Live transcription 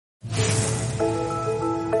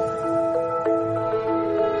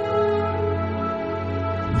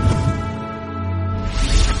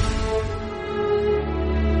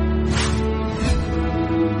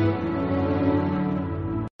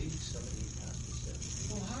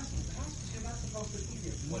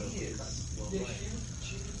Good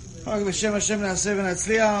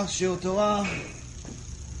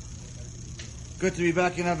to be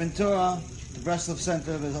back in Aventura. The Breslov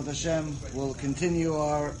Center, B'ezrat Hashem, will continue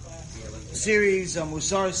our series, our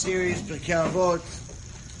MUSSAR series, Pirkei Avot,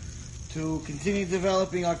 to continue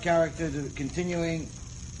developing our character, to continuing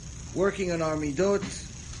working on our midot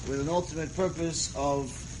with an ultimate purpose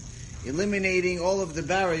of eliminating all of the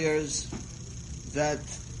barriers that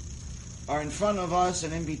are in front of us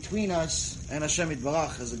and in between us and Hashem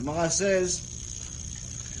Yitbarach. As the Gemara says,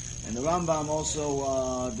 and the Rambam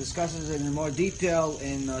also discusses it in more detail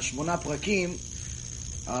in Shmona Prakim,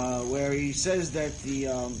 where he says that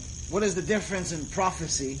what is the difference in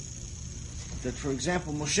prophecy that, for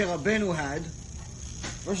example, Moshe Rabbeinu had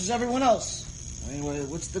versus everyone else? I mean,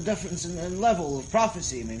 what's the difference in level of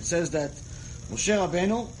prophecy? I mean, it says that Moshe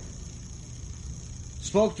Rabbeinu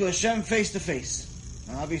spoke to Hashem face to face.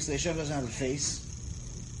 Now, obviously, Hashem doesn't have a face.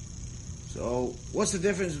 So, what's the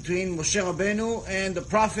difference between Moshe Rabbeinu and the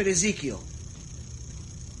prophet Ezekiel?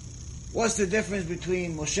 What's the difference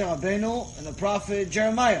between Moshe Rabbeinu and the prophet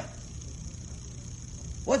Jeremiah?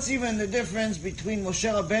 What's even the difference between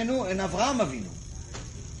Moshe Rabbeinu and Avraham Avinu?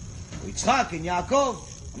 Yitzchak and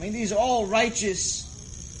Yaakov? I mean, these are all righteous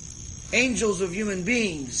angels of human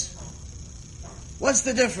beings. What's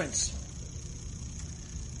the difference?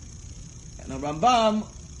 And the Rambam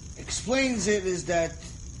explains it is that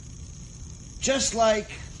just like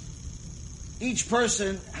each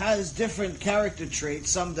person has different character traits,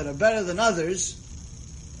 some that are better than others,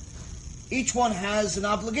 each one has an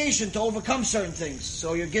obligation to overcome certain things.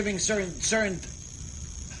 So you're giving certain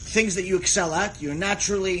things that you excel at. You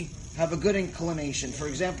naturally have a good inclination. For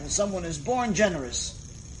example, someone is born generous,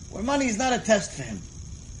 where money is not a test for him.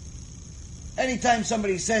 Anytime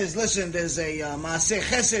somebody says, listen, there's a maaseh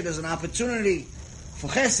chesed, there's an opportunity for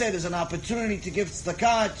chesed, there's an opportunity to give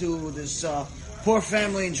tzedakah to this poor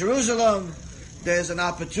family in Jerusalem, there's an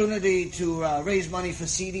opportunity to raise money for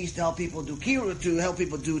CDs to help people do kiru, to help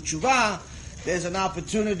people do tshuva, there's an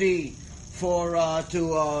opportunity for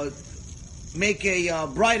to make a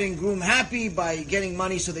bride and groom happy by getting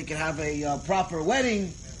money so they can have a proper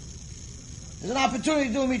wedding. There's an opportunity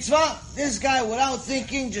to do a mitzvah. This guy, without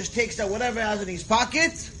thinking, just takes out whatever he has in his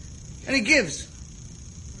pocket and he gives.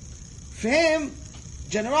 For him,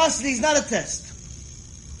 generosity is not a test.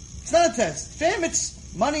 It's not a test. For him,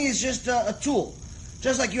 money is just a tool.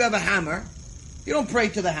 Just like you have a hammer. You don't pray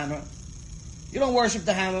to the hammer. You don't worship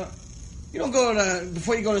the hammer. You don't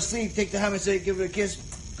before you go to sleep, take the hammer and say, give it a kiss.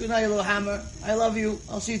 Good night, little hammer. I love you.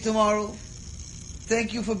 I'll see you tomorrow.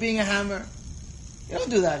 Thank you for being a hammer. You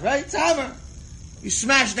don't do that, right? It's a hammer. You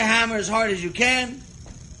smash the hammer as hard as you can.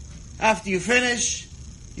 After you finish,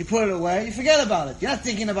 you put it away. You forget about it. You're not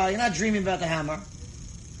thinking about it. You're not dreaming about the hammer.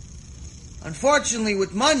 Unfortunately,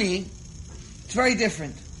 with money, it's very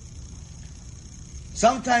different.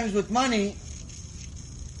 Sometimes with money,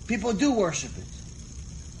 people do worship it.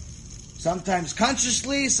 Sometimes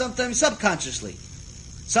consciously, sometimes subconsciously.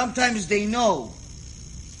 Sometimes they know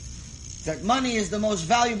that money is the most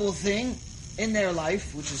valuable thing in their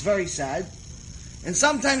life, which is very sad. And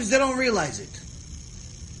sometimes they don't realize it.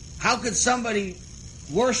 How could somebody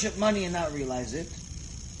worship money and not realize it?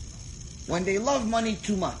 When they love money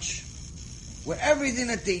too much. Where everything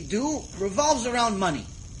that they do revolves around money.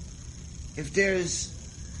 If there's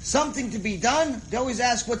something to be done, they always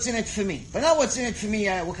ask, what's in it for me? But not what's in it for me,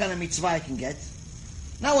 what kind of mitzvah I can get.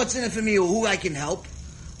 Not what's in it for me, or who I can help.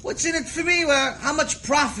 What's in it for me, how much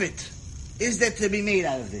profit is there to be made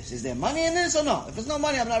out of this? Is there money in this or no? If there's no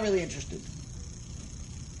money, I'm not really interested.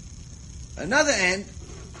 Another end,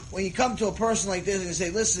 when you come to a person like this and you say,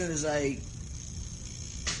 listen, there's a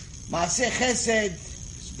maaseh chesed,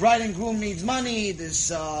 this bride and groom needs money, this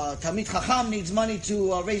Talmid Chacham needs money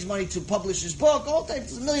to raise money to publish his book, all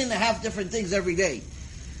types, 1.5 million different things every day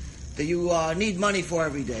that you need money for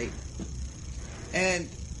every day. And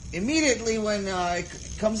immediately when it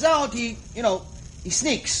comes out, he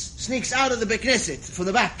sneaks out of the Beit Knesset from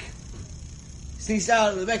the back. Sneaks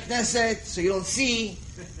out of the Beit Knesset so you don't see.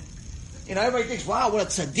 Everybody thinks, wow, what a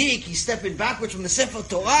tzaddik, he's stepping backwards from the Sefer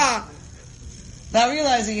Torah. Not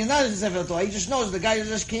realizing he's not in the Sefer Torah, he just knows the guy who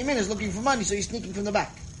just came in is looking for money, so he's sneaking from the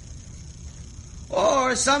back.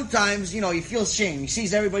 Or sometimes, he feels shame. He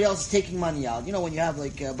sees everybody else is taking money out. When you have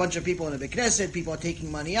like a bunch of people in the Beit Knesset, people are taking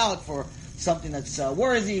money out for something that's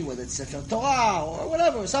worthy, whether it's Sefer Torah or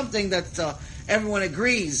whatever, something that everyone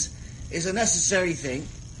agrees is a necessary thing.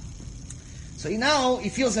 So now he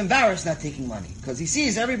feels embarrassed not taking money because he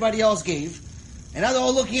sees everybody else gave, and now they're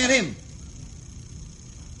all looking at him.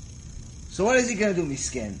 So what is he going to do,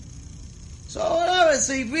 miskin? So whatever,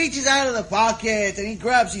 so he reaches out of the pocket and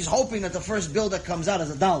he's hoping that the first bill that comes out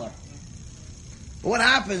is $1. But what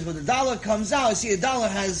happens when the dollar comes out? You see, the dollar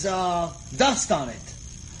has dust on it.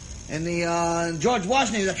 And the George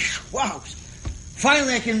Washington is like, wow,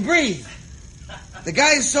 finally I can breathe. The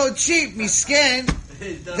guy is so cheap, he's scared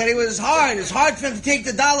that it was hard. It's hard for him to take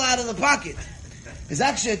the dollar out of the pocket. There's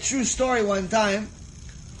actually a true story one time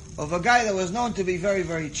of a guy that was known to be very,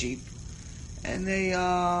 very cheap. And they,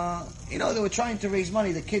 they were trying to raise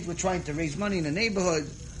money. The kids were trying to raise money in the neighborhood.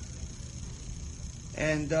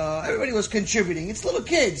 And everybody was contributing. It's little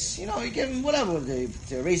kids, you give them whatever.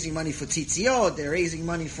 They're raising money for tzitziot, they're raising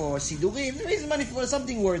money for sidurim, they're raising money for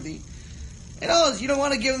something worthy. You don't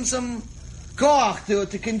want to give them some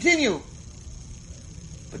koach to continue.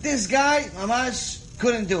 But this guy, Mamash,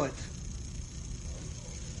 couldn't do it.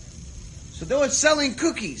 So they were selling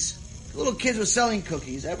cookies. The little kids were selling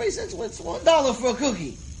cookies. Everybody says, well, it's $1 for a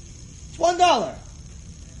cookie. It's $1.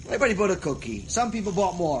 Everybody bought a cookie. Some people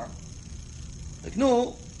bought more. Like,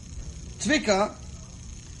 no, Tzvika,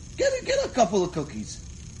 get a couple of cookies.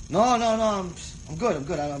 No, I'm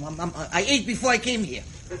good. I ate before I came here.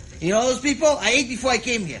 You know those people? I ate before I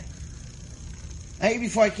came here.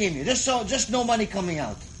 Just no money coming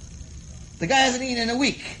out. The guy hasn't eaten in a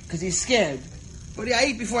week because he's scared. But I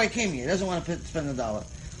ate before I came here. He doesn't want to spend $1.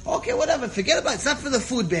 Okay, whatever. Forget about it. It's not for the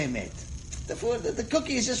food being made. The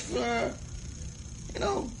cookie is just for,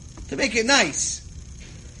 to make it nice.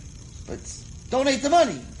 But donate the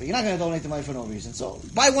money. But you're not going to donate the money for no reason. So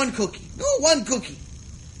buy one cookie. No, one cookie.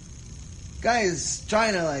 Guy is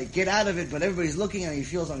trying to get out of it, but everybody's looking and he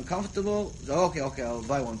feels uncomfortable. So, okay, I'll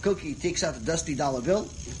buy one cookie. He takes out the dusty dollar bill.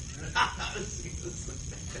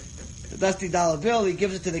 The dusty dollar bill, he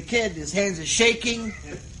gives it to the kid. His hands are shaking.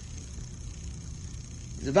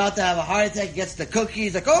 He's about to have a heart attack. Gets the cookie.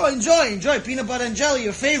 He's like, oh, enjoy. Peanut butter and jelly,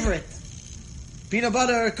 your favorite. Peanut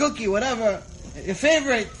butter or cookie, whatever. Your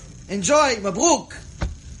favorite. Enjoy. Mabruk.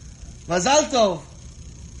 Mazal tov.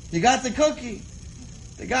 You got the cookie.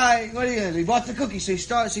 The guy, what are you going to do? He bought the cookie, so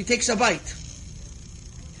he takes a bite.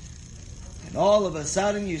 And all of a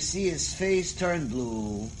sudden, you see his face turn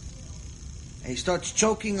blue. And he starts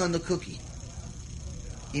choking on the cookie.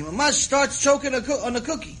 He must starts choking on the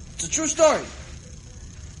cookie. It's a true story.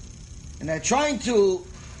 And they're trying to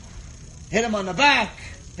hit him on the back,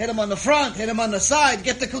 hit him on the front, hit him on the side,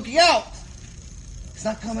 get the cookie out. It's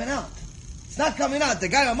not coming out. The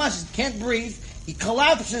guy Mamash can't breathe. He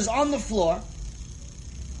collapses on the floor.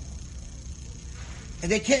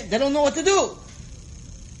 And they don't know what to do.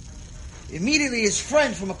 Immediately his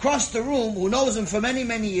friend from across the room, who knows him for many,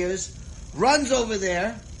 many years, runs over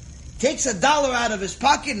there, takes $1 out of his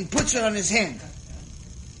pocket and puts it on his hand.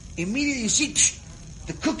 Immediately you see,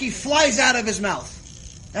 the cookie flies out of his mouth,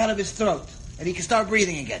 out of his throat, and he can start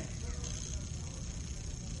breathing again.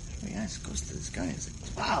 He goes to this guy and says,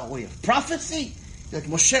 wow, we have prophecy? You're like,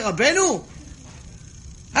 Moshe Rabbeinu?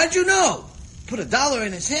 How'd you know? Put $1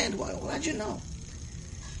 in his hand? How'd you know?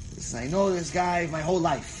 Listen, I know this guy my whole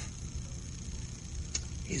life.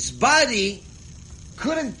 His body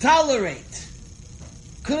couldn't tolerate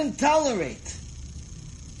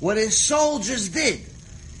what his soul just did.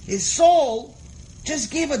 His soul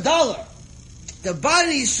just gave $1. The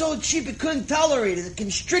body is so cheap it couldn't tolerate it. It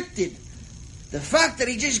constricted. The fact that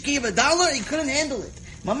he just gave $1, he couldn't handle it.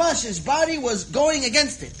 Mamash, his body was going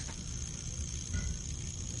against it.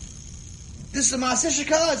 This is a Maaseh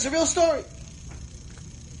Shekara. It's a real story.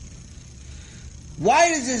 Why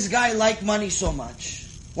does this guy like money so much?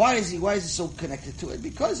 Why is he so connected to it?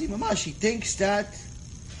 Because he thinks that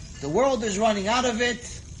the world is running out of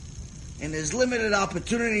it and there's limited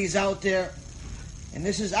opportunities out there. And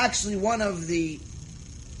this is actually one of the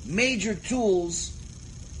major tools,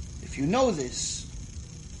 if you know this,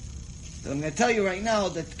 that I'm going to tell you right now,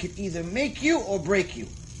 that could either make you or break you.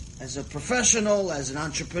 As a professional, as an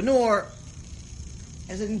entrepreneur,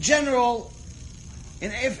 as in general,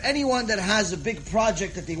 and if anyone that has a big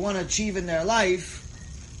project that they want to achieve in their life,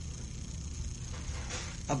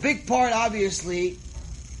 a big part, obviously,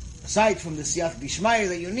 aside from the siyat bishmaya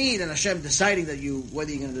that you need and Hashem deciding that whether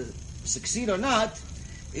you're going to succeed or not,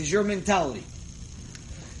 is your mentality.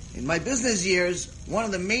 In my business years, one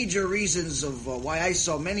of the major reasons of why I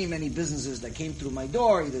saw many, many businesses that came through my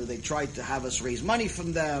door, either they tried to have us raise money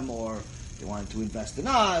from them or they wanted to invest in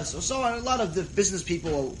us or so on. A lot of the business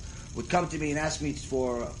people would come to me and ask me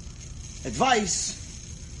for advice,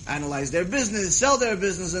 analyze their business, sell their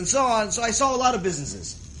business, and so on. So I saw a lot of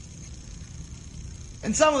businesses.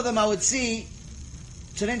 And some of them I would see,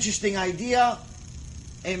 it's an interesting idea,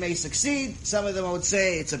 it may succeed. Some of them I would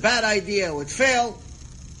say it's a bad idea, it would fail.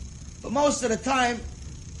 But most of the time,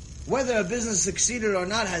 whether a business succeeded or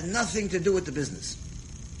not had nothing to do with the business.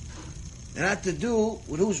 It had to do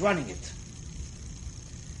with who's running it.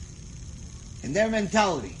 And their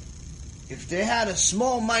mentality. If they had a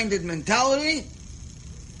small-minded mentality,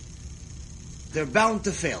 they're bound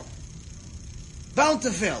to fail. Bound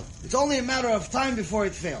to fail. It's only a matter of time before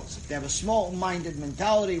it fails. If they have a small-minded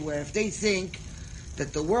mentality where if they think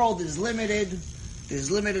that the world is limited, there's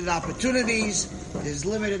limited opportunities, there's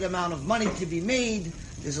limited amount of money to be made,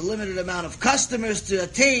 there's a limited amount of customers to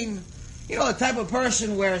attain. You know, the type of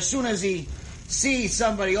person where as soon as he sees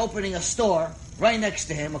somebody opening a store right next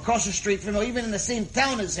to him, across the street from him, or even in the same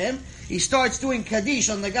town as him, he starts doing Kaddish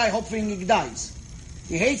on the guy, hoping he dies.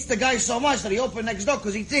 He hates the guy so much that he opened next door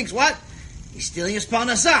because he thinks, what? He's stealing his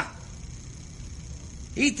parnasah.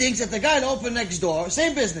 He thinks that the guy that opened next door,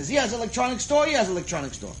 same business, he has electronic store, he has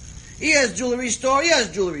electronic store. He has jewelry store, he has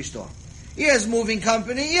jewelry store. He has moving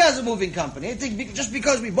company, he has a moving company. I think just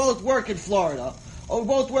because we both work in Florida, or we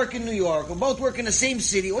both work in New York, or both work in the same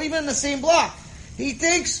city, or even in the same block, he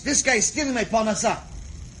thinks this guy's stealing my parnasah.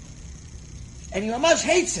 And he much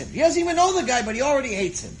hates him. He doesn't even know the guy, but he already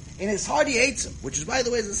hates him. In his heart, he hates him, which is, by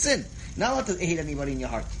the way, is a sin. You're not allowed to hate anybody in your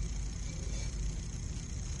heart.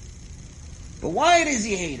 But why does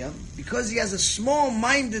he hate him? Because he has a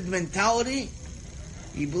small-minded mentality.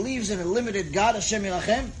 He believes in a limited God, Hashem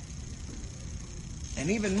Yilachem.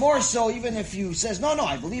 And even more so, even if you says, no,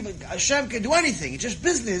 I believe Hashem can do anything. It's just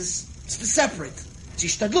business. It's separate. It's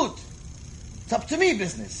ishtadlut. It's up to me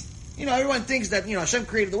business. You know, everyone thinks that, Hashem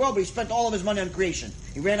created the world, but he spent all of his money on creation.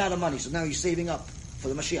 He ran out of money, so now he's saving up for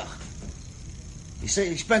the Mashiach. He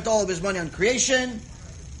spent all of his money on creation.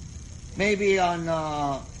 Maybe on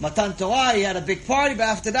Matan Torah, he had a big party, but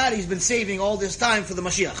after that, he's been saving all this time for the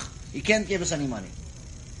Mashiach. He can't give us any money.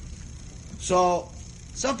 So,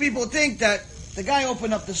 some people think that the guy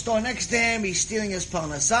opened up the store next to him, he's stealing his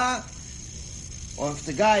parnasah. Or if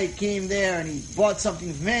the guy came there and he bought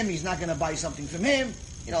something from him, he's not going to buy something from him.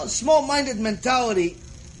 A small-minded mentality.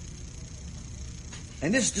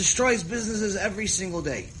 And this destroys businesses every single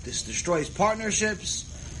day. This destroys partnerships.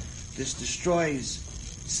 This destroys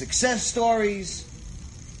success stories.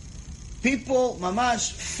 People,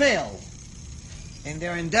 mamash, fail in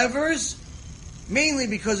their endeavors mainly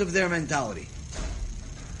because of their mentality.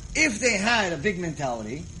 If they had a big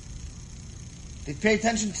mentality, they'd pay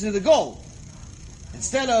attention to the goal.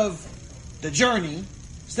 Instead of the journey,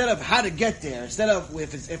 instead of how to get there, instead of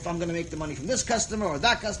if I'm going to make the money from this customer or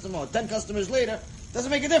that customer or 10 customers later, doesn't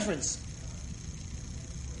make a difference.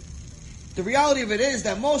 The reality of it is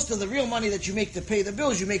that most of the real money that you make to pay the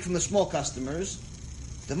bills, you make from the small customers.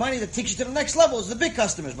 The money that takes you to the next level is the big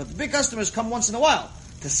customers, but the big customers come once in a while.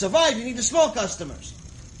 To survive, you need the small customers.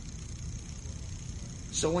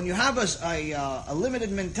 So when you have a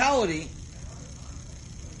limited mentality,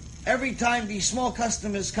 every time these small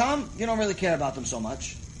customers come, you don't really care about them so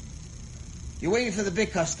much. You're waiting for the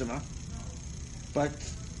big customer. But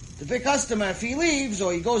the big customer, if he leaves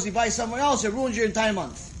or he buys somewhere else, it ruins your entire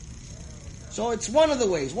month. So it's one of the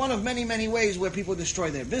ways, one of many, many ways where people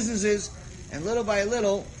destroy their businesses. And little by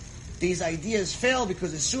little, these ideas fail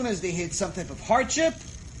because as soon as they hit some type of hardship,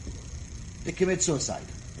 they commit suicide.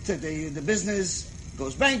 The business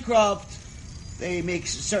goes bankrupt. They make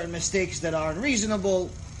certain mistakes that are unreasonable.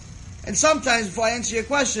 And sometimes, before I answer your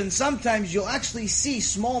question, sometimes you'll actually see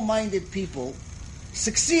small-minded people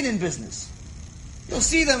succeed in business. You'll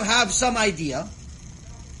see them have some idea.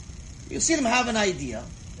 You'll see them have an idea.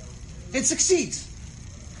 It succeeds.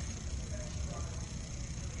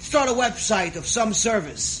 Start a website of some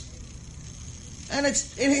service. And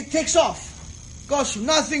it takes off. Goes from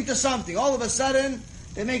nothing to something. All of a sudden,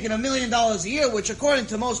 they're making $1 million a year, which according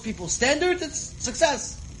to most people's standards, it's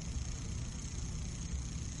success.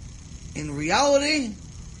 In reality,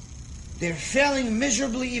 they're failing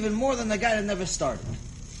miserably even more than the guy that never started.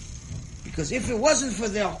 Because if it wasn't for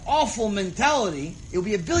their awful mentality, it would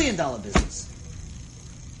be $1 billion business.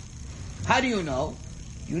 How do you know?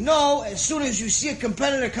 You know as soon as you see a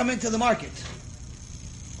competitor come into the market.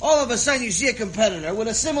 All of a sudden you see a competitor with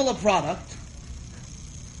a similar product,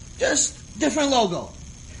 just different logo.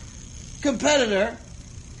 Competitor,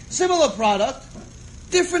 similar product,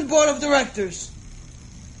 different board of directors.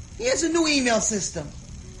 He has a new email system.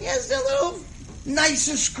 He has a little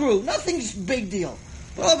nicer screw. Nothing's big deal.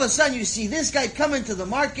 But all of a sudden you see this guy come into the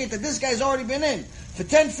market that this guy's already been in for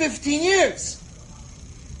 10, 15 years.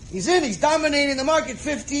 He's dominating the market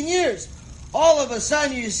 15 years. All of a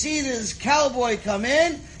sudden you see this cowboy come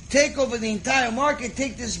in, take over the entire market,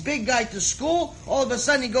 take this big guy to school. All of a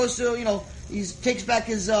sudden he goes to, he takes back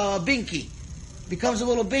his binky. Becomes a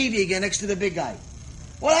little baby again next to the big guy.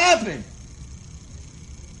 What happened?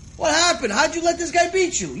 happened? How'd you let this guy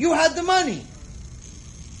beat you? You had the money.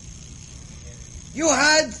 You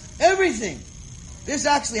had everything. This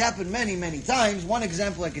actually happened many, many times. One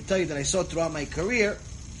example I could tell you that I saw throughout my career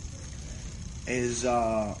is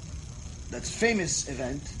that's a famous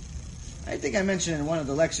event. I think I mentioned in one of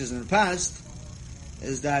the lectures in the past,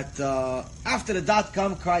 is that after the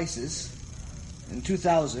dot-com crisis in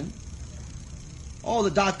 2000, all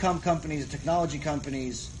the dot-com companies, the technology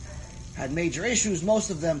companies, had major issues.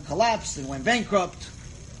 Most of them collapsed and went bankrupt.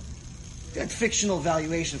 They had fictional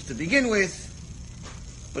valuations to begin with.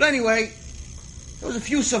 But anyway, there was a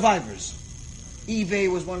few survivors.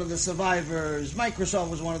 eBay was one of the survivors. Microsoft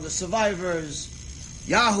was one of the survivors.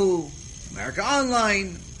 Yahoo, America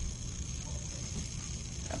Online.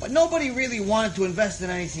 But nobody really wanted to invest in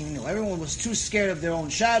anything new. Everyone was too scared of their own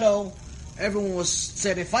shadow. Everyone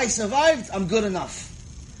said, if I survived, I'm good enough.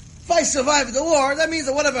 If I survived the war, that means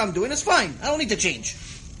that whatever I'm doing is fine. I don't need to change.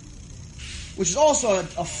 Which is also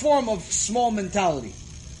a form of small mentality.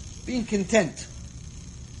 Being content.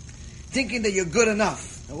 Thinking that you're good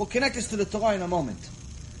enough. And we'll connect this to the Torah in a moment.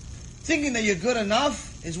 Thinking that you're good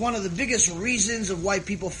enough is one of the biggest reasons of why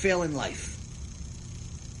people fail in life.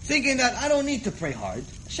 Thinking that I don't need to pray hard.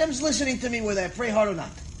 Hashem's listening to me whether I pray hard or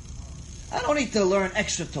not. I don't need to learn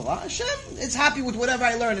extra Torah. Hashem is happy with whatever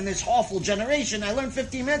I learn in this awful generation. I learn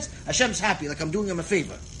 15 minutes, Hashem's happy, like I'm doing him a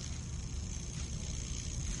favor.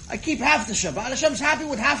 I keep half the Shabbat. Hashem's happy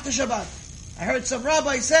with half the Shabbat. I heard some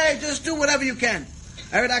rabbi say, just do whatever you can.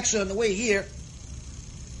 I heard actually on the way here,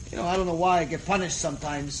 I don't know why I get punished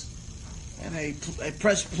sometimes, and I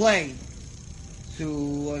press play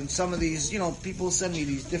to some of these, people send me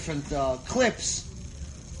these different clips.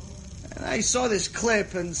 And I saw this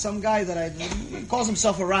clip, and some guy he calls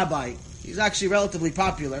himself a rabbi. He's actually relatively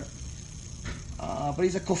popular, but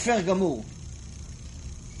he's a kofer gamur.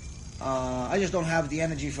 I just don't have the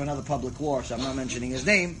energy for another public war, so I'm not mentioning his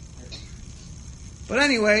name. But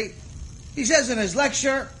anyway, he says in his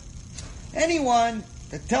lecture, anyone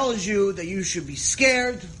that tells you that you should be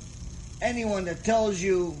scared, anyone that tells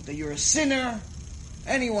you that you're a sinner,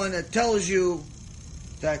 anyone that tells you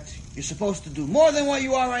that you're supposed to do more than what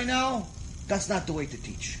you are right now, that's not the way to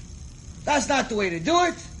teach. That's not the way to do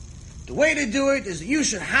it. The way to do it is that you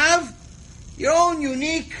should have your own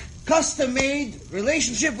unique, custom-made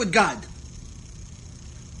relationship with God.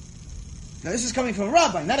 Now this is coming from a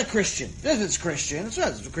rabbi, not a Christian. If it's Christian, that's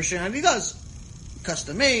what Christianity does.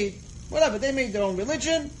 Custom-made, whatever. They made their own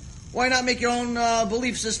religion. Why not make your own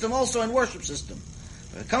belief system also and worship system?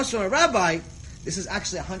 When it comes from a rabbi, this is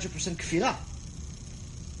actually 100% kfirah.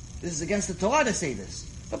 This is against the Torah to say this.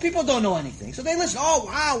 But people don't know anything. So they listen, oh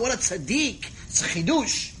wow, what a tzaddik. It's a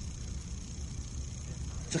chidush.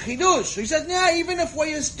 It's a chidush. So he says, yeah, even if what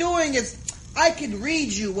you're doing is, I can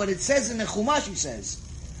read you what it says in the Chumash, he says.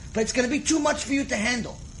 But it's going to be too much for you to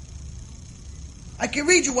handle. I can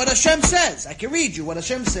read you what Hashem says. I can read you what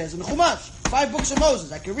Hashem says in the Chumash. 5 books of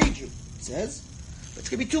Moses, I can read you. It says. But it's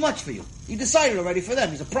going to be too much for you. He decided already for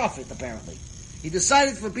them. He's a prophet, apparently. He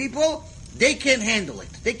decided for people, they can't handle it.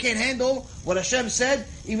 They can't handle what Hashem said.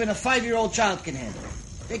 Even a 5-year-old child can handle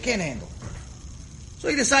it. They can't handle it. So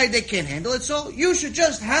he decided they can't handle it. So you should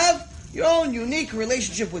just have your own unique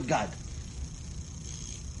relationship with God.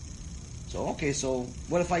 So, okay, so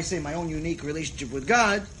what if I say my own unique relationship with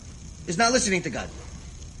God is not listening to God?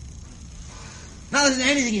 Not listening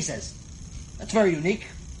to anything he says. That's very unique.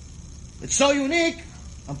 It's so unique,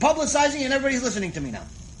 I'm publicizing and everybody's listening to me now.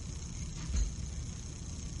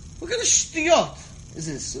 What kind of shtiyot is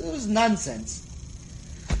this? This is nonsense.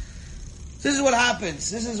 This is what happens.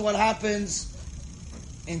 This is what happens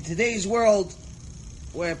in today's world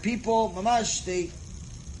where people, mamash, they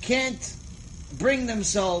can't bring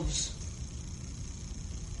themselves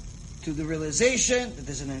to the realization that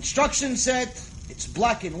there's an instruction set. It's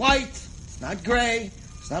black and white. It's not gray.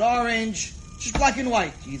 It's not orange. It's just black and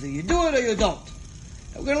white. Either you do it or you don't.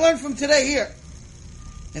 And we're going to learn from today here.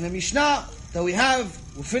 In the Mishnah that we have,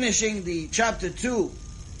 we're finishing the chapter 2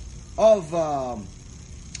 of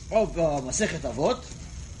Masechet Avot.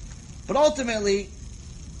 But ultimately,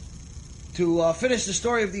 to finish the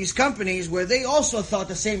story of these companies where they also thought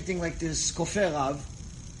the same thing like this Kofer Rav,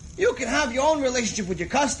 you can have your own relationship with your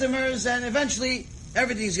customers and eventually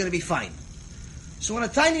everything's going to be fine. So when a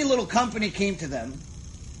tiny little company came to them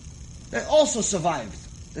that also survived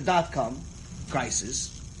the dot-com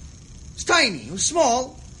crisis, it's tiny, it was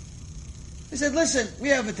small, they said, listen, we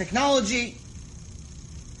have a technology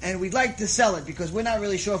and we'd like to sell it because we're not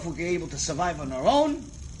really sure if we're able to survive on our own,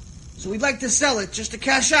 so we'd like to sell it just to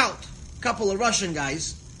cash out. A couple of Russian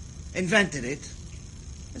guys invented it.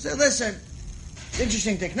 They said, listen,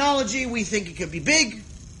 interesting technology, we think it could be big.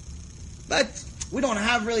 but we don't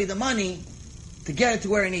have really the money to get it to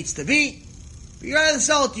where it needs to be. We'd rather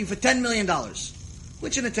sell it to you for $10 million.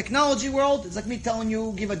 Which in the technology world, is like me telling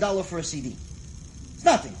you, give $1 for a CD. It's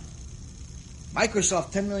nothing.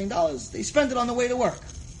 Microsoft, $10 million, they spend it on the way to work.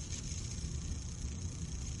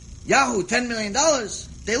 Yahoo, $10 million,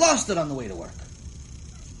 they lost it on the way to work.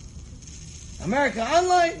 America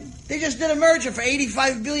Online, they just did a merger for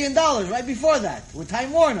 $85 billion right before that with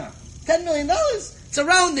Time Warner. $10 million? It's a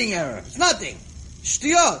rounding error. It's nothing.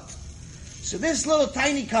 Shtiyot. So this little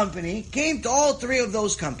tiny company came to all three of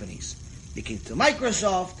those companies. They came to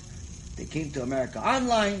Microsoft, they came to America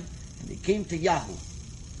Online, and they came to Yahoo.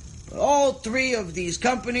 But all three of these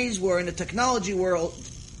companies were in the technology world.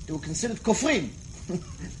 They were considered kofrim.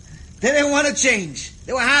 They didn't want to change.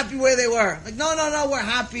 They were happy where they were. Like, no, we're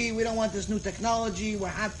happy. We don't want this new technology. We're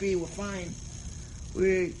happy. We're fine.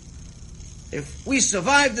 If we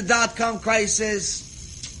survive the dot-com crisis,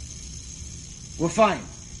 we're fine.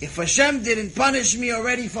 If Hashem didn't punish me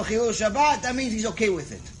already for Chilul Shabbat, that means He's okay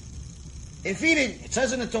with it. If He didn't, it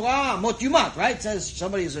says in the Torah, Mot Yumat, right? It says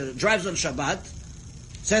somebody drives on Shabbat.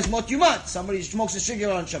 It says Mot Yumat. Somebody smokes a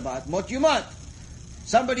cigarette on Shabbat. Mot Yumat.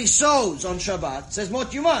 Somebody sews on Shabbat. It says Mot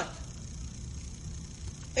Yumat.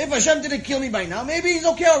 If Hashem didn't kill me by now, maybe He's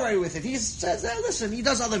okay already with it. He says, listen, He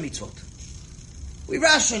does other mitzvot. We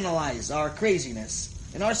rationalize our craziness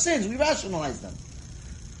and our sins. We rationalize them.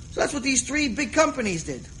 So that's what these three big companies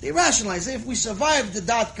did. They rationalized it. If we survive the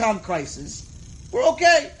dot-com crisis, we're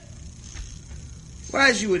okay.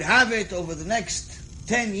 Whereas you would have it over the next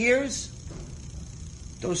 10 years,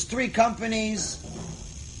 those three companies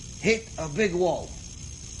hit a big wall.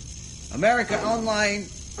 America Online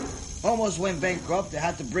almost went bankrupt. It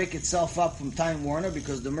had to break itself up from Time Warner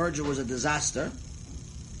because the merger was a disaster.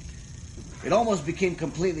 It almost became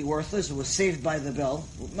completely worthless. It was saved by the bell.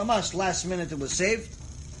 Mamash, last minute it was saved.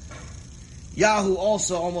 Yahoo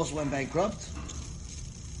also almost went bankrupt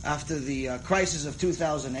after the crisis of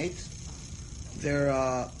 2008.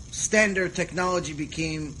 Their standard technology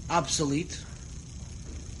became obsolete.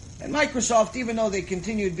 And Microsoft, even though they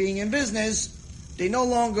continued being in business, they were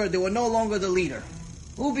no longer the leader.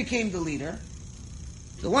 Who became the leader?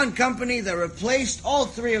 The one company that replaced all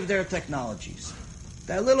three of their technologies.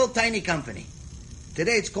 That little tiny company.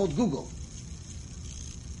 Today it's called Google.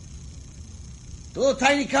 The little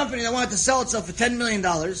tiny company that wanted to sell itself for $10 million.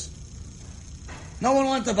 No one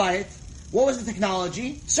wanted to buy it. What was the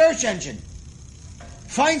technology? Search engine.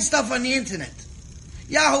 Find stuff on the internet.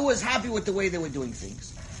 Yahoo was happy with the way they were doing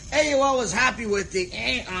things. AOL was happy with the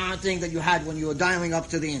thing that you had when you were dialing up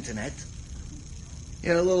to the internet. You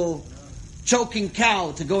had a little choking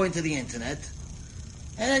cow to go into the internet.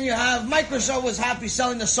 And then you have Microsoft was happy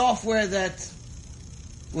selling the software that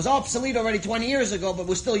was obsolete already 20 years ago, but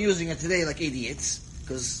we're still using it today like idiots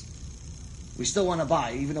because we still want to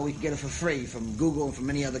buy, even though we can get it for free from Google and from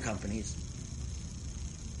many other companies.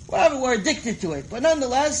 Whatever, we're addicted to it. But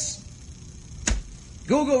nonetheless,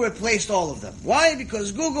 Google replaced all of them. Why?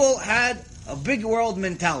 Because Google had a big world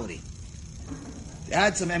mentality. They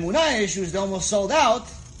had some emunah issues, they almost sold out,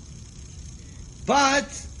 but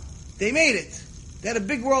they made it. They had a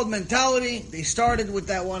big world mentality. They started with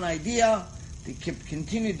that one idea. They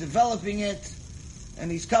continued developing it.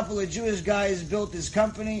 And these couple of Jewish guys built this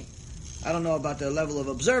company. I don't know about their level of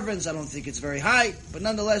observance. I don't think it's very high. But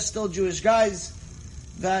nonetheless, still Jewish guys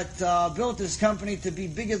that built this company to be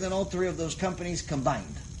bigger than all three of those companies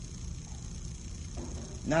combined.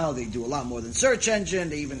 Now they do a lot more than search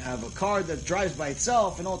engine. They even have a car that drives by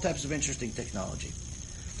itself and all types of interesting technology.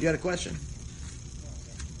 You had a question?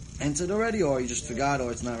 Answered already, or you just forgot,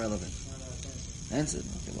 or it's not relevant? Answered?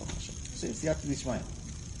 Okay, well, see, it's the Aktiv Yisrael.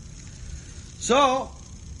 So,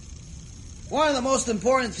 one of the most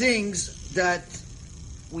important things that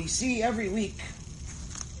we see every week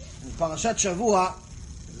in Parashat Shavua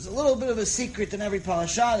is a little bit of a secret in every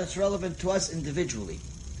parasha that's relevant to us individually.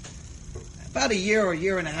 About a year or a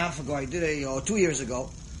year and a half ago, or 2 years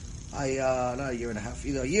ago, not a year and a half,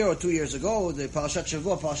 either a year or 2 years ago, the Parashat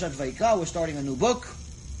Shavua, Parashat Vayikra, we're starting a new book,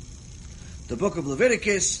 the book of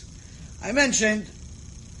Leviticus. I mentioned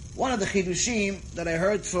one of the chidushim that I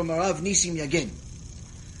heard from Rav Nisim Yagin.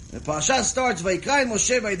 The parasha starts, Vayikra el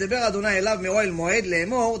Moshe vaydaber Adonai elav me'oel moed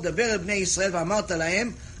le'emor, daber el bnei Yisrael v'amarta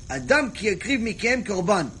lahem, Adam ki yakriv mikem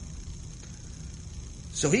korban.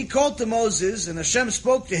 So he called to Moses, and Hashem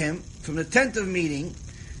spoke to him from the tent of meeting,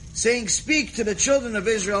 saying, speak to the children of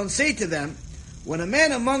Israel and say to them, when a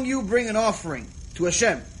man among you bring an offering to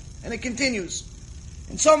Hashem. And it continues.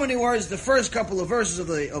 In so many words, the first couple of verses of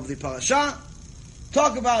the parasha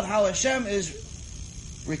talk about how Hashem is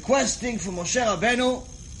requesting for Moshe Rabbeinu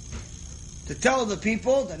to tell the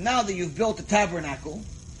people that now that you've built the tabernacle,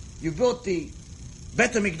 you've built the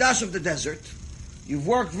Bet HaMikdash of the desert, you've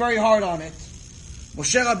worked very hard on it.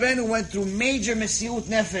 Moshe Rabbeinu went through major Mesiut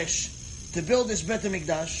Nefesh to build this Bet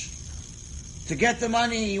HaMikdash. To get the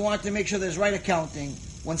money, he wanted to make sure there's right accounting.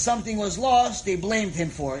 When something was lost, they blamed him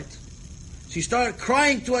for it. So he started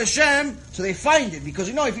crying to Hashem, so they find it. Because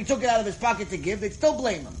if he took it out of his pocket to give, they'd still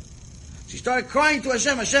blame him. So he started crying to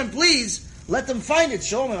Hashem, Hashem, please, let them find it.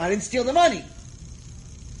 Show him I didn't steal the money.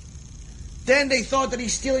 Then they thought that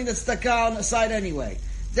he's stealing the tzedakah on the side anyway.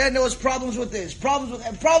 Then there was problems with this,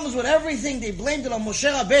 problems with everything. They blamed it on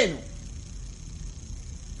Moshe Rabbeinu.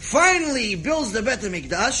 Finally, he builds the Bet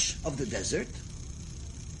HaMikdash of the desert,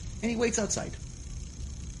 and he waits outside.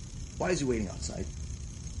 Why is he waiting outside?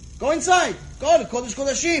 Go inside. Go to Kodesh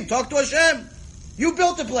Kodashim. Talk to Hashem. You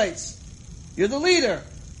built the place. You're the leader.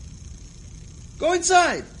 Go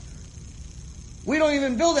inside. We don't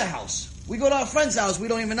even build a house. We go to our friend's house. We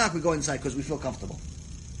don't even knock. We go inside because we feel comfortable.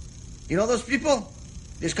 You know those people?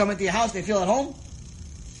 They just come into your house. They feel at home.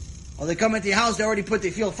 Or they come into your house.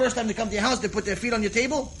 First time they come to your house, they put their feet on your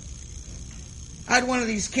table. I had one of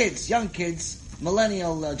these kids, young kids,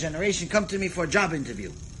 millennial generation, come to me for a job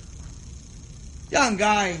interview. Young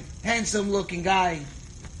guy, handsome looking guy,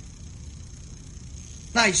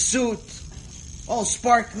 nice suit, all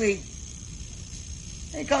sparkly.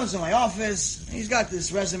 And he comes to my office, and he's got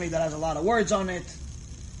this resume that has a lot of words on it.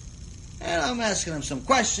 And I'm asking him some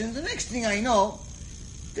questions. The next thing I know,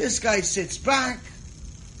 this guy sits back,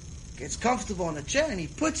 gets comfortable on a chair, and he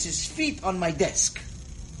puts his feet on my desk.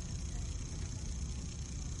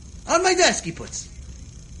 On my desk he puts.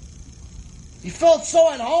 He felt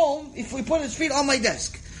so at home if we put his feet on my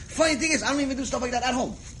desk. Funny thing is, I don't even do stuff like that at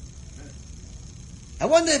home. I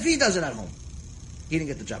wonder if he does it at home. He didn't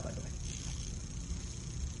get the job, by the way.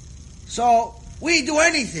 So, we do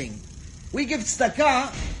anything. We give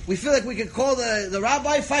tzedakah, we feel like we could call the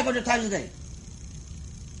rabbi 500 times a day.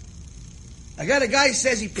 I got a guy who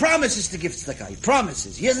says he promises to give tzedakah. He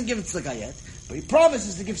promises. He hasn't given tzedakah yet, but he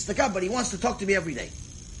promises to give tzedakah, but he wants to talk to me every day.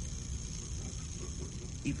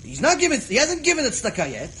 He hasn't given the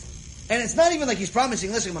tzedakah yet, and it's not even like he's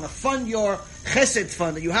promising, listen, I'm going to fund your chesed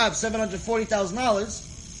fund that you have,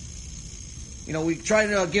 $740,000. We try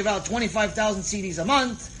to give out 25,000 CDs a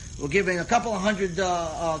month. We're giving a couple of hundred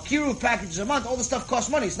kiruv packages a month. All this stuff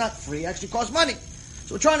costs money. It's not free. It actually costs money.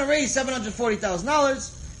 So we're trying to raise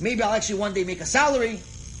 $740,000. Maybe I'll actually one day make a salary.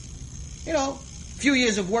 A few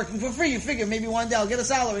years of working for free. You figure maybe one day I'll get a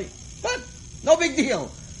salary. But no big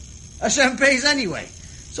deal. Hashem pays anyway.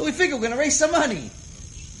 So we figure we're going to raise some money.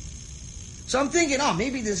 So I'm thinking,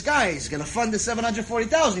 maybe this guy is going to fund the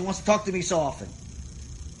 $740,000. He wants to talk to me so often.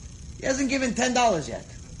 He hasn't given $10 yet.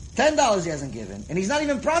 $10 he hasn't given. And he's not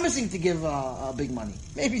even promising to give big money.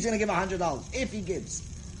 Maybe he's going to give $100 if he gives.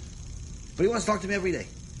 But he wants to talk to me every day.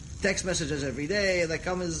 Text messages every day. They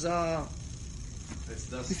come as...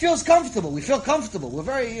 he feels comfortable. We feel comfortable. We're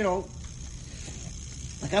very,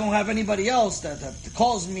 like I don't have anybody else that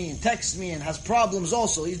calls me and texts me and has problems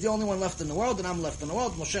also. He's the only one left in the world and I'm left in the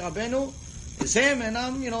world. Moshe Rabbeinu is him and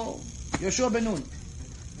I'm, Yoshua Ben Nun.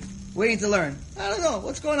 Waiting to learn. I don't know.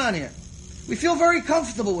 What's going on here? We feel very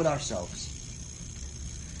comfortable with ourselves.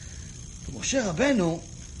 But Moshe Rabbeinu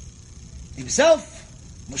himself,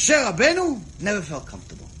 Moshe Rabbeinu never felt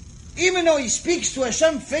comfortable. Even though he speaks to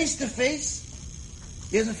Hashem face to face,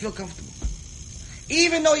 he doesn't feel comfortable.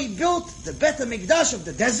 Even though he built the Bet HaMikdash of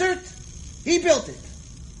the desert, he built it.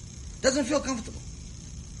 Doesn't feel comfortable.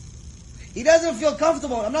 He doesn't feel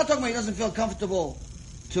comfortable. I'm not talking about he doesn't feel comfortable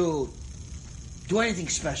to do anything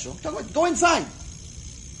special. I'm talking about go inside.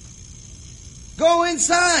 Go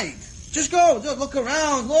inside. Just go. Look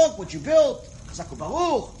around. Look what you built. Chazak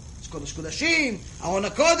Baruch. It's Kodesh Kodashim. Aron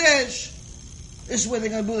HaKodesh. This is where they're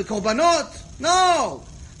going to do the Korbanot. No.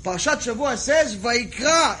 Parashat Shavua says,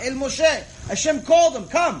 Vayikra el Moshe. Hashem called him,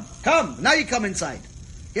 come. Now you come inside.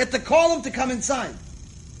 You have to call him to come inside.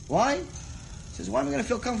 Why? He says, why am I going to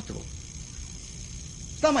feel comfortable?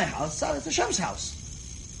 It's not my house, it's Hashem's house.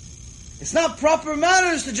 It's not proper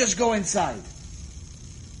manners to just go inside.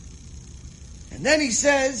 And then he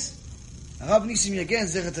says, Rav Nisim Yagen,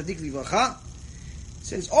 Zecher Tzadik Livracha,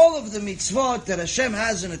 says, all of the mitzvot that Hashem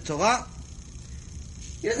has in the Torah,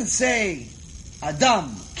 he doesn't say,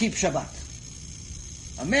 Adam, keep Shabbat.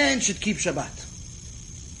 A man should keep Shabbat.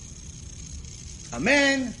 A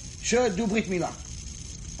man should do Brit Milah.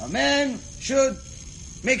 A man should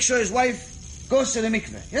make sure his wife goes to the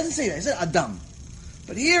mikveh. He doesn't say that. He said Adam.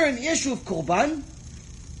 But here in the issue of Korban,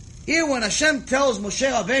 here when Hashem tells Moshe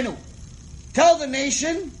Rabbeinu, tell the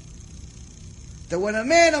nation that when a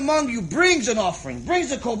man among you brings an offering,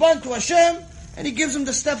 brings a korban to Hashem, and he gives him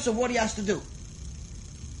the steps of what he has to do.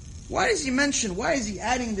 Why is he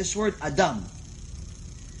adding this word Adam?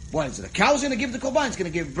 What is it? A cow's going to give the korban? It's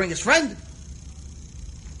going to bring his friend?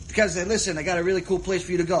 Because they listen, I got a really cool place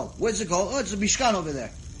for you to go. Where's it go? Oh, it's a Mishkan over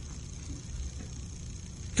there.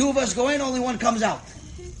 2 of us go in, only 1 comes out.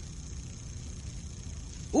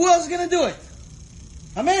 Who else is going to do it?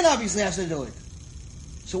 A man obviously has to do it.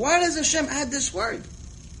 So why does Hashem add this word?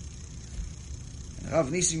 And Rav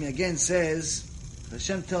Nissim again says,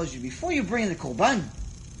 Hashem tells you, before you bring the korban,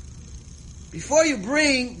 before you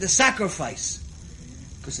bring the sacrifice,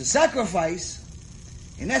 because the sacrifice,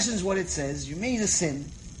 in essence what it says, you made a sin.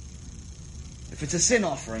 If it's a sin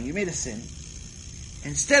offering, you made a sin.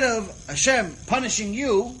 Instead of Hashem punishing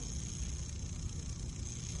you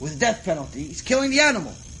with death penalty, he's killing the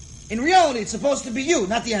animal. In reality, it's supposed to be you,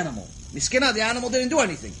 not the animal. Miskina, the animal didn't do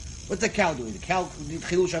anything. What's the cow doing? The cow did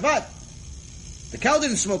Chilul Shabbat. The cow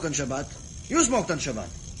didn't smoke on Shabbat. You smoked on Shabbat,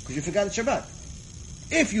 because you forgot it's Shabbat.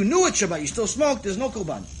 If you knew it's Shabbat, you still smoked, there's no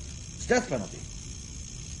korban. It's death penalty.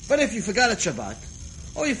 But if you forgot it's Shabbat,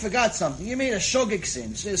 or you forgot something, you made a shogeg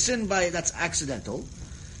sin, so a sin that's accidental,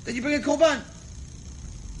 then you bring a korban.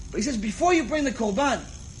 But he says, before you bring the korban,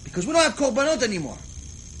 because we don't have korbanot anymore.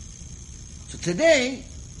 So today,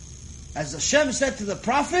 as Hashem said to the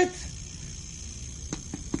prophet,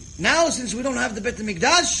 now since we don't have the Bet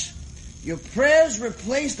HaMikdash, your prayers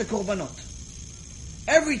replace the korbanot.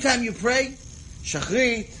 Every time you pray,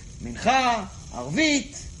 Shachrit, Mincha,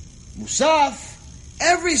 Arvit, Musaf,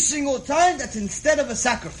 every single time that's instead of a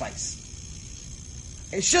sacrifice.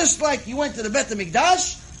 It's just like you went to the Bet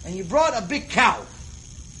HaMikdash and you brought a big cow.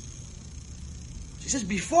 She says,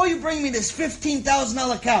 before you bring me this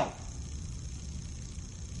 $15,000 cow,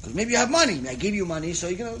 because maybe you have money, I gave you money, so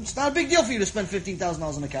it's not a big deal for you to spend $15,000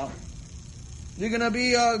 on a cow. You're going to be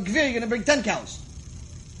you're going to bring 10 cows.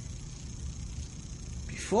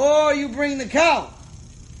 Before you bring the cow,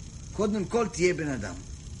 קודם כל תהיה בן אדם.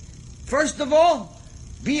 First of all,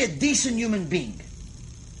 be a decent human being.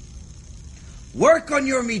 Work on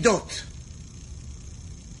your midot.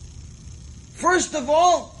 First of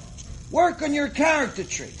all, work on your character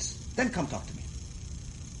traits. Then come talk to me.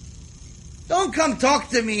 Don't come talk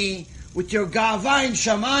to me with your gava and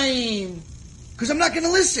shamayim, because I'm not going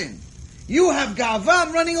to listen. You have gava,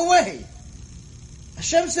 I'm running away.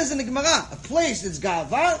 Hashem says in the Gemara, a place that's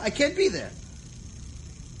gava, I can't be there.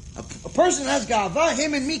 A person that has gava,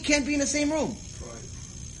 him and me can't be in the same room. Pride.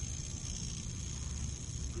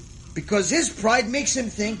 Because his pride makes him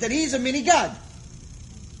think that he's a mini God.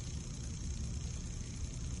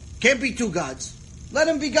 Can't be 2 gods. Let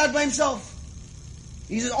him be God by himself.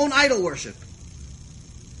 He's his own idol worship.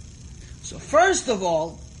 So first of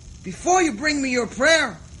all, before you bring me your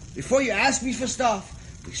prayer, before you ask me for stuff,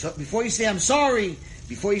 before you say I'm sorry,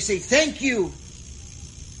 before you say thank you,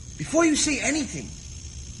 before you say anything,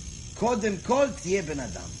 קודם כל תהיה בן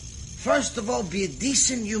אדם. First of all, be a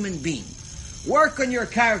decent human being. Work on your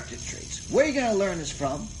character traits. Where are you going to learn this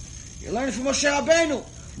from? You're learning from Moshe Rabbeinu.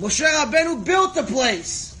 Moshe Rabbeinu built the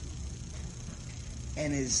place.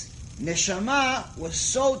 And his neshama was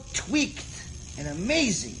so tweaked and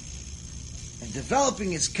amazing in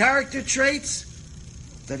developing his character traits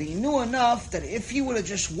that he knew enough that if he would have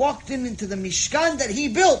just walked into the Mishkan that he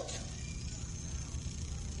built,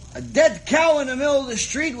 a dead cow in the middle of the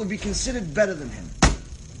street would be considered better than him.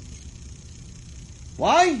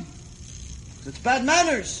 Why? Because it's bad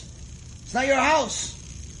manners. It's not your house.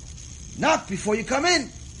 Not before you come in.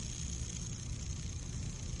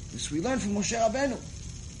 This we learn from Moshe Rabbeinu.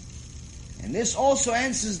 And this also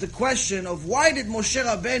answers the question of why did Moshe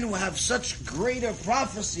Rabbeinu have such greater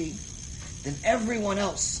prophecy than everyone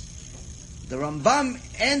else? The Rambam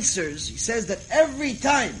answers, he says that every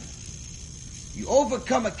time you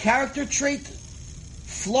overcome a character trait,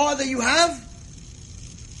 flaw that you have,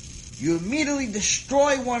 you immediately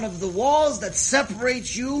destroy one of the walls that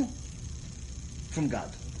separates you from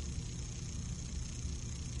God.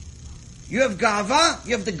 You have gava,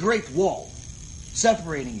 you have the Great Wall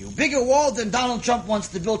separating you. Bigger wall than Donald Trump wants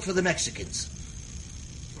to build for the Mexicans.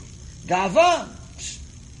 Gava,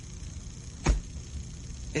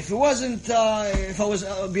 if I was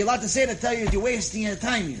be allowed to say it, I'd tell you you're wasting your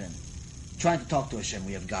time even trying to talk to Hashem.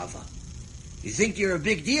 We have gava. You think you're a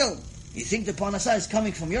big deal? You think the parnasah is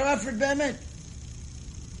coming from your effort, Be'emet?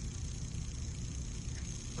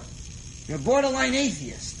 You're a borderline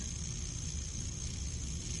atheist.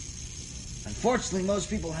 Unfortunately, most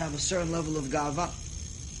people have a certain level of gava,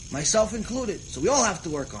 myself included. So we all have to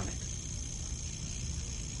work on it.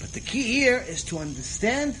 But the key here is to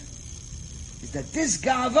understand is that this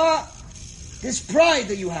gava This pride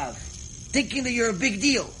that you have, thinking that you're a big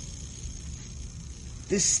deal.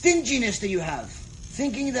 This stinginess that you have,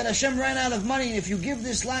 thinking that Hashem ran out of money, and if you give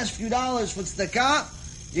this last few dollars for tzedakah,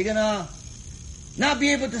 you're going to not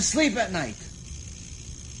be able to sleep at night.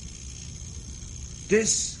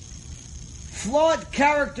 This flawed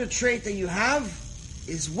character trait that you have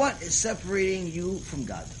is what is separating you from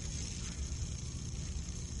God.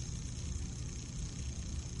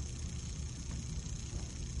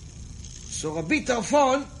 So Rabbi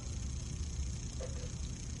Tarfon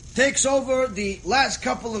takes over the last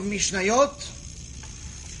couple of Mishnayot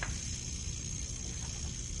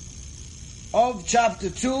of chapter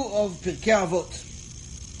 2 of Pirkei Avot.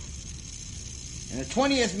 In the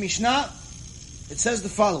 20th Mishnah, it says the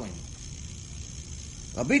following.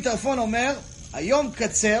 Rabbi Tarfon Omer, Hayom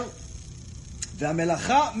Katzer,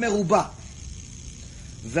 והמלאכה מרובה,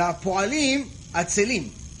 והפועלים עצלים,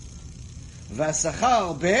 והשכר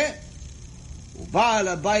הרבה, ובעל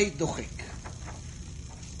הבית דוחק.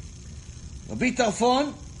 Rabbi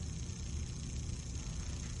Tarfon,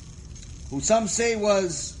 who some say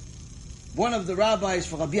was one of the rabbis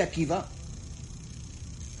for Rabbi Akiva,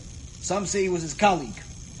 some say he was his colleague,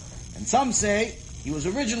 and some say he was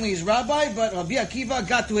originally his rabbi, but Rabbi Akiva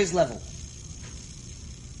got to his level.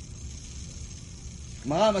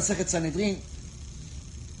 Gemara Masechet Sanhedrin.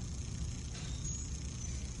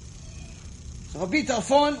 So Rabbi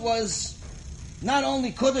Tarfon was not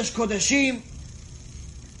only Kodesh Kodeshim,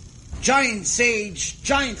 giant sage,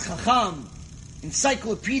 giant chacham,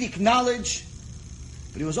 encyclopedic knowledge,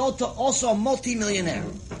 but he was also a multi-millionaire.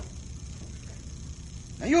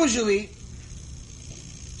 Now usually,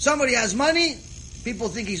 somebody has money, people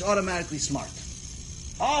think he's automatically smart.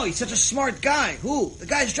 Oh, he's such a smart guy. Who? The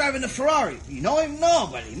guy's driving a Ferrari. You know him? No,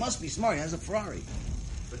 but he must be smart. He has a Ferrari.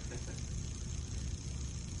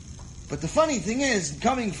 But the funny thing is,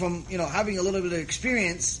 coming from, having a little bit of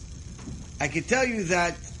experience, I can tell you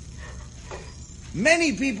that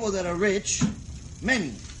many people that are rich,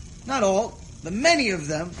 many, not all, but many of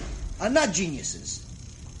them are not geniuses.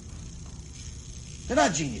 They're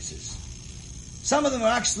not geniuses. Some of them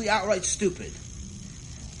are actually outright stupid.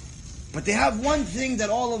 But they have one thing that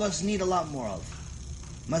all of us need a lot more of.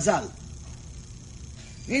 Mazal.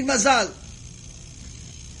 You need mazal.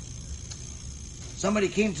 Somebody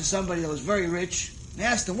came to somebody that was very rich, and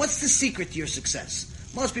asked him, what's the secret to your success?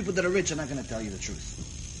 Most people that are rich are not going to tell you the truth.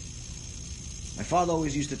 My father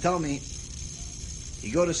always used to tell me,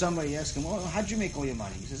 you go to somebody, you ask him, how'd you make all your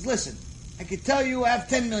money? He says, listen, I could tell you I have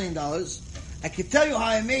 $10 million. I could tell you how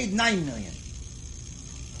I made $9 million.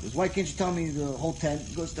 He goes, why can't you tell me the whole 10?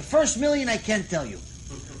 He goes, the first million I can't tell you.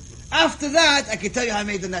 After that, I can tell you how I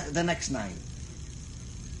made the next 9.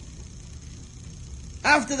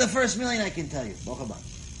 After the first million, I can tell you.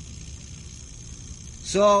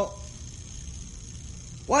 So,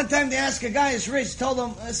 one time they asked a guy who's rich, told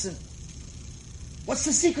him, listen, what's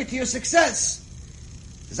the secret to your success?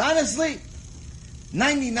 He says, honestly,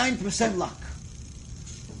 99% luck.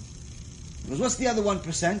 He goes, what's the other 1%?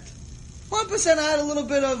 1% I had a little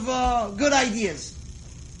bit of good ideas.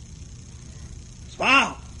 He says,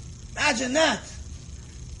 wow, imagine that.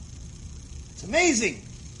 It's amazing.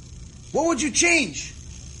 What would you change?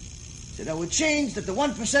 He said, I would change that the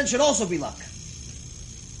 1% should also be luck.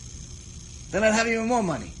 Then I'd have even more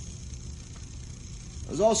money.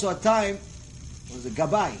 There was also a time, there was a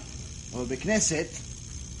Gabai, or a Bekneset.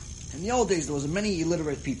 In the old days, there was many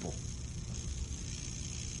illiterate people.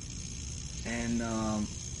 And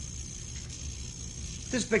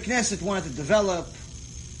this Bekneset wanted to develop,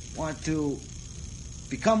 wanted to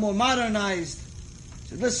become more modernized. He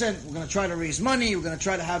said, listen, we're going to try to raise money, we're going to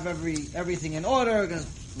try to have everything in order, we're going to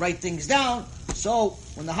write things down. So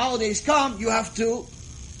when the holidays come, you have to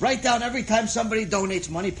write down every time somebody donates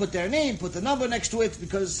money, put their name, put the number next to it,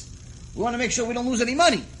 because we want to make sure we don't lose any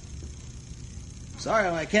money. Sorry,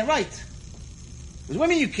 I can't write. Because what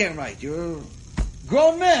do you mean you can't write? You're a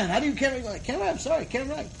grown man. How do you can't write? I can't write. I'm sorry, I can't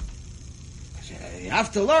write. I said, you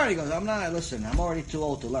have to learn. He goes, I'm already too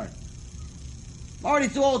old to learn. I'm already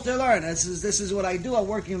too old to learn. This is what I do. I'm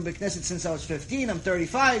working in Bekneset since I was 15. I'm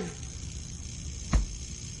 35.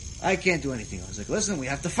 I can't do anything. I was like, listen, we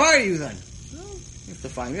have to fire you then. No, you have to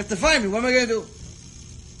fire me. You have to fire me. What am I going to do?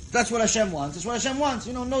 That's what Hashem wants. That's what Hashem wants.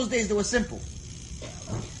 In those days they were simple.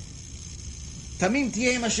 Tamim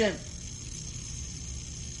tiyeh Hashem.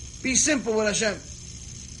 Be simple with Hashem.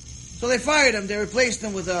 So they fired him. They replaced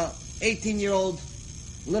him with a 18-year-old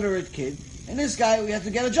literate kid. And this guy, we had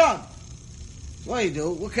to get a job. So what do you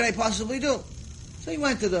do? What can I possibly do? So he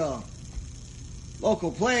went to the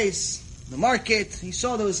local place, the market. He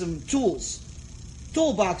saw there was some tools,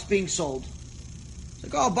 toolbox being sold.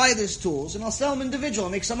 He's like, oh, I'll buy these tools and I'll sell them individual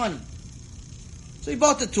and make some money. So he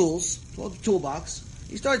bought the tools, bought the toolbox.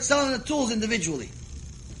 He started selling the tools individually.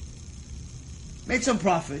 Made some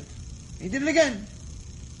profit. He did it again.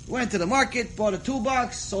 Went to the market, bought a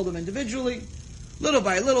toolbox, sold them individually. Little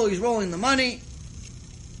by little, he's rolling the money.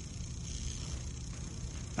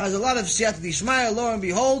 Has a lot of siyata d'ishmaya. Lo and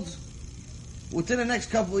behold, within the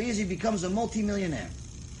next couple of years, he becomes a multi-millionaire.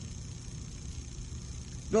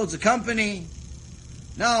 Builds a company.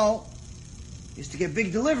 Now, he has to get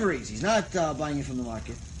big deliveries. He's not buying it from the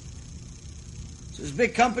market. So this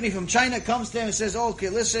big company from China comes to him and says, okay,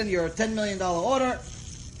 listen, you're a $10 million order.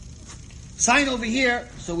 Sign over here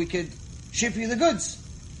so we could ship you the goods.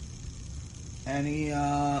 And he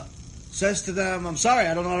says to them, I'm sorry,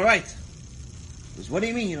 I don't know how to write. He goes, what do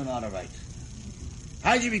you mean you don't know how to write?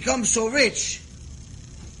 How did you become so rich?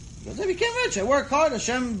 He goes, I became rich. I work hard.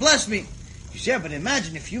 Hashem blessed me. He said, yeah, but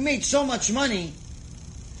imagine if you made so much money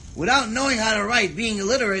without knowing how to write, being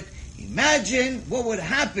illiterate, imagine what would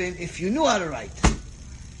happen if you knew how to write.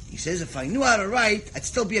 He says, if I knew how to write, I'd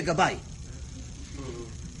still be a gabbai.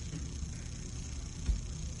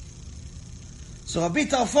 So Rabbi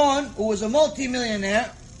Tarfon, who was a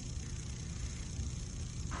multi-millionaire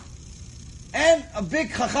and a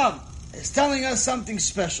big chacham, is telling us something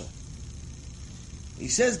special. He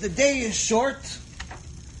says the day is short,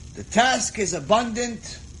 the task is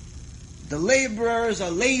abundant, the laborers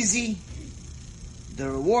are lazy, the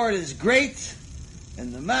reward is great,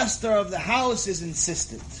 and the master of the house is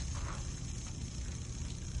insistent.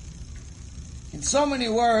 In so many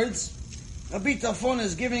words, Rabbi Tarfon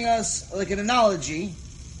is giving us like an analogy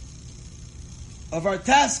of our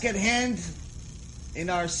task at hand in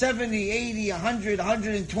our 70, 80, 100,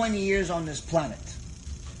 120 years on this planet.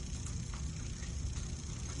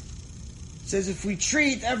 It says if we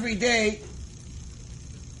treat every day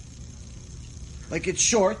like it's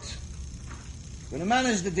short, we're going to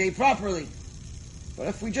manage the day properly. But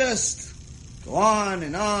if we just go on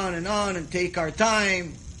and on and on and take our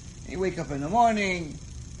time, and you wake up in the morning,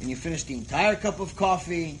 and you finish the entire cup of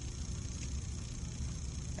coffee,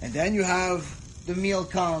 and then you have the meal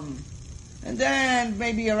come, and then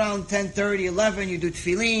maybe around 10:30, 11, you do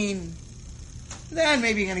tefillin, then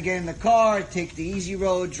maybe you're going to get in the car, take the easy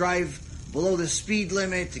road, drive below the speed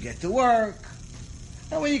limit to get to work,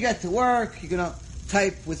 and when you get to work, you're going to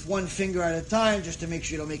type with one finger at a time just to make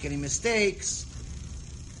sure you don't make any mistakes,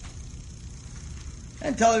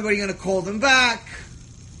 and tell everybody you're going to call them back,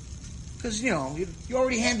 because, you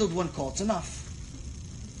already handled one call. It's enough.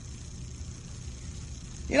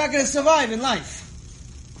 You're not going to survive in life.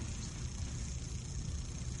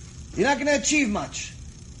 You're not going to achieve much.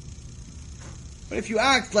 But if you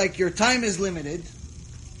act like your time is limited,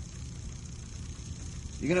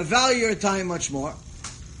 you're going to value your time much more.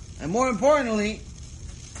 And more importantly,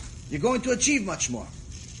 you're going to achieve much more.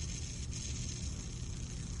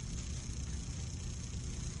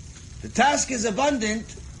 The task is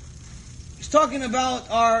abundant. He's talking about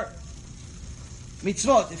our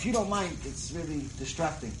mitzvot. If you don't mind, it's really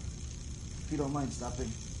distracting. If you don't mind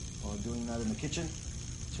stopping or doing that in the kitchen,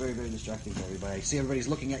 it's very, very distracting to everybody. I see everybody's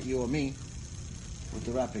looking at you or me with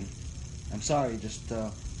the wrapping. I'm sorry, just...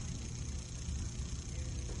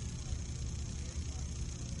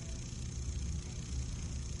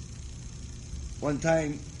 One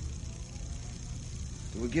time,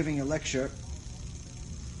 we were giving a lecture,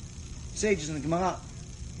 sages in the Gemara.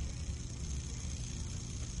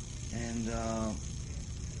 And I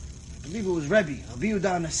believe it was Rabbi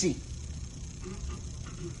Yehuda Nasi.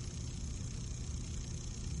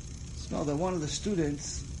 Smelled that one of the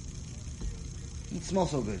students didn't smell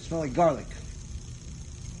so good. It smelled like garlic.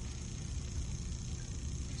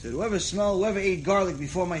 He said, whoever ate garlic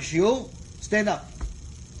before my shiur, stand up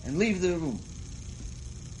and leave the room.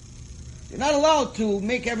 You're not allowed to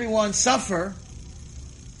make everyone suffer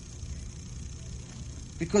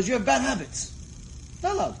because you have bad habits.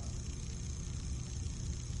 Not allowed.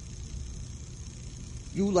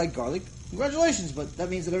 You like garlic, congratulations, but that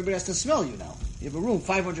means that everybody has to smell you now. You have a room,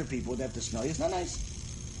 500 people, they have to smell you. It's not nice.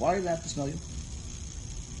 Why do they have to smell you?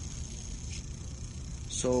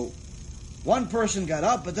 So, one person got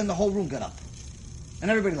up, but then the whole room got up.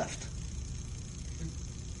 And everybody left.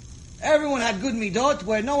 Everyone had good midot,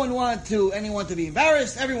 where no one wanted anyone to be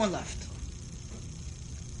embarrassed, everyone left.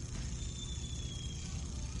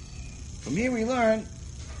 From here we learn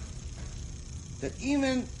that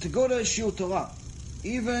even to go to a shiur Torah,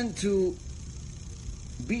 even to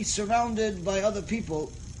be surrounded by other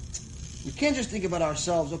people, we can't just think about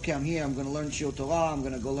ourselves, okay, I'm here, I'm going to learn shiur Torah, I'm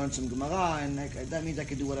going to go learn some Gemara, and that means I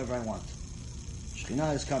can do whatever I want.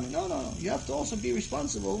 Shekhinah is coming. No. You have to also be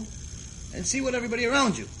responsible and see what everybody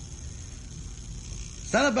around you.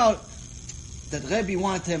 It's not about that Rebbe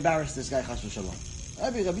wanted to embarrass this guy, Chas v'Shalom.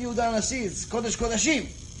 Rabbi Yehuda Nasi, it's Kodesh Kodashim.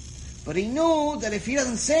 But he knew that if he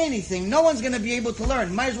doesn't say anything, no one's going to be able to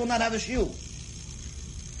learn. Might as well not have a shiur.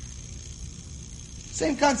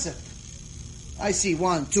 Same concept. I see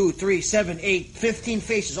 1, 2, 3, 7, 8, 15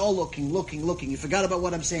 faces all looking. You forgot about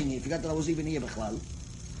what I'm saying here. You forgot that I was even here, Bechlal,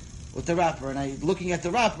 with the rapper. And looking at the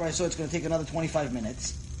rapper, I saw it's going to take another 25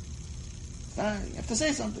 minutes. You have to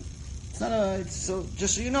say something. So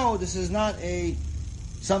just so you know, this is not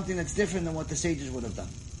something that's different than what the sages would have done.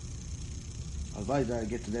 Otherwise, I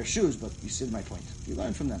get to their shoes, but you see my point. You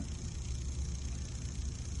learn from them.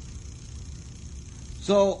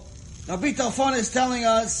 So, Rabbi Talfon is telling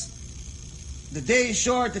us, the day is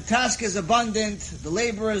short, the task is abundant, the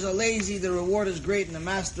laborers are lazy, the reward is great, and the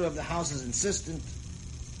master of the house is insistent.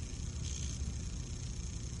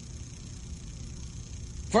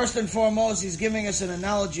 First and foremost, he's giving us an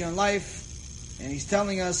analogy on life, and he's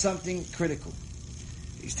telling us something critical.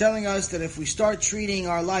 He's telling us that if we start treating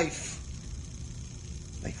our life,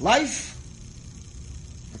 like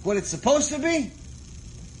what it's supposed to be,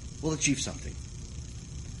 we'll achieve something.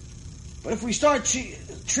 But if we start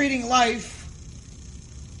treating life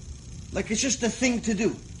like it's just a thing to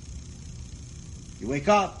do, you wake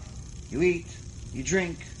up, you eat, you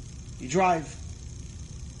drink, you drive,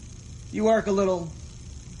 you work a little,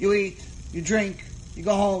 you eat, you drink, you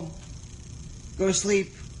go home, go to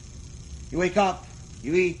sleep, you wake up,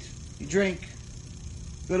 you eat, you drink,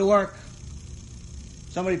 go to work,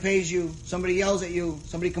 somebody pays you, somebody yells at you,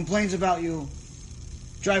 somebody complains about you,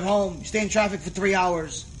 drive home, you stay in traffic for 3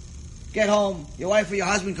 hours, get home, your wife or your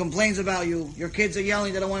husband complains about you, your kids are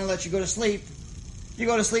yelling, they don't want to let you go to sleep, you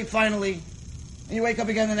go to sleep finally, and you wake up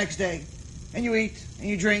again the next day, and you eat, and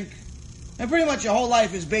you drink, and pretty much your whole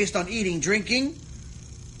life is based on eating, drinking,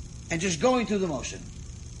 and just going through the motion.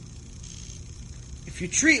 If you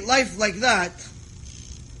treat life like that,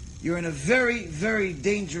 you're in a very, very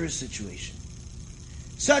dangerous situation.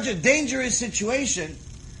 Such a dangerous situation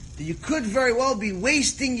that you could very well be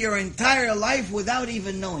wasting your entire life without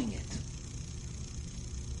even knowing it.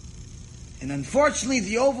 And unfortunately,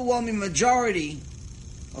 the overwhelming majority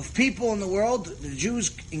of people in the world, the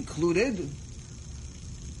Jews included,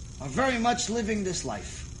 are very much living this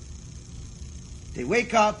life. They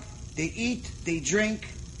wake up, they eat, they drink,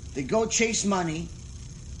 they go chase money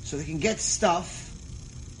so they can get stuff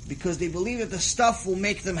because they believe that the stuff will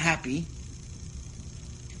make them happy.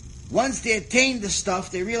 Once they attain the stuff,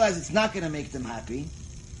 they realize it's not going to make them happy.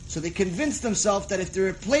 So they convince themselves that if they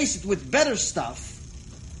replace it with better stuff,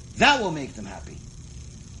 that will make them happy.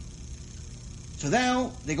 So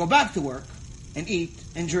now they go back to work and eat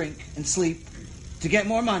and drink and sleep to get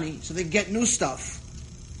more money so they get new stuff.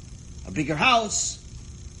 A bigger house,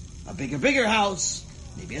 a bigger house,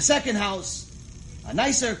 maybe a second house, a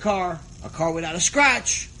nicer car, a car without a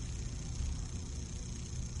scratch,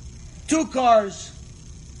 2 cars,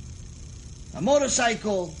 a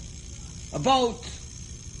motorcycle, a boat,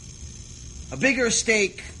 a bigger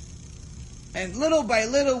steak, and little by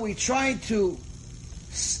little we try to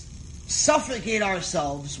suffocate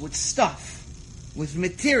ourselves with stuff, with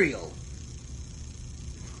material,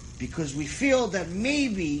 because we feel that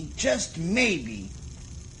maybe, just maybe,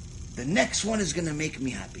 the next one is going to make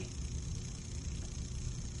me happy.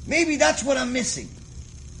 Maybe that's what I'm missing.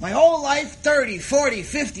 My whole life, 30, 40,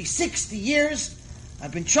 50, 60 years,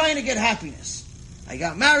 I've been trying to get happiness. I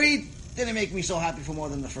got married, didn't make me so happy for more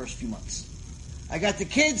than the first few months. I got the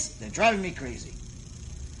kids, they're driving me crazy.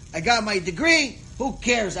 I got my degree, who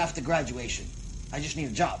cares after graduation? I just need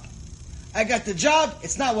a job. I got the job,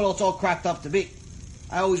 it's not what it's all cracked up to be.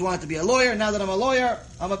 I always wanted to be a lawyer, now that I'm a lawyer,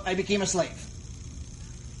 I became a slave.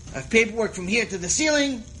 I have paperwork from here to the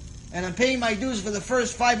ceiling, and I'm paying my dues for the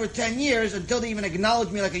first 5 or 10 years until they even acknowledge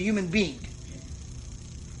me like a human being.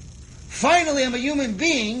 Finally, I'm a human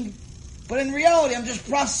being, but in reality, I'm just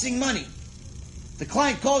processing money. The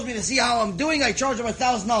client calls me to see how I'm doing, I charge them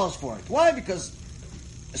 $1,000 for it. Why? Because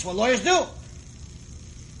that's what lawyers do.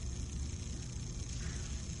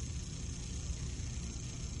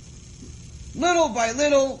 Little by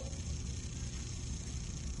little,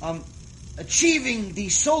 I'm achieving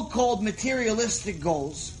these so-called materialistic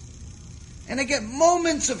goals, and I get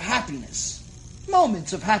moments of happiness.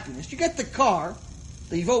 Moments of happiness. You get the car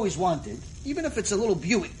that you've always wanted, even if it's a little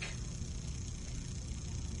Buick.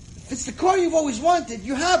 If it's the car you've always wanted,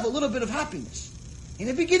 you have a little bit of happiness. In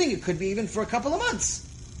the beginning, it could be even for a couple of months.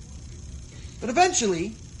 But eventually,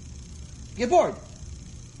 you get bored.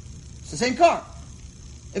 It's the same car.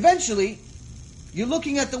 Eventually, you're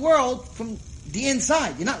looking at the world from the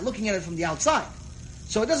inside. You're not looking at it from the outside.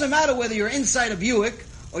 So it doesn't matter whether you're inside a Buick,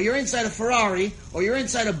 or you're inside a Ferrari, or you're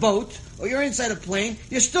inside a boat, or you're inside a plane,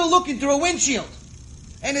 you're still looking through a windshield.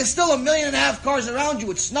 And there's still 1.5 million cars around you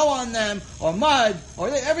with snow on them, or mud, or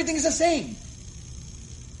everything's the same.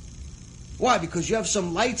 Why? Because you have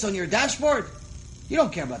some lights on your dashboard? You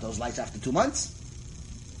don't care about those lights after 2 months.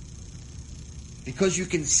 Because you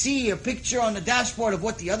can see a picture on the dashboard of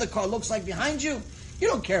what the other car looks like behind you? You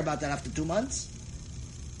don't care about that after 2 months.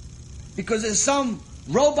 Because there's some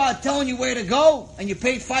robot telling you where to go, and you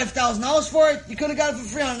paid $5,000 for it, you could have got it for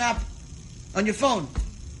free on an app, on your phone.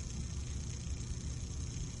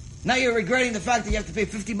 Now you're regretting the fact that you have to pay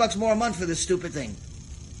 $50 more a month for this stupid thing.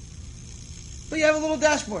 But you have a little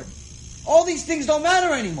dashboard. All these things don't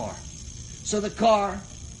matter anymore. So the car,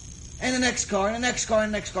 and the next car, and the next car,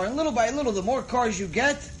 and the next car, and little by little, the more cars you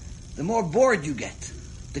get, the more bored you get.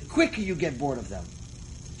 The quicker you get bored of them.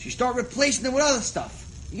 So you start replacing them with other stuff.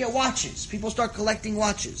 You get watches. People start collecting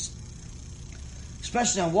watches.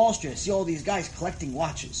 Especially on Wall Street, I see all these guys collecting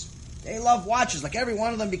watches. They love watches. Like every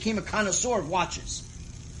one of them became a connoisseur of watches.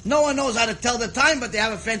 No one knows how to tell the time, but they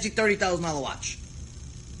have a fancy $30,000 watch.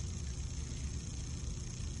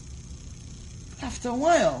 After a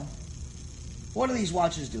while, what do these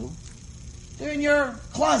watches do? They're in your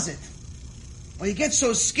closet. Or you get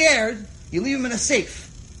so scared, you leave them in a safe.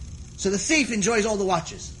 So the safe enjoys all the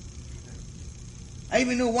watches. I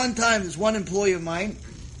even knew one time, this one employee of mine,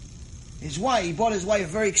 he bought his wife a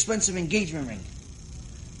very expensive engagement ring.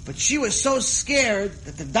 But she was so scared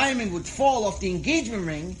that the diamond would fall off the engagement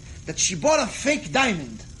ring that she bought a fake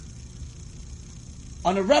diamond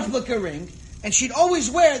on a replica ring, and she'd always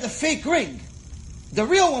wear the fake ring. The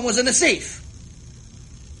real one was in a safe.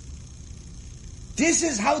 This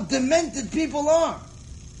is how demented people are.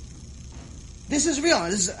 This is real.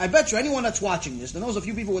 I bet you anyone that's watching this, that knows a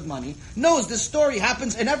few people with money, knows this story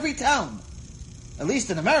happens in every town. At least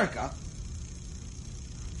in America.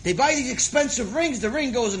 They buy these expensive rings, the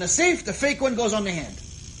ring goes in a safe, the fake one goes on the hand.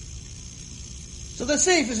 So the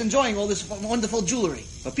safe is enjoying all this wonderful jewelry.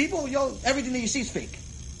 But people, everything that you see is fake.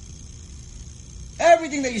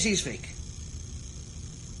 Everything that you see is fake.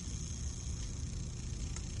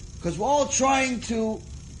 Because we're all trying to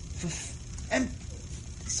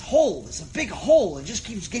this hole, it's a big hole, it just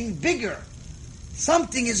keeps getting bigger.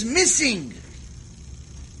 Something is missing.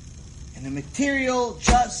 And the material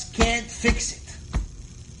just can't fix it.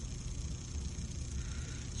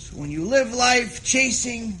 So when you live life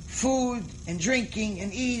chasing food and drinking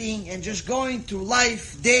and eating and just going through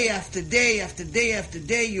life day after day after day after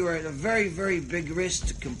day, you are at a very, very big risk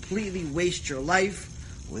to completely waste your life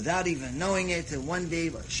without even knowing it. And one day,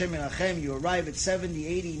 Hashem Yerachem, you arrive at 70,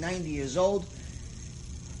 80, 90 years old,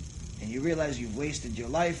 and you realize you've wasted your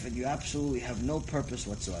life and you absolutely have no purpose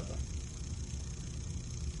whatsoever.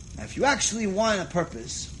 Now, if you actually want a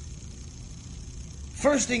purpose,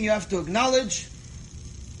 first thing you have to acknowledge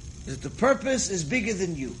is that the purpose is bigger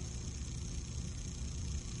than you.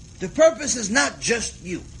 The purpose is not just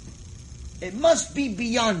you. It must be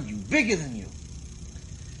beyond you, bigger than you.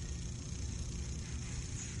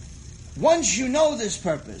 Once you know this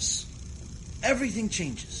purpose, everything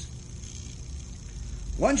changes.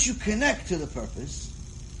 Once you connect to the purpose,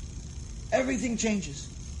 everything changes.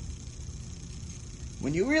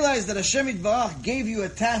 When you realize that Hashem Yitbarach gave you a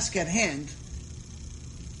task at hand,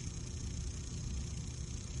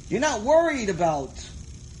 you're not worried about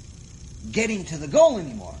getting to the goal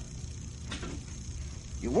anymore.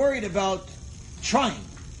 You're worried about trying.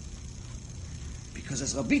 Because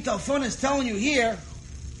as Rabbi Tarfon is telling you here,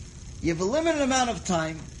 you have a limited amount of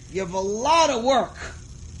time, you have a lot of work.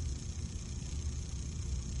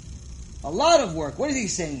 A lot of work. What is he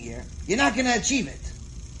saying here? You're not going to achieve it.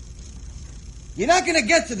 You're not going to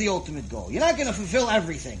get to the ultimate goal. You're not going to fulfill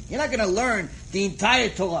everything. You're not going to learn the entire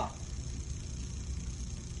Torah.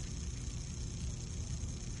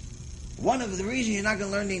 One of the reasons you're not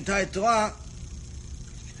going to learn the entire Torah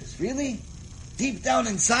is because really, deep down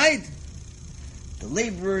inside, the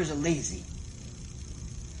laborers are lazy.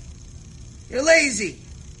 You're lazy.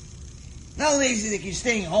 Not lazy that you're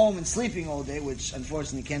staying home and sleeping all day, which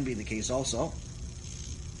unfortunately can be the case also.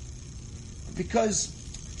 Because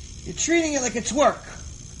you're treating it like it's work.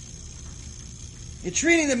 You're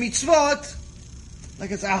treating the mitzvot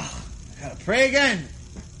like it's, I gotta pray again.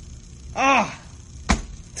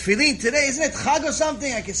 Tefillin today, isn't it Chag or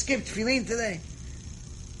something? I can skip Tefillin today.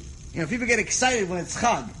 You know, people get excited when it's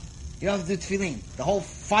Chag. You don't have to do Tefillin. The whole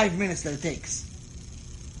 5 minutes that it takes.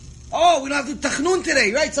 We don't have to do Tachnun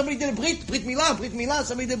today, right? Somebody did a Brit Milah,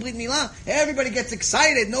 somebody did Brit Milah. Everybody gets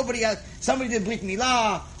excited. Somebody did Brit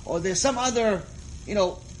Milah, or there's some other,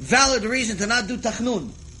 valid reason to not do Tachnun.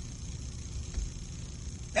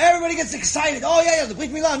 Everybody gets excited. Oh, yeah, the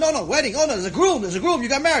Brit Milah. No, wedding. Oh, no, there's a groom. You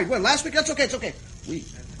got married. When? Last week? That's okay, it's okay.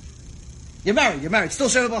 You're married. Still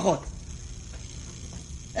Sheva Brachot.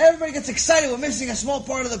 Everybody gets excited. We're missing a small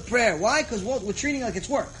part of the prayer. Why? Because we're treating it like it's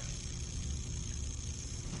work.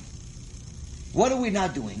 What are we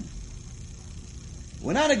not doing?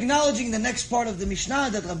 We're not acknowledging the next part of the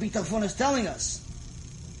Mishnah that Rabbi Tarfon is telling us.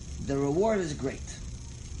 The reward is great.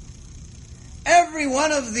 Every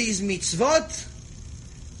one of these mitzvot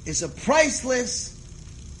is a priceless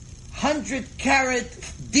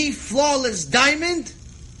 100-carat deep flawless diamond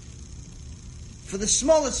for the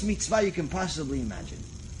smallest mitzvah you can possibly imagine.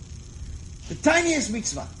 The tiniest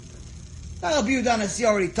mitzvah. Now Rabbi Yehuda Hanasi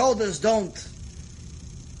already told us, don't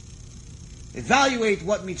evaluate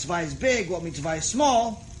what mitzvah is big, what mitzvah is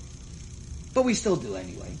small, but we still do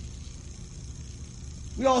anyway.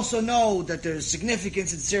 We also know that there's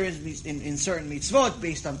significance in certain mitzvot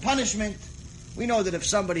based on punishment. We know that if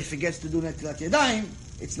somebody forgets to do Netilat Yadayim,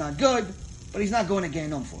 it's not good, but he's not going to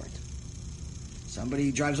Gehenom for it.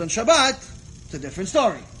 Somebody drives on Shabbat, it's a different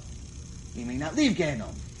story. He may not leave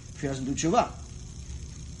Gehenom if he doesn't do Tshuva.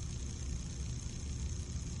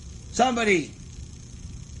 Somebody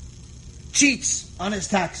cheats on his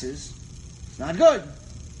taxes, it's not good.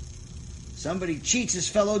 Somebody cheats his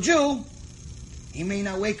fellow Jew, he may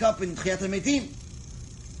not wake up in Tchiyat HaMetim.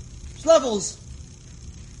 It's levels.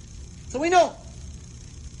 So we know.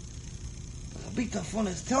 Rabbi Tarfon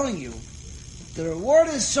is telling you, the reward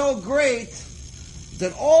is so great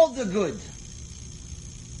that all the good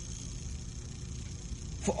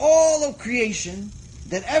for all of creation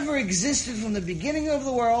that ever existed from the beginning of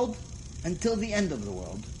the world until the end of the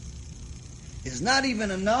world is not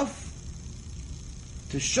even enough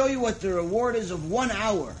to show you what the reward is of 1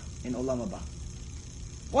 hour in Olam Haba.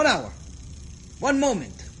 1 hour. 1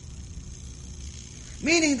 moment.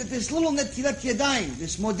 Meaning that this little Netilat Yadayim,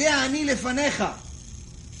 this Modeh Ani Lefanecha,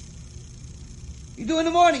 you do in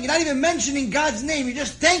the morning, you're not even mentioning God's name, you're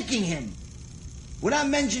just thanking Him without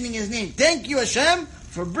mentioning His name. Thank you, Hashem,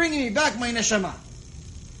 for bringing me back my neshama.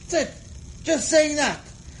 That's it. Just saying that.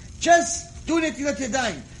 Just do Netilat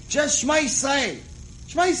Yadayim. Just Shema Yisrael.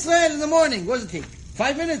 Shema Yisrael in the morning. What does it take?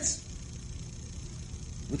 5 minutes.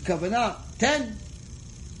 With Kavanah, 10.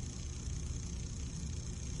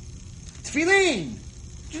 Tefillin.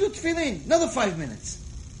 You do Tefillin. Another 5 minutes.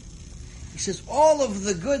 He says, all of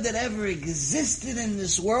the good that ever existed in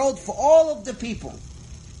this world for all of the people.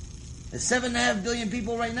 There's 7.5 billion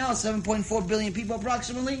people right now, 7.4 billion people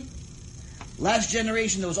approximately. Last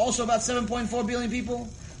generation, there was also about 7.4 billion people.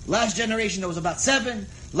 Last generation, there was about 7.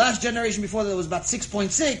 Last generation before that, there was about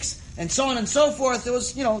 6.6. And so on and so forth. There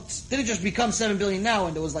was, didn't just become 7 billion now,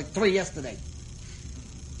 and there was like 3 yesterday.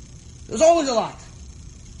 There was always a lot.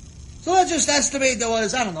 So let's just estimate there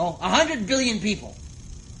was, 100 billion people.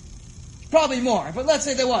 Probably more, but let's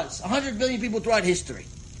say there was 100 billion people throughout history.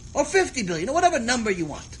 Or 50 billion, or whatever number you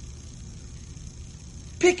want.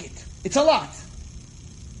 Pick it. It's a lot.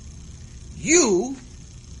 You,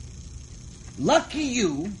 lucky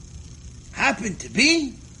you, happen to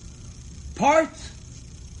be part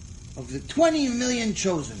of the 20 million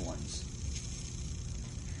chosen ones.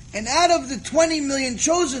 And out of the 20 million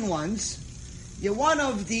chosen ones, you're one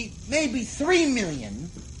of the maybe 3 million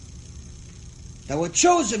that were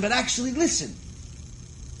chosen but actually listen.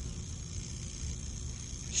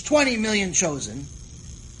 There's 20 million chosen,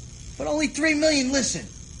 but only 3 million listen.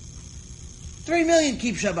 3 million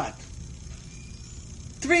keep Shabbat.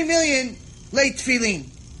 3 million lay Tefillin.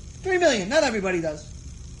 3 million, not everybody does.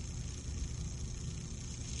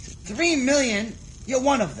 3 million, you're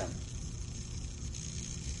one of them.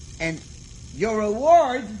 And your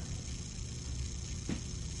reward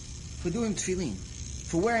for doing Tefillin,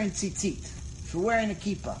 for wearing tzitzit, for wearing a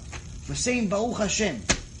kippah, for saying Baruch Hashem,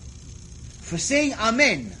 for saying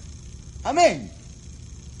Amen, Amen,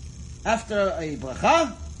 after a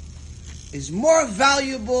bracha, is more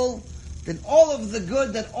valuable than all of the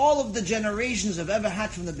good that all of the generations have ever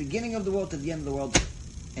had from the beginning of the world to the end of the world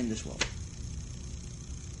in this world.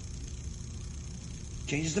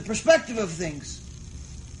 Changes the perspective of things.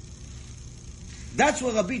 That's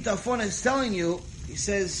what Rabbi Tarfon is telling you. He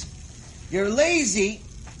says, you're lazy,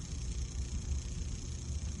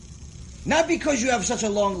 not because you have such a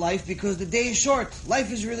long life, because the day is short.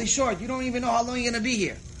 Life is really short. You don't even know how long you're going to be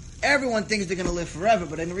here. Everyone thinks they're going to live forever,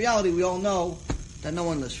 but in reality, we all know that no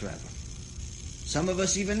one lives forever. Some of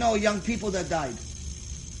us even know young people that died.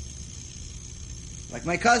 Like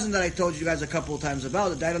my cousin that I told you guys a couple of times about,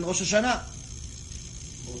 that died on Rosh Hashanah.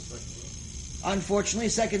 Unfortunately,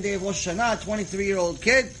 second day of Rosh Hashanah, 23-year-old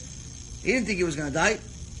kid, he didn't think he was going to die.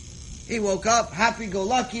 He woke up,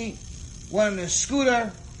 happy-go-lucky, went on his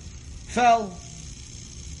scooter, fell,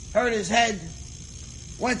 hurt his head,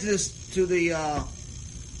 went to the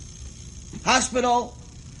hospital.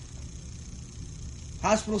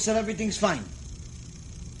 Hospital said everything's fine.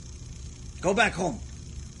 Go back home.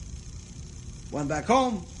 Went back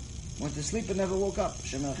home, went to sleep and never woke up.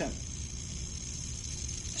 Hashem Elchem.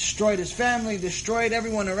 Destroyed his family, destroyed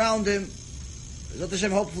everyone around him. Zot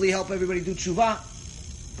Hashem hopefully help everybody do tshuva.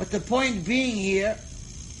 But the point being here,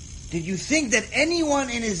 did you think that anyone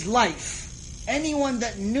in his life, anyone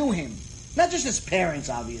that knew him, not just his parents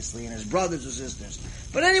obviously and his brothers or sisters,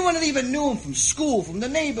 but anyone that even knew him from school, from the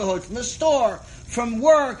neighborhood, from the store, from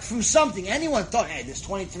work, from something, anyone thought, hey, this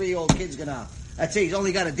 23-year-old kid's gonna, that's it, he's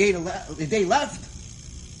only got a day left?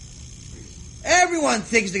 Everyone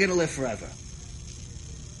thinks they're gonna live forever.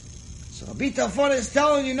 So Rabbi Tarfon is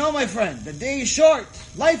telling you, no, my friend, the day is short.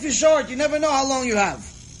 Life is short. You never know how long you have.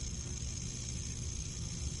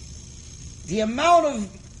 The amount of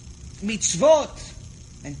mitzvot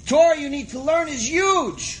and Torah you need to learn is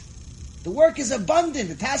huge. The work is abundant.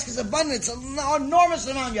 The task is abundant. It's an enormous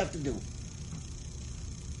amount you have to do.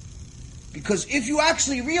 Because if you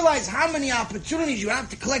actually realize how many opportunities you have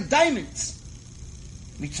to collect diamonds,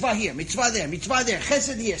 mitzvah here, mitzvah there,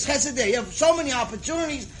 chesed here, chesed there, you have so many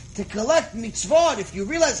opportunities to collect mitzvot. If you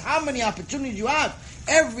realize how many opportunities you have,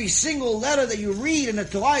 every single letter that you read in the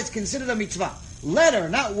Torah is considered a mitzvah. Letter,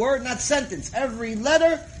 not word, not sentence. Every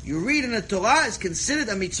letter you read in the Torah is considered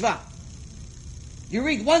a mitzvah. You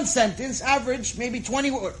read one sentence, average, maybe 20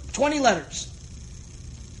 letters.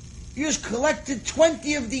 You just collected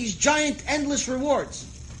 20 of these giant, endless rewards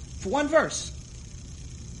for one verse.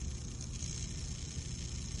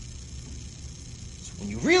 So when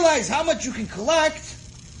you realize how much you can collect,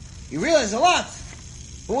 you realize a lot.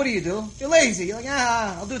 But what do? You're lazy. You're like,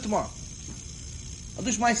 I'll do it tomorrow. I'll do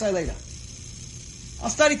Shmai Sai later. I'll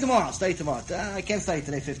study tomorrow. I can't study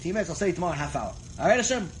today 15 minutes. I'll study tomorrow a half hour. All right,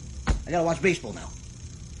 Hashem? I got to watch baseball now.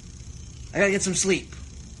 I got to get some sleep.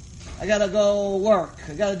 I got to go work.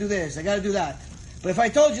 I got to do this. I got to do that. But if I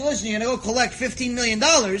told you, listen, you're going to go collect $15 million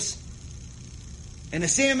in the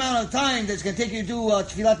same amount of time that's going to take you to do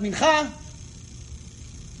Tfilat Mincha,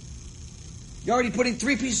 you're already putting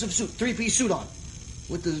three-piece suit on.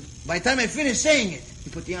 By the time I finish saying it,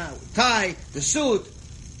 you put the tie, the suit,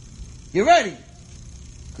 you're ready.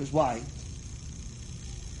 Because why?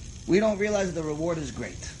 We don't realize that the reward is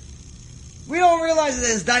great. We don't realize that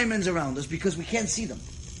there's diamonds around us because we can't see them.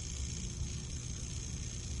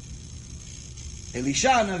 Elisha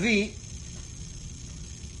Navi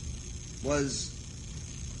was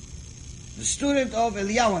the student of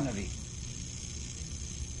Eliyahu Navi.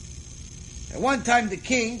 At one time, the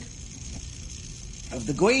king of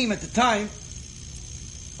the Goyim at the time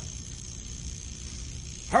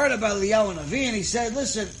heard about Eliyahu Navi and he said,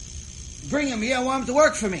 listen, bring him here, I want him to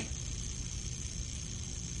work for me.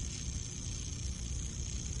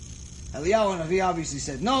 Eliyahu Navi obviously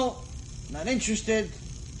said, no, not interested,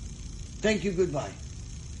 thank you, goodbye.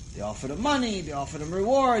 They offered him money, they offered him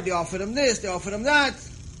reward, they offered him this, they offered him that.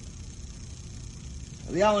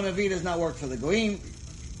 Eliyahu Navi does not work for the Goyim,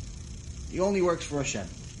 he only works for Hashem.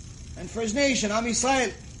 And for his nation, Am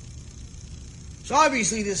Yisrael. So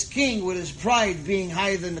obviously this king, with his pride being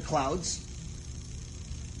higher than the clouds,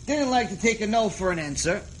 didn't like to take a no for an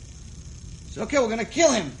answer. So okay, we're going to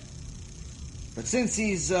kill him. But since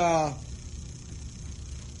he's,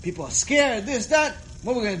 people are scared, this, that,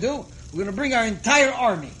 what we're going to do? We're going to bring our entire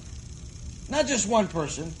army. Not just one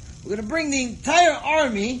person. We're going to bring the entire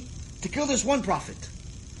army to kill this one prophet.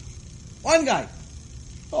 One guy. An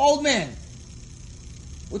old man.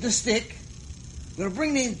 With a stick. We're going to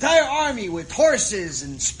bring the entire army with horses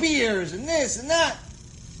and spears and this and that.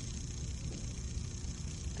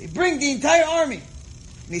 They bring the entire army.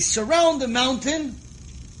 And they surround the mountain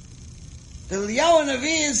that Eliyahu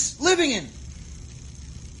Navi is living in.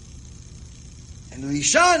 And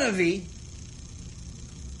Elisha Navi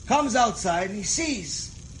comes outside and he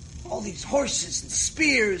sees all these horses and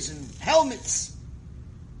spears and helmets.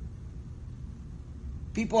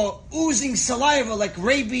 People are oozing saliva like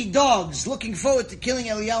rabid dogs, looking forward to killing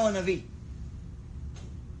Eliyahu Navi.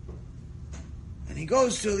 And he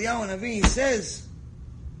goes to Eliyahu Navi and says,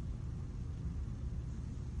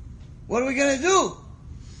 what are we going to do?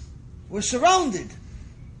 We're surrounded.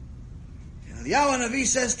 And Eliyahu Navi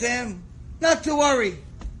says to him, not to worry.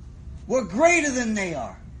 We're greater than they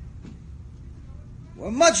are. We're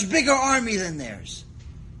a much bigger army than theirs.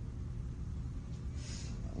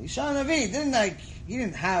 Elisha Navi he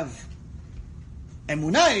didn't have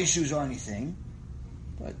emunah issues or anything,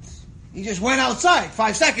 but he just went outside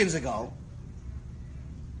 5 seconds ago.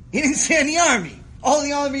 He didn't see any army. All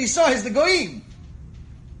the army he saw is the Goyim.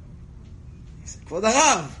 for the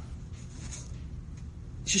Rav.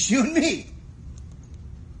 It's just you and me.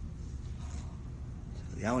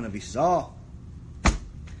 So the Navi says, oh.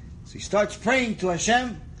 So he starts praying to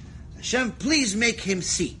Hashem. Hashem, please make him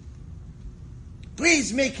see.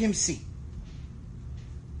 Please make him see.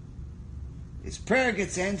 His prayer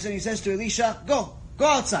gets answered, and he says to Elisha, go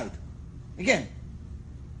outside. Again.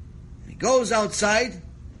 And he goes outside,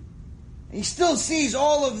 and he still sees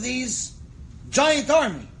all of these giant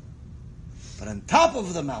army. But on top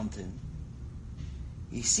of the mountain,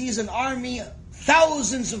 he sees an army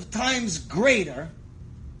thousands of times greater,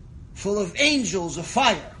 full of angels of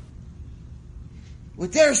fire,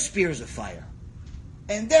 with their spears of fire,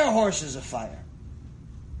 and their horses of fire,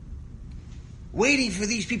 waiting for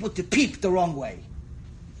these people to peep the wrong way.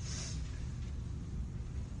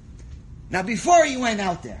 Now, before he went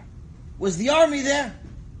out there, was the army there?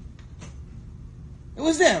 It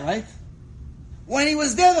was there, right? When he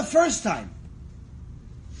was there the first time,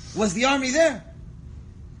 was the army there?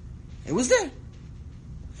 It was there.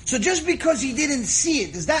 So just because he didn't see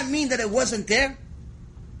it, does that mean that it wasn't there?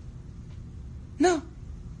 No.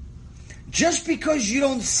 Just because you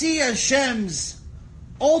don't see Hashem's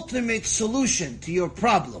ultimate solution to your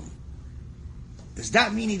problem, does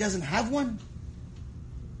that mean he doesn't have one?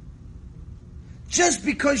 Just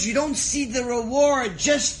because you don't see the reward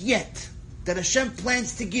just yet that Hashem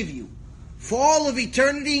plans to give you for all of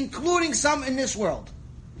eternity, including some in this world,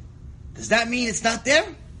 does that mean it's not there?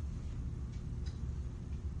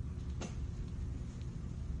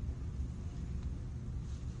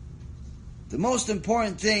 The most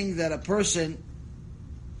important thing that a person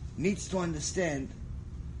needs to understand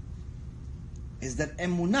is that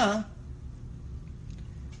emunah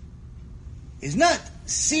is not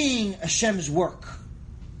seeing Hashem's work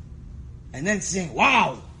and then saying,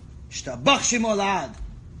 wow, shtabach shemo la'ad.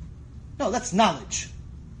 No, that's knowledge.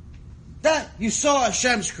 That you saw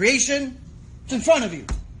Hashem's creation, it's in front of you.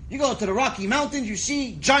 You go to the Rocky Mountains, you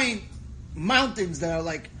see giant mountains that are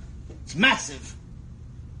like, it's massive.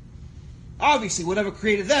 Obviously, whatever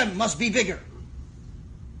created them must be bigger.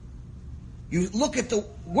 You look at the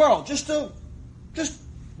world, just the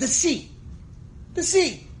sea. The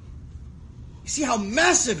sea. You see how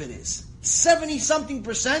massive it is. 70-something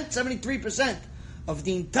percent, 73% of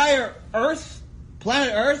the entire Earth,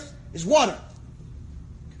 planet Earth, is water.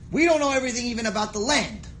 We don't know everything even about the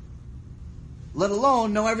land, let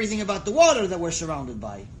alone know everything about the water that we're surrounded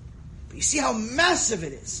by. But you see how massive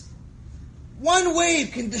it is. One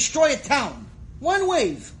wave can destroy a town. One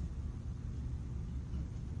wave.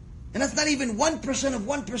 And that's not even 1% of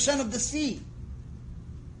 1% of the sea.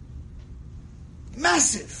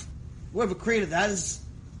 Massive. Whoever created that is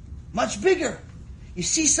much bigger. You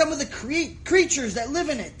see some of the creatures that live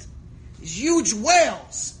in it. These huge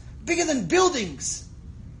whales, bigger than buildings.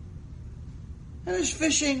 And there's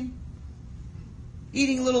fishing,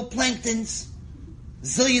 eating little planktons,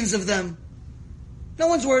 zillions of them. No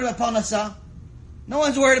one's worried about parnasah. No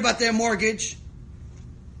one's worried about their mortgage.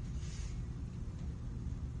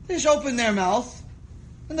 They just open their mouth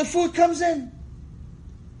and the food comes in.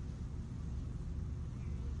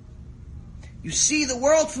 You see the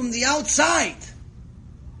world from the outside,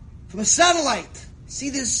 from a satellite. See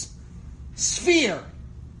this sphere.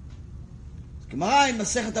 Gemara in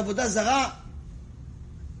Masechet Avodah Zarah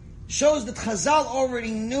shows that Chazal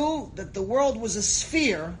already knew that the world was a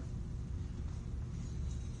sphere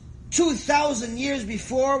 2,000 years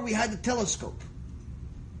before we had the telescope.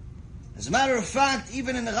 As a matter of fact,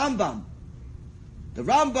 even in the Rambam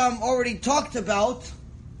already talked about,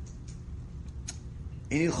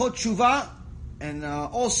 in Ilchot Tshuva, and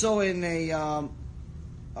also in a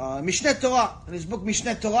Mishneh Torah, in his book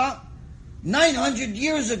Mishneh Torah, 900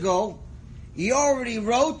 years ago, he already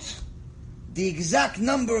wrote the exact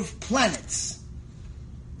number of planets.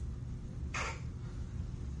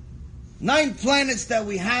 9 planets that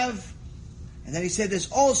we have, and then he said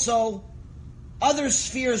there's also other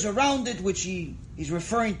spheres around it, which he's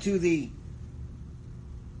referring to the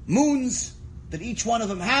moons that each one of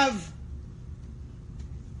them have.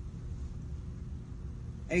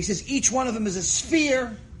 And he says each one of them is a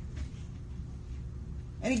sphere.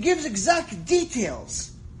 And he gives exact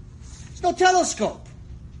details. There's no telescope.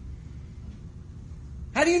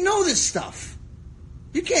 How do you know this stuff?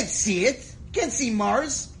 You can't see it. You can't see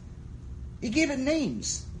Mars. He gave it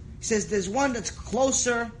names. He says there's one that's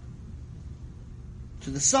closer to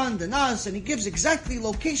the sun than us, and he gives exactly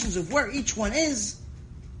locations of where each one is.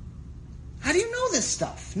 How do you know this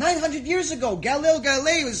stuff? 900 years ago, Galileo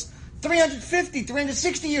Galilei was 350,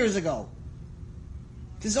 360 years ago.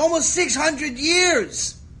 This is almost 600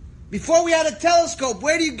 years before we had a telescope.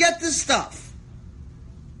 Where do you get this stuff?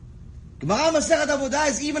 Gemara Masechet Avodah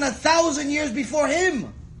is even 1,000 years before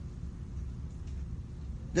him.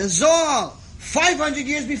 The Zohar, 500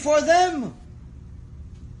 years before them.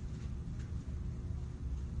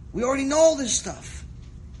 We already know all this stuff.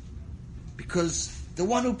 Because the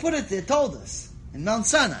one who put it there told us in Mount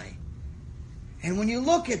Sinai. And when you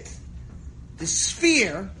look at the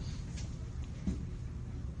sphere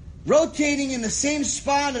rotating in the same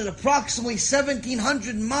spot at approximately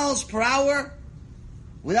 1,700 miles per hour,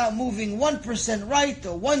 without moving 1% right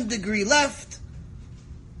or 1 degree left.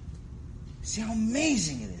 See how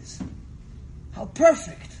amazing it is. How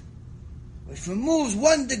perfect. If it moves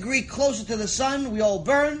 1 degree closer to the sun, we all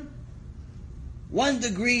burn. 1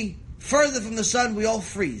 degree further from the sun, we all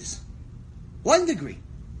freeze. 1 degree.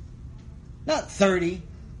 Not 30,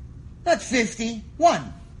 not 50,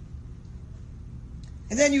 1.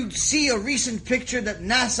 And then you see a recent picture that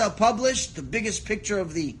NASA published, the biggest picture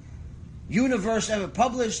of the universe ever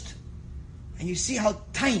published, and you see how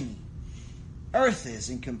tiny Earth is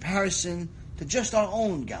in comparison to just our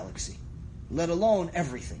own galaxy, let alone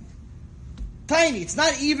everything. Tiny. It's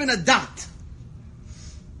not even a dot.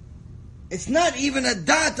 It's not even a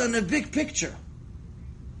dot on the big picture.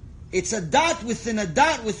 It's a dot within a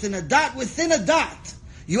dot within a dot within a dot.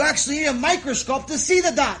 You actually need a microscope to see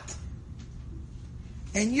the dot.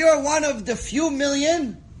 And you're one of the few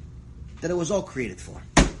million that it was all created for.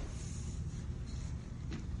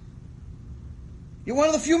 You're one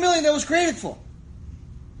of the few million that it was created for.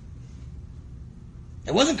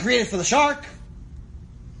 It wasn't created for the shark.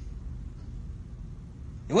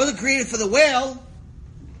 It wasn't created for the whale.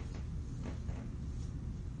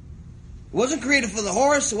 It wasn't created for the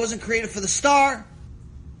horse. It wasn't created for the star.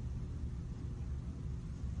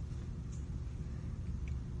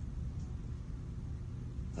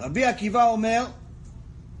 Rabbi Akiva Omer,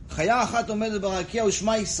 Chaya achat omedet barakia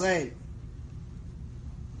u'shma Yisrael.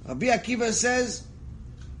 Rabbi Akiva says,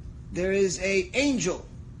 there is an angel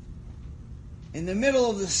in the middle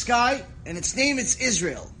of the sky, and its name is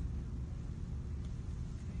Israel.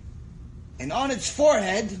 And on its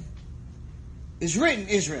forehead is written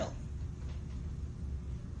Israel.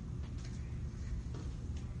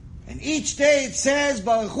 And each day it says,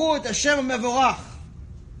 Baruch Hu et Hashem mevorach.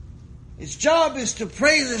 Its job is to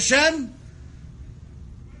praise Hashem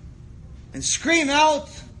and scream out,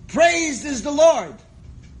 praised is the Lord.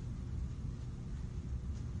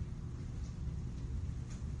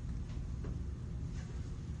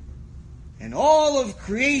 And all of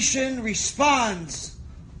creation responds,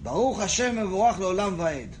 Baruch Hashem mevorach le'olam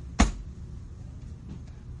va'ed.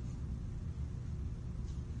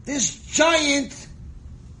 This giant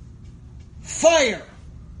fire,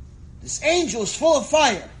 this angel is full of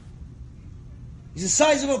fire. He's the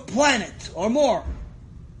size of a planet or more.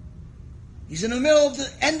 He's in the middle of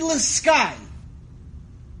the endless sky.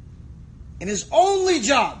 And his only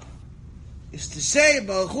job is to say,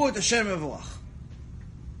 Baruch Hu et Hashem mevorach.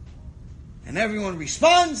 And everyone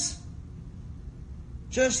responds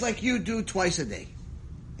just like you do twice a day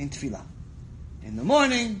in tefillah. In the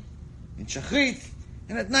morning, in shachrit,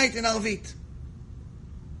 and at night in arvit.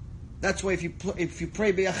 That's why if you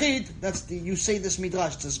pray b'yachid, you say this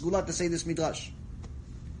midrash. It's a sgula to say this midrash.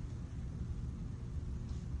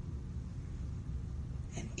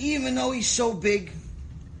 And even though he's so big,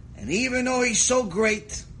 and even though he's so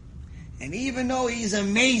great, and even though he's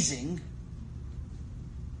amazing,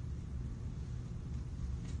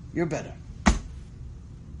 you're better.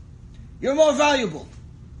 You're more valuable.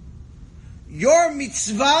 Your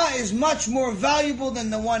mitzvah is much more valuable than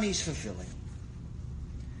the one he's fulfilling.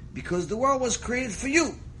 Because the world was created for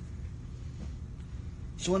you.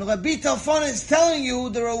 So when Rabbi Talfon is telling you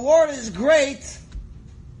the reward is great,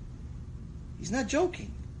 he's not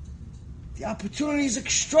joking. The opportunity is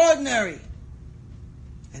extraordinary.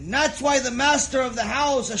 And that's why the master of the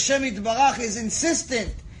house, Hashem Yitbarach, is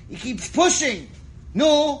insistent. He keeps pushing.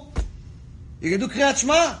 No, you can do Kriyat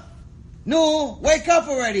Shema. No, wake up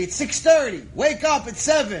already. It's 6:30. Wake up at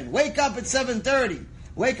 7. Wake up at 7:30.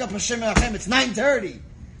 Wake up Hashem Yirachem. It's 9:30.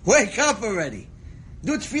 Wake up already.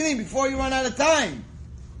 Do tefillin before you run out of time.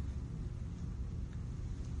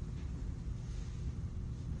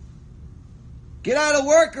 Get out of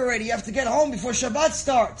work already. You have to get home before Shabbat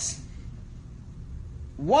starts.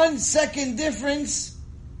 1 second difference.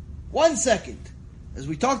 1 second. As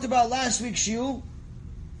we talked about last week's shiur,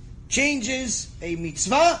 changes a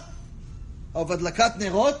mitzvah of adlakat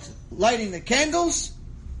nerot, lighting the candles,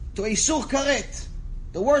 to a sur karet,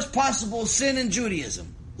 the worst possible sin in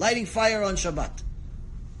Judaism, lighting fire on Shabbat.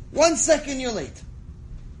 1 second you're late.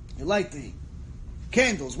 You light the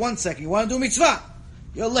candles, 1 second. You want to do mitzvah.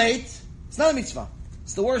 You're late. It's not a mitzvah.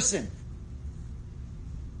 It's the worst sin.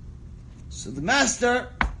 So the master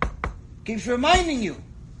keeps reminding you.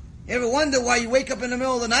 You ever wonder why you wake up in the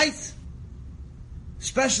middle of the night?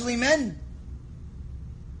 Especially men.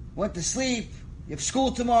 Went to sleep, you have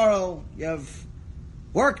school tomorrow, you have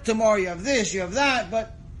work tomorrow, you have this, you have that,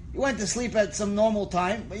 but you went to sleep at some normal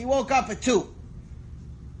time, but you woke up at 2.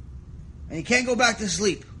 And you can't go back to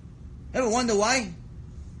sleep. Ever wonder why?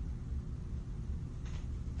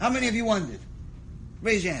 How many of you wondered?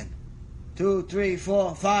 Raise your hand. 2, 3,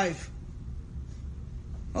 4, 5.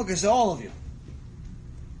 Okay, so all of you.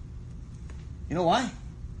 You know why? You're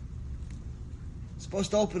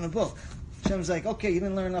supposed to open a book. Hashem's like, okay, you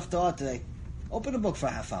didn't learn enough Torah today. Open a book for a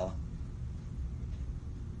half hour.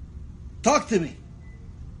 Talk to me.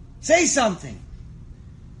 Say something.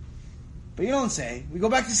 But you don't say. We go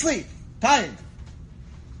back to sleep. Tired.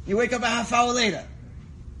 You wake up a half hour later.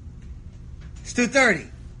 It's 2:30.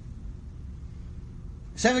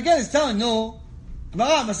 Hashem again is telling, no,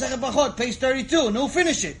 Gemara, Masechet Brachot, page 32. No,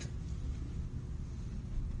 finish it.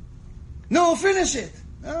 No, finish it.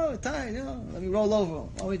 Oh, tired. Let me roll over.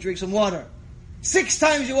 Let me drink some water. 6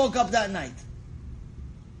 times you woke up that night.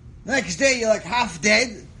 The next day you're like half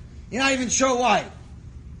dead. You're not even sure why.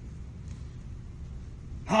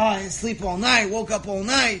 I didn't sleep all night, woke up all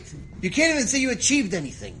night. You can't even say you achieved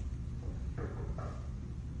anything.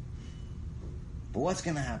 But what's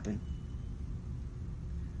going to happen?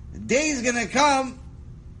 The day is going to come,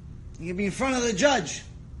 you're going to be in front of the judge.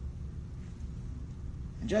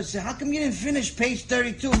 The judge says, how come you didn't finish page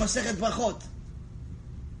 32, Masechet Brachot?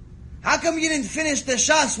 How come you didn't finish the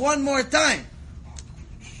Shas one more time?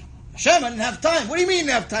 Hashem, I didn't have time. What do you mean you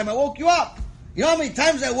didn't have time? I woke you up. You know how many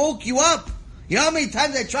times I woke you up? You know how many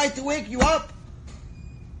times I tried to wake you up?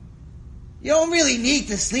 You don't really need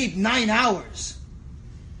to sleep 9 hours.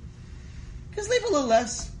 You can sleep a little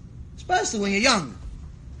less, especially when you're young.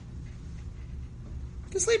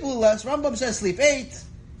 You can sleep a little less. Rambam says sleep 8.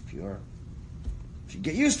 If you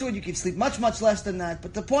get used to it, you can sleep much, much less than that.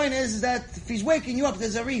 But the point is that if he's waking you up,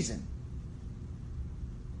 there's a reason.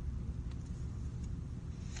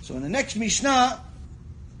 So in the next Mishnah,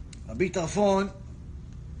 Rabbi Tarfon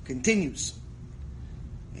continues.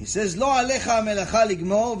 He says, לא עליך המלאכה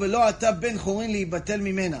לגמור, ולא אתה בן חורין להיבטל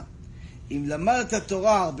ממנה. אם למדת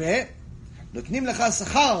תורה הרבה, נותנים לך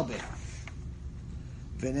שכר הרבה.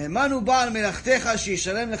 ונאמן הוא בעל מלאכתך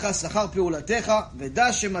שישלם לך שכר פעולתך,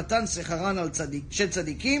 ודע שמתן שכרן של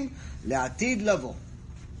צדיקים לעתיד לבוא.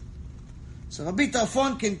 So Rabbi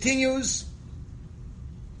Tarfon continues.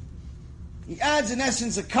 He adds in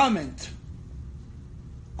essence a comment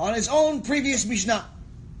on his own previous Mishnah.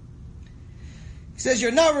 He says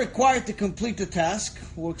you're not required to complete the task.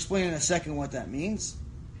 We'll explain in a second what that means.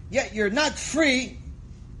 Yet you're not free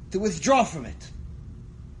to withdraw from it.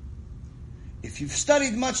 If you've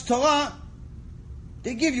studied much Torah,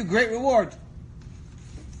 they give you great reward.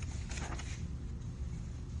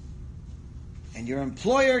 And your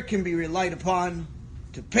employer can be relied upon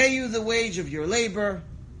to pay you the wage of your labor,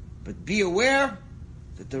 but be aware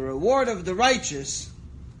that the reward of the righteous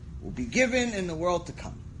will be given in the world to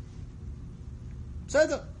come.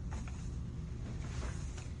 בסדר.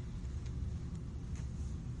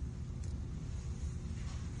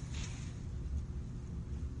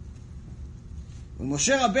 When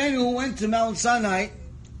Moshe Rabbeinu went to Mount Sinai,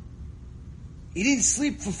 he didn't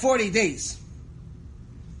sleep for 40 days.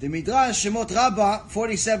 The Midrash Shemot Rabbah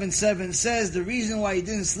 47:7 says the reason why he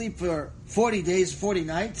didn't sleep for 40 days, 40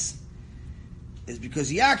 nights, is because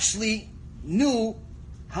he actually knew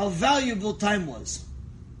how valuable time was.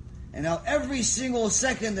 And how every single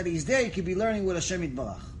second that he's there, he could be learning with Hashem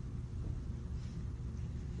Yitbarach.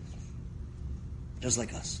 Just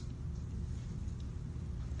like us.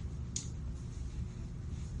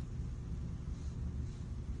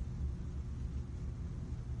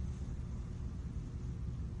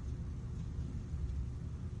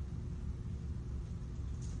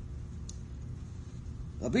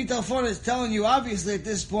 Rabbi Tarfon is telling you, obviously at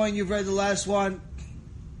this point, you've read the last one,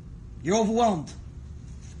 you're overwhelmed.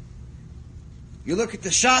 You look at the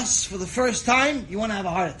Shas for the first time, you want to have a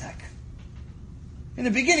heart attack. In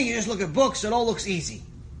the beginning, you just look at books, it all looks easy.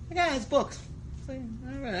 Yeah, it's books.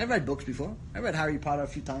 I've read books before. I read Harry Potter a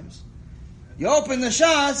few times. You open the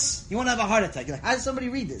Shas, you want to have a heart attack. You're like, how does somebody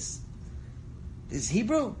read this? This is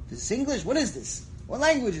Hebrew? This is English? What is this? What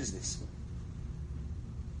language is this?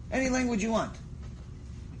 Any language you want.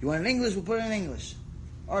 You want it in English, we'll put it in English.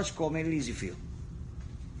 ArtScroll made it easy for you.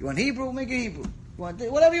 You want Hebrew, we'll make it Hebrew. You want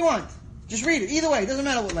whatever you want. Just read it. Either way, it doesn't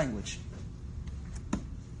matter what language.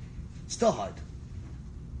 It's still hard.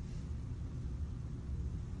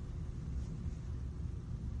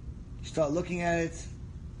 You start looking at it,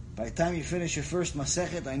 By the time you finish your first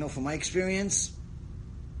Masechet, I know from my experience,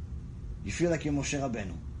 you feel like you're Moshe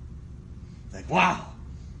Rabbeinu. Like, wow.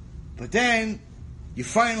 But then, you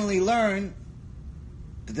finally learn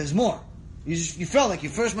that there's more. You felt like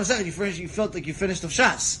your first Masechet, you felt like you finished of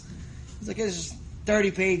Shas. It's like it's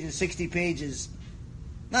 30 pages, 60 pages,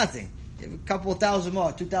 nothing. You have a couple of thousand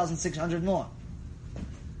more, 2,600 more.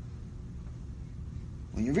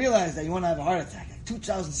 When you realize that you want to have a heart attack, like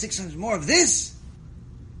 2,600 more of this?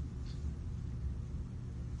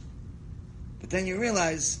 But then you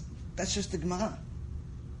realize, that's just the Gemara.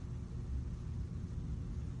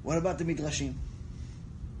 What about the Midrashim?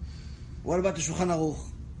 What about the Shulchan Aruch?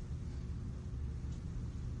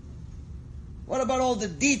 What about all the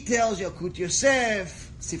details? Yalkut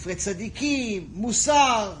Yosef, Sifrei Tzadikim,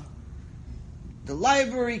 MUSSAR. The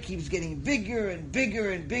library keeps getting bigger and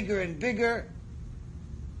bigger and bigger and bigger.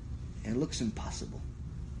 And it looks impossible.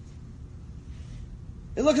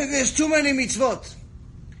 It looks like there's too many mitzvot.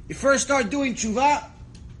 You first start doing tshuva.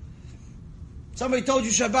 Somebody told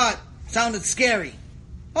you Shabbat. Sounded scary.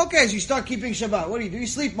 Okay, so you start keeping Shabbat. What do? You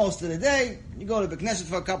sleep most of the day. You go to the Knesset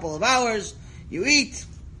for a couple of hours. You eat.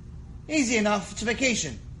 Easy enough. It's a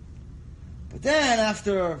vacation. But then,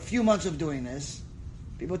 after a few months of doing this,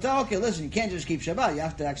 people tell, okay, listen, you can't just keep Shabbat. You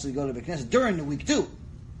have to actually go to the Knesset during the week too.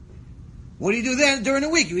 What do you do then during the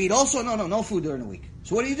week? You eat also? No food during the week.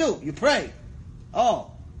 So what do? You pray.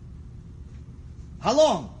 Oh. How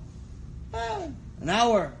long? An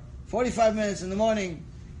hour. 45 minutes in the morning.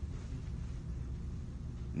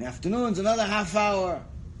 In the afternoons, another half hour.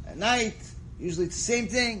 At night, usually it's the same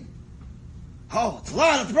thing. Oh, it's a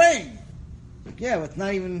lot of praying. Like, yeah, but it's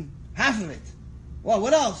not even half of it. Well,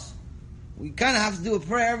 what else? We kind of have to do a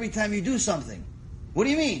prayer every time you do something. What do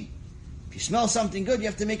you mean? If you smell something good, you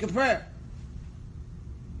have to make a prayer.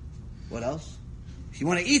 What else? If you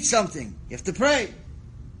want to eat something, you have to pray.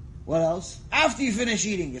 What else? After you finish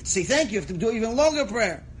eating, you have to say thank you. You have to do an even longer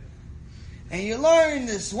prayer. And you learn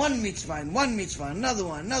this one mitzvah, another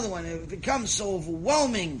one. It becomes so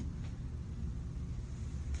overwhelming.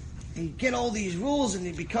 And you get all these rules and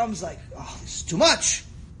it becomes like, oh, this is too much.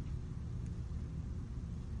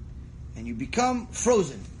 And you become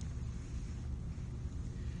frozen.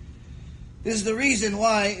 This is the reason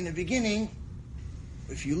why, in the beginning,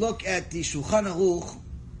 if you look at the Shulchan Aruch,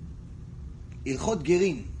 Ilchot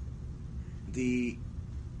Gerim, the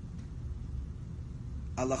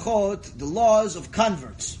halachot, the laws of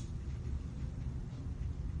converts.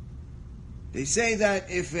 They say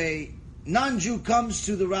that if a non-Jew comes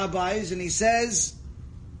to the rabbis and he says,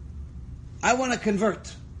 I want to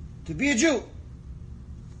convert to be a Jew.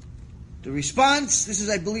 The response, this is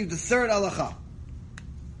I believe the third halacha.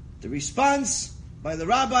 The response by the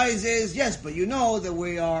rabbis is, yes, but you know that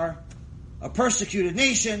we are a persecuted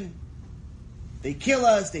nation. They kill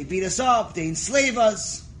us, they beat us up, they enslave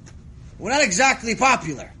us. We're not exactly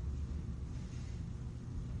popular.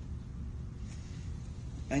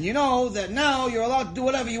 And you know that now you're allowed to do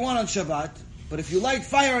whatever you want on Shabbat, but if you light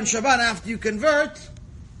fire on Shabbat after you convert,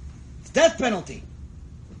 it's death penalty.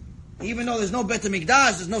 Even though there's no Bet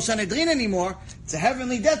HaMikdash, there's no Sanhedrin anymore, it's a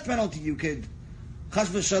heavenly death penalty. You could, chas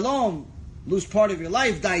v'shalom, lose part of your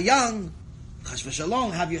life, die young, chas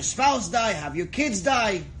v'shalom, have your spouse die, have your kids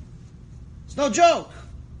die. It's no joke.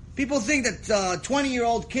 People think that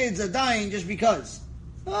 20-year-old kids are dying just because.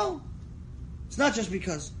 No, it's not just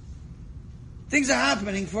because. Things are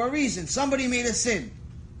happening for a reason. Somebody made a sin.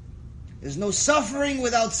 There's no suffering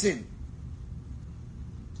without sin.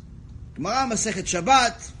 Gemara Masechet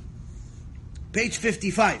Shabbat, page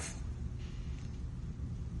 55.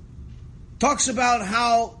 Talks about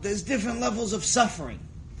how there's different levels of suffering.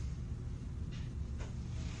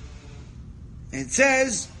 And it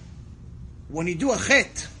says, when you do a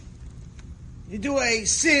chet, you do a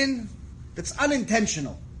sin that's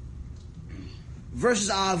unintentional, versus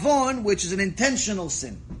Avot, which is an intentional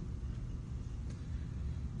sin.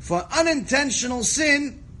 For unintentional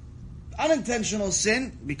sin,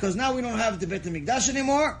 because now we don't have the Bet HaMikdash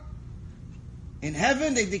anymore, in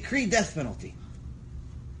heaven they decree death penalty.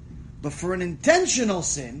 But for an intentional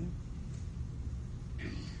sin,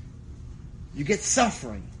 you get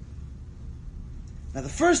suffering. Now the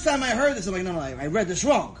first time I heard this, I'm like, no, I read this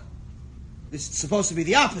wrong. This is supposed to be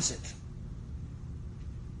the opposite.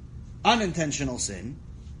 Unintentional sin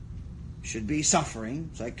should be suffering,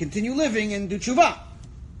 so I continue living and do tshuva.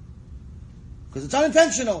 Because it's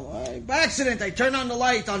unintentional. By accident, I turn on the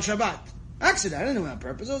light on Shabbat. Accident, I didn't do it on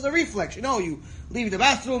purpose. It was a reflex. You know, you leave the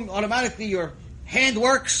bathroom, automatically your hand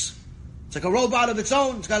works. It's like a robot of its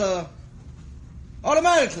own. It's got a...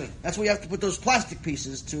 Automatically. That's why you have to put those plastic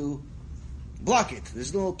pieces to block it.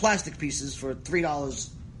 There's little plastic pieces for $3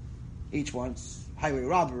 each one. It's highway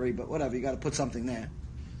robbery, but whatever, you got to put something there.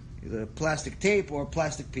 Either plastic tape or a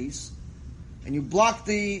plastic piece. And you block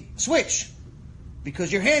the switch.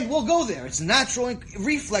 Because your hand will go there. It's a natural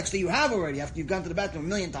reflex that you have already after you've gone to the bathroom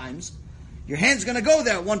 1,000,000 times. Your hand's going to go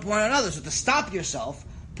there at one point or another. So to stop yourself,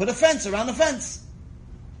 put a fence around the fence.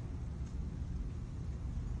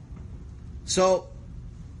 So,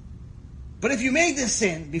 but if you made this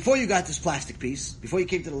sin before you got this plastic piece, before you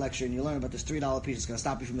came to the lecture and you learned about this $3 piece, it's going to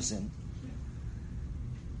stop you from a sin.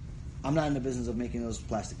 I'm not in the business of making those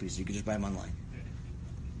plastic pieces. You can just buy them online.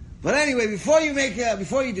 But anyway, before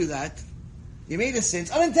you do that, you made a sin.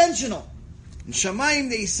 It's unintentional. In Shamayim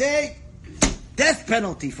they say, death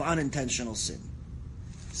penalty for unintentional sin.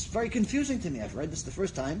 It's very confusing to me. I've read this the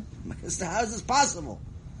first time. How is this possible?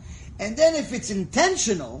 And then if it's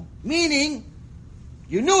intentional, meaning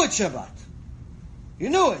you knew it Shabbat. You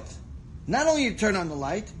knew it. Not only you turned on the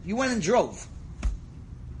light, you went and drove.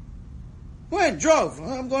 Drove.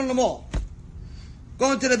 I'm going to the mall.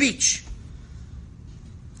 Going to the beach.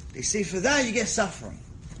 They say for that you get suffering.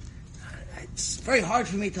 It's very hard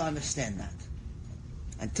for me to understand that.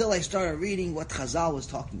 Until I started reading what Chazal was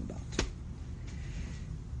talking about.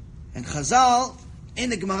 And Chazal, in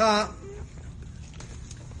the Gemara,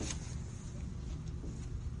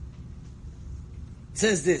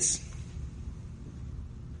 says this.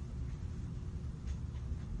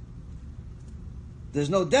 There's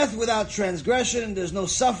no death without transgression, there's no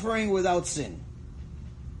suffering without sin.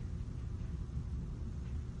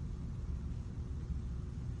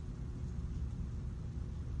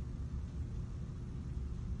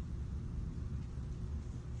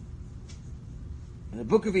 In the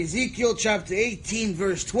book of Ezekiel, chapter 18,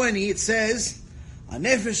 verse 20, it says,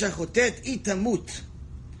 "Hanefesh hachotet itamut,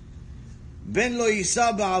 ben lo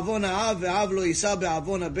yisa ba'avon ha'av, ve'av lo yisa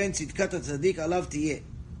ba'avon ha'ben tzidkat ha'tzadik alav tiyeh,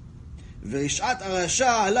 ve'ishat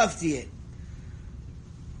ha'rasha alav tiyeh."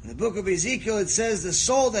 In the book of Ezekiel, it says, "The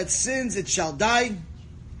soul that sins, it shall die.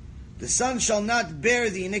 The son shall not bear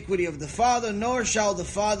the iniquity of the father, nor shall the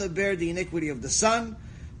father bear the iniquity of the son.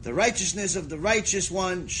 The righteousness of the righteous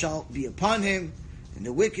one shall be upon him, and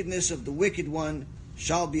the wickedness of the wicked one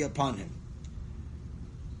shall be upon him."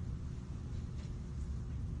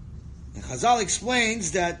 And Chazal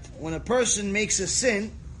explains that when a person makes a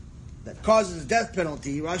sin that causes death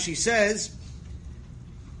penalty, Rashi says,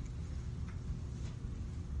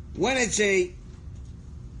 when it's a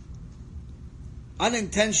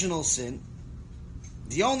unintentional sin,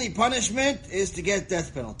 the only punishment is to get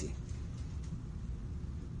death penalty.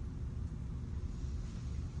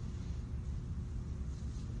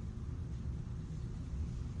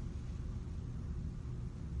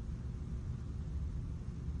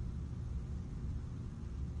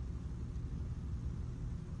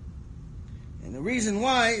 And the reason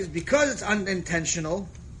why is because it's unintentional.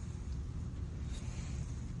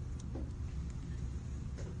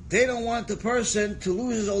 They don't want the person to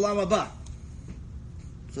lose his olam haba.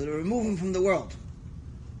 So they remove him from the world.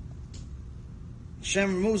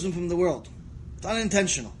 Hashem removes him from the world. It's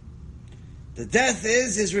unintentional. The death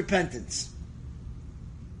is his repentance.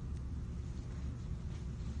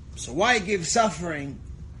 So why give suffering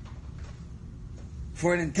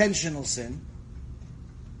for an intentional sin?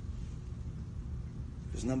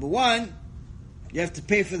 Because number one, you have to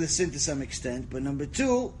pay for the sin to some extent. But number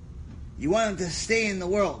two, you want him to stay in the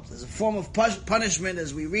world. As a form of punishment,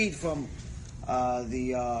 as we read from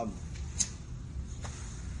the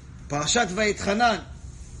Parashat Vayetchanan,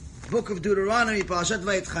 book of Deuteronomy, Parashat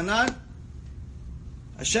Vayetchanan,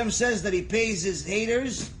 Hashem says that He pays His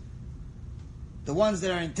haters, the ones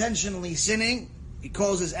that are intentionally sinning, He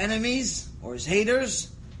calls His enemies, or His haters.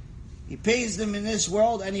 He pays them in this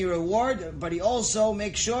world any reward, but He also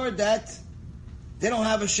makes sure that they don't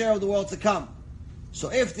have a share of the world to come. So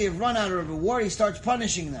if they've run out of reward, He starts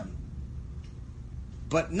punishing them.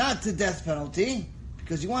 But not to death penalty,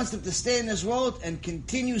 because He wants them to stay in this world and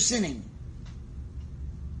continue sinning.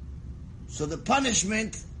 So the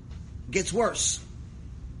punishment gets worse.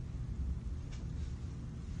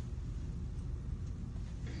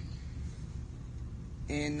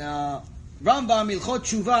 In Rambam Ilchot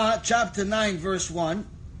Tshuva, chapter 9, verse 1,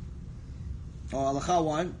 or Halacha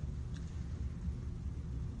 1,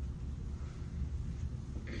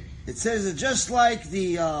 it says that just like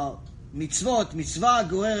the mitzvot, mitzvah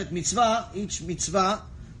goreret mitzvah, each mitzvah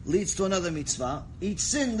leads to another mitzvah, each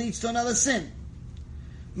sin leads to another sin.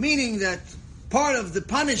 Meaning that part of the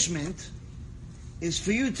punishment is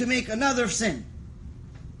for you to make another sin.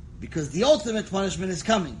 Because the ultimate punishment is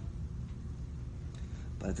coming.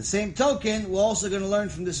 But at the same token, we're also going to learn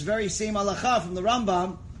from this very same halacha from the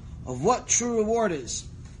Rambam of what true reward is.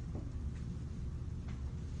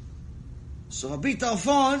 So Rabbi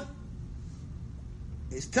Tarfon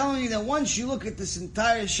is telling you that once you look at this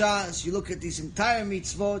entire Shas, you look at these entire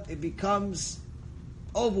mitzvot, it becomes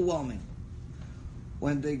overwhelming.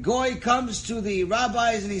 When the goy comes to the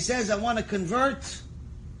rabbis and he says, I want to convert,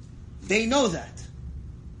 they know that.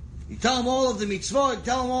 You tell them all of the mitzvot, you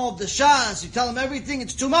tell them all of the Shas, you tell them everything,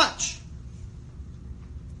 it's too much.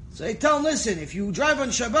 So they tell him, listen, if you drive on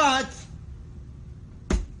Shabbat,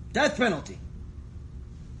 death penalty.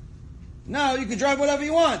 Now you can drive whatever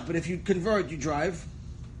you want, but if you convert, you drive.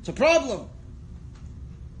 It's a problem.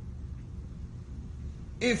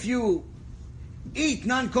 If you eat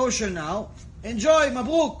non-kosher now, enjoy,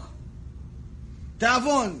 mabruk,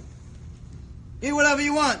 ta'avon. Eat whatever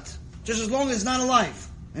you want, just as long as it's not alive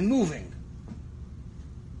and moving.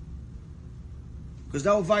 Because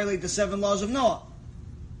that will violate the 7 laws of Noah.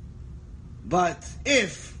 But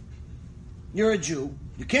if you're a Jew,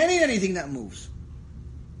 you can't eat anything that moves.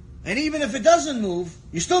 And even if it doesn't move,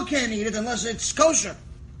 you still can't eat it unless it's kosher.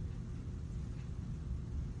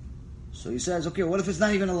 So he says, okay, what if it's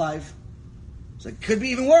not even alive? It's like, could be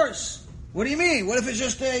even worse. What do you mean? What if it's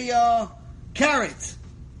just a carrot?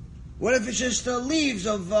 What if it's just leaves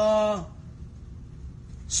of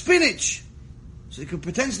spinach? So it could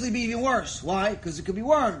potentially be even worse. Why? Because it could be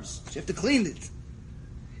worms. So you have to clean it.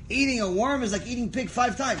 Eating a worm is like eating pig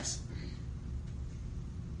 5 times.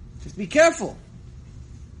 Just be careful.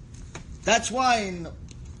 That's why in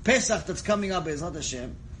Pesach that's coming up, Be'ezrat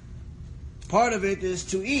Hashem, part of it is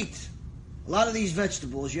to eat a lot of these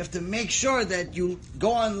vegetables. You have to make sure that you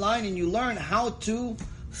go online and you learn how to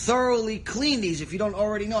thoroughly clean these if you don't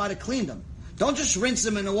already know how to clean them. Don't just rinse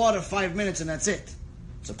them in the water 5 minutes and that's it.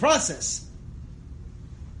 It's a process.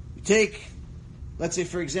 You take, let's say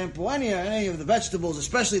for example, any of the vegetables,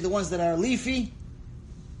 especially the ones that are leafy,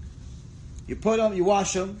 you put them, you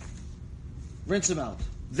wash them, rinse them out.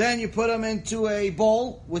 Then you put them into a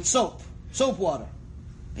bowl with soap water.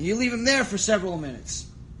 And you leave them there for several minutes.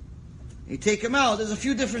 You take them out. There's a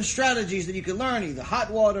few different strategies that you can learn, either hot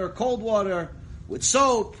water, cold water, with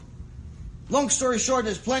soap. Long story short,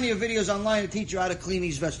 there's plenty of videos online to teach you how to clean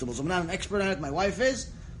these vegetables. I'm not an expert on it, my wife is,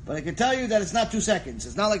 but I can tell you that it's not 2 seconds.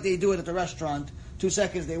 It's not like they do it at the restaurant. 2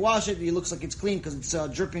 seconds, they wash it, it looks like it's clean because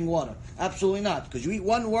it's dripping water. Absolutely not. Because you eat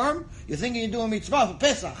one worm, you're thinking you're doing mitzvah for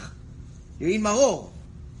Pesach. You eat maror.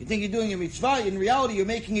 You think you're doing a mitzvah, in reality you're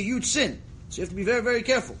making a huge sin. So you have to be very, very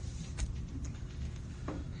careful.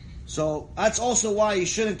 So that's also why you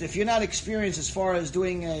shouldn't, if you're not experienced as far as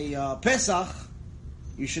doing a Pesach,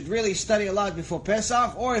 you should really study a lot before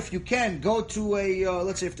Pesach, or if you can, go to a,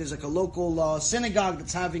 let's say if there's like a local synagogue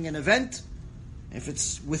that's having an event, if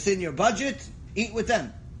it's within your budget, eat with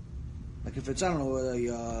them. Like if it's, I don't know,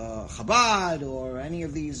 a Chabad or any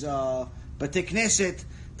of these Batei Knesset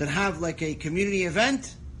that have like a community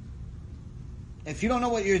event, if you don't know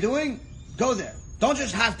what you're doing, go there. Don't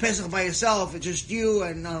just have Pesach by yourself. It's just you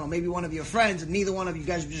and, I don't know, maybe one of your friends, and neither one of you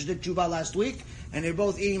guys just did Tshuva last week, and they're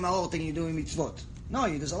both eating ma'ot and you're doing mitzvot. No,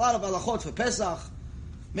 there's a lot of halachot for Pesach.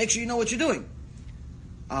 Make sure you know what you're doing.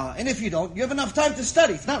 And if you don't, you have enough time to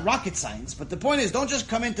study. It's not rocket science, but the point is, don't just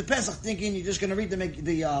come into Pesach thinking you're just going to read the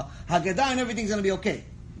Haggadah and everything's going to be okay.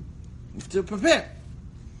 You have to prepare.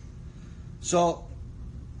 So,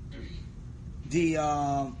 the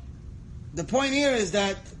point here is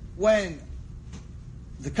that when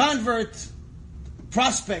the convert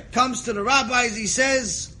prospect comes to the rabbis, he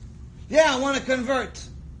says, yeah, I want to convert.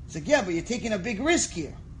 It's like, yeah, but you're taking a big risk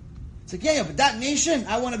here. It's like, yeah, but that nation,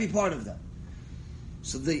 I want to be part of them.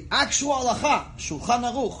 So the actual halacha, Shulchan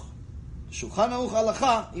Aruch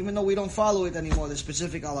halacha, even though we don't follow it anymore, the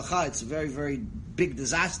specific halacha, it's a very, very big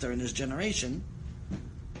disaster in this generation,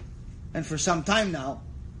 and for some time now.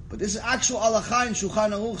 But this actual halacha in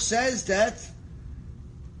Shulchan Aruch says that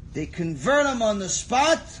they convert them on the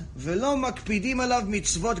spot, velo makpidim alav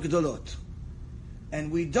mitzvot gdolot,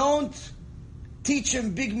 and we don't teach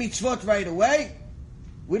him big mitzvot right away.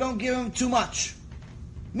 We don't give him too much.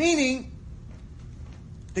 Meaning,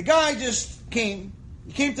 the guy just came.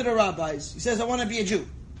 He came to the rabbis. He says, I want to be a Jew.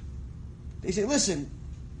 They say, listen,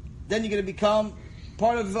 then you're going to become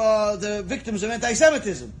part of the victims of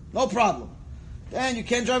anti-Semitism. No problem. Then you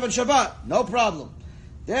can't drive on Shabbat. No problem.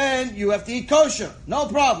 Then you have to eat kosher. No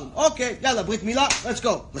problem. Okay, yalla, Brit Milah, let's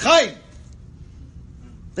go. L'chaim.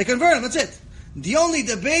 They convert him, that's it. The only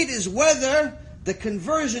debate is whether the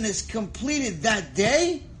conversion is completed that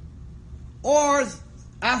day or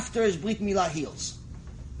after his Brit Milah heals,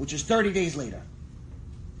 which is 30 days later.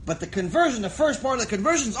 But the conversion, the first part of the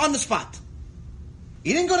conversion is on the spot.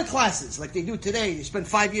 He didn't go to classes like they do today. They spend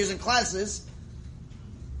 5 years in classes.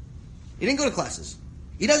 He didn't go to classes.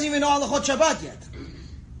 He doesn't even know Halachot Shabbat yet.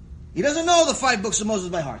 He doesn't know the 5 books of Moses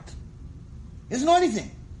by heart. He doesn't know anything.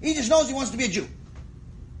 He just knows he wants to be a Jew.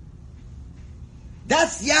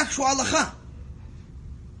 That's the actual halakha.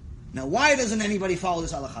 Now, why doesn't anybody follow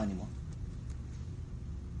this halakha anymore?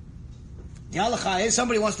 The halakha is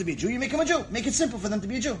somebody wants to be a Jew, you make him a Jew. Make it simple for them to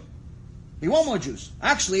be a Jew. We want more Jews.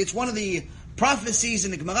 Actually, it's one of the prophecies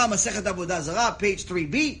in the Gemara, Masechet Avodah Zarah, page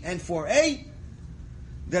 3b and 4a,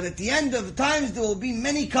 that at the end of the times there will be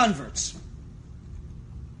many converts.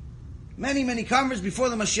 Many, many converts before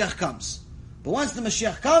the Mashiach comes. But once the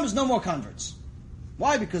Mashiach comes, no more converts.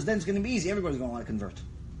 Why? Because then it's going to be easy. Everybody's going to want to convert.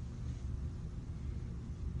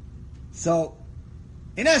 So,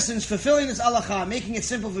 in essence, fulfilling this halakha, making it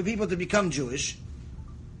simple for people to become Jewish,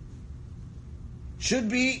 should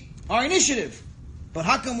be our initiative. But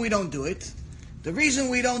how come we don't do it? The reason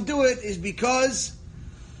we don't do it is because,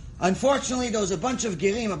 unfortunately, there was a bunch of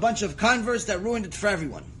gerim, a bunch of converts that ruined it for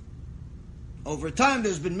everyone. Over time,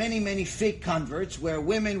 there's been many, many fake converts where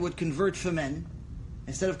women would convert for men.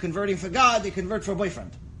 Instead of converting for God, they convert for a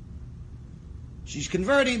boyfriend. She's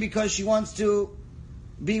converting because she wants to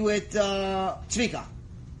be with Tzvika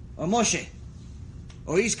or Moshe.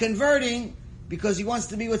 Or he's converting because he wants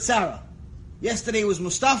to be with Sarah. Yesterday it was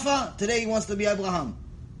Mustafa, today he wants to be Abraham.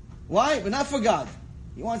 Why? But not for God.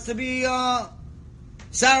 He wants to be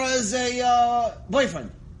Sarah's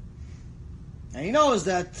boyfriend. And he knows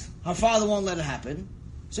that her father won't let it happen,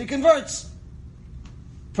 so he converts.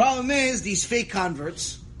 Problem is, these fake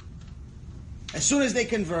converts, as soon as they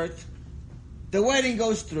convert, the wedding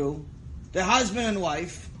goes through, their husband and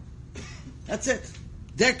wife, that's it.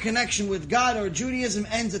 Their connection with God or Judaism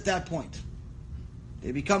ends at that point.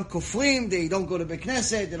 They become kufrim, they don't go to Beit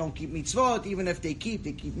Knesset, they don't keep mitzvot, even if they keep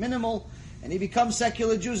minimal, and they become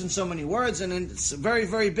secular Jews in so many words, and it's a very,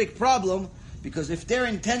 very big problem, because if their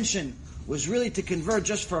intention was really to convert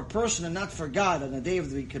just for a person and not for God on the day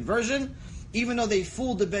of the conversion, even though they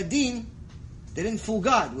fooled the Bedin, they didn't fool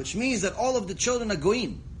God, which means that all of the children are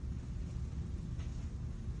goyim.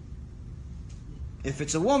 If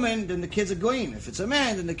it's a woman, then the kids are goyim. If it's a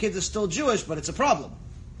man, then the kids are still Jewish, but it's a problem.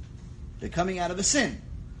 They're coming out of a sin.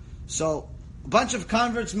 So, a bunch of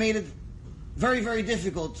converts made it very, very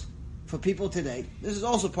difficult for people today. This is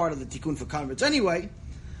also part of the tikkun for converts anyway.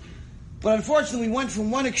 But unfortunately, we went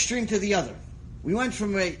from one extreme to the other. We went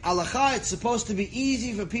from a halakha, it's supposed to be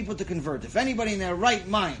easy for people to convert. If anybody in their right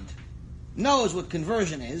mind knows what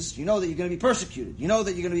conversion is, you know that you're going to be persecuted. You know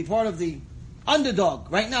that you're going to be part of the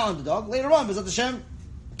underdog. Right now, underdog. Later on, B'ezrat Hashem,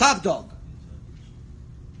 top dog.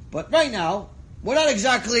 But right now, we're not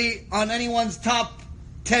exactly on anyone's top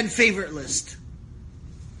 10 favorite list.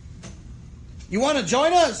 You want to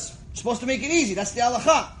join us? You're supposed to make it easy. That's the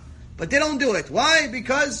halakha. But they don't do it. Why?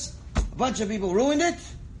 Because a bunch of people ruined it.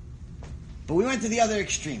 But we went to the other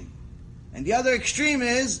extreme. And the other extreme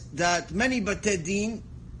is that many Batei Din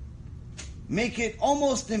make it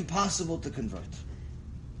almost impossible to convert.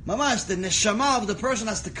 Mamash, the neshama of the person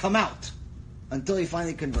has to come out until he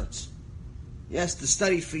finally converts. He has to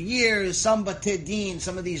study for years. Some Batei Din,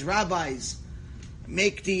 some of these rabbis,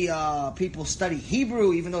 make the people study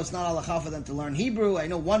Hebrew, even though it's not halakha for them to learn Hebrew. I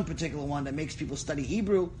know one particular one that makes people study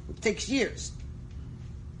Hebrew. It takes years.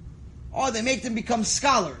 Or they make them become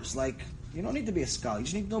scholars. Like, you don't need to be a scholar. You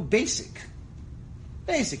just need to know basic.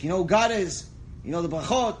 Basic. You know who God is. You know the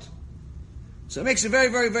brachot. So it makes it very,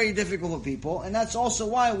 very, very difficult for people. And that's also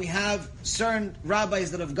why we have certain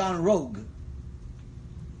rabbis that have gone rogue.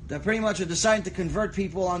 That pretty much are deciding to convert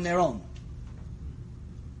people on their own.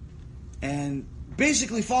 And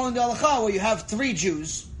basically following the halakha, where you have 3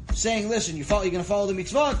 Jews saying, listen, you're going to follow the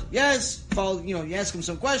mitzvot? Yes. You ask them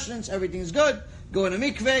some questions. Everything's good. Go in a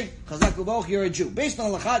mikveh, chazak u'baruch, you're a Jew. Based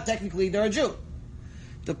on halakha, technically they're a Jew.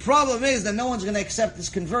 The problem is that no one's going to accept this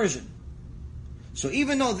conversion. So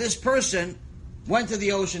even though this person went to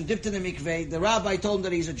the ocean, dipped in the mikveh, the rabbi told him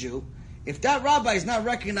that he's a Jew, if that rabbi is not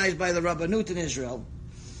recognized by the Rabbanut in Israel,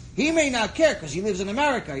 he may not care because he lives in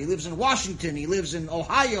America, he lives in Washington, he lives in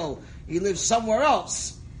Ohio, he lives somewhere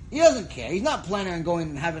else. He doesn't care. He's not planning on going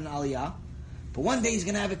and having an aliyah. But one day he's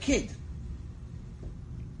going to have a kid.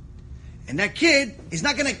 And that kid is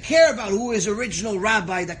not going to care about who his original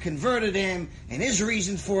rabbi that converted him and his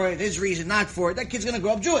reason for it, his reason not for it. That kid's going to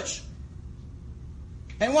grow up Jewish.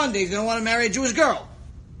 And one day he's going to want to marry a Jewish girl.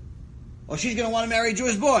 Or she's going to want to marry a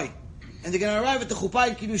Jewish boy. And they're going to arrive at the chuppah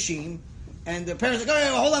and kiddushin. And the parents are like,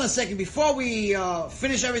 oh, hold on a second. Before we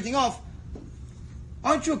finish everything off,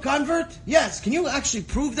 aren't you a convert? Yes. Can you actually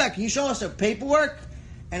prove that? Can you show us the paperwork?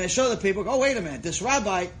 And I show the paperwork. Oh, wait a minute. This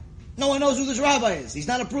rabbi, no one knows who this rabbi is. He's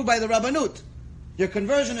not approved by the Rabbanut. Your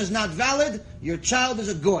conversion is not valid. Your child is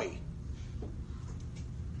a goy.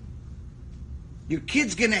 your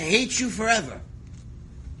kid's going to hate you forever.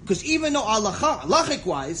 Because even though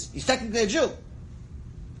halachic-wise, he's technically a Jew,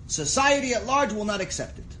 society at large will not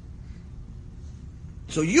accept it.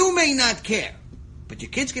 So you may not care, but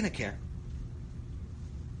your kid's going to care.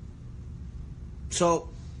 So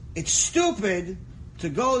it's stupid to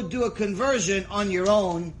go do a conversion on your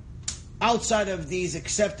own outside of these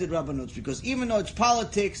accepted rabbanuts, because even though it's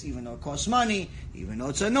politics, even though it costs money, even though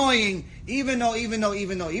it's annoying, even though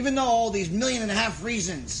all these 1.5 million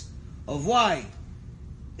reasons of why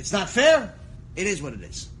it's not fair, it is what it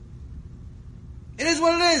is. It is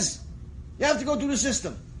what it is. You have to go through the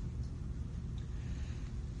system.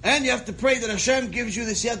 And you have to pray that Hashem gives you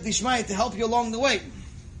the siyat dishmaya to help you along the way.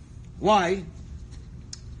 Why?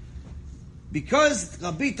 Because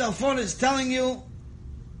Rabbi Tarfon is telling you,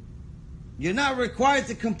 you're not required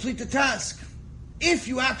to complete the task. If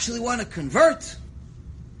you actually want to convert,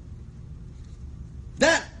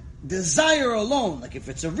 that desire alone, like if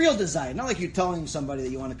it's a real desire, not like you're telling somebody that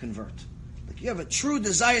you want to convert. Like you have a true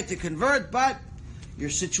desire to convert, but your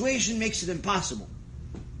situation makes it impossible.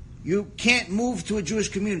 You can't move to a Jewish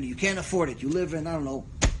community. You can't afford it. You live in,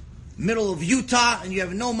 middle of Utah, and you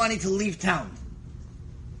have no money to leave town.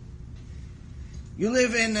 You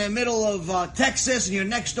live in the middle of Texas, and your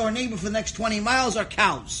next door neighbor for the next 20 miles are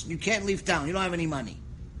cows. You can't leave town. You don't have any money.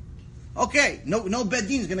 Okay, no Beit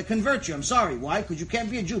Din is going to convert you. I'm sorry. Why? Because you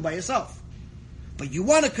can't be a Jew by yourself. But you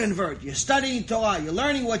want to convert. You're studying Torah. You're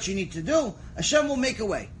learning what you need to do. Hashem will make a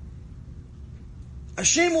way.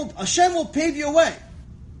 Hashem will pave your way.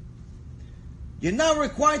 You're not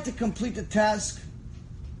required to complete the task.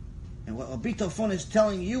 And what Rabbi Tarfon is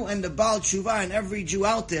telling you and the Baal Tshuva and every Jew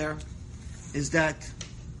out there is that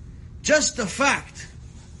just the fact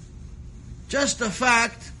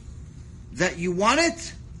that you want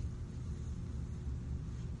it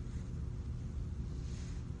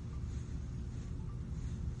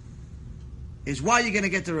is why you're going to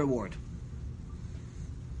get the reward.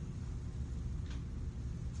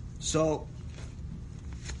 So,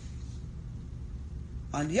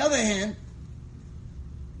 on the other hand,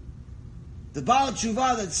 the Baal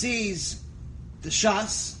Tshuva that sees the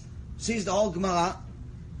Shas, sees the whole Gemara,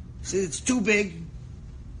 sees it's too big,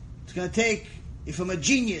 it's going to take, if I'm a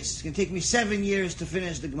genius, it's going to take me 7 years to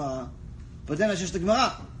finish the Gemara, but then it's just the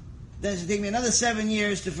Gemara. Then it's going to take me another 7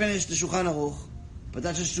 years to finish the Shulchan Aruch, but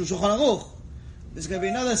that's just the Shulchan Aruch. There's going to be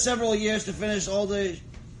another several years to finish all the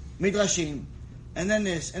Midrashim, and then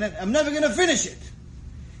this, and then I'm never going to finish it.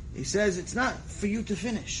 He says it's not for you to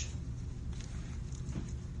finish.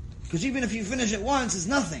 Because even if you finish it once, it's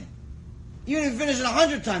nothing. Even if you finish it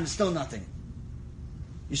 100 times, it's still nothing.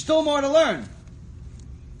 There's still more to learn.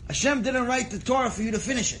 Hashem didn't write the Torah for you to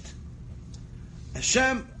finish it.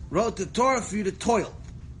 Hashem wrote the Torah for you to toil,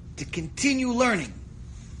 to continue learning.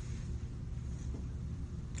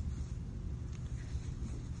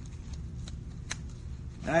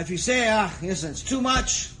 Now if you say, listen, it's too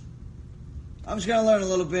much, I'm just going to learn a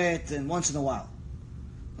little bit and once in a while.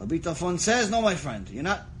 Rabbi Tarfon says, no, my friend, you're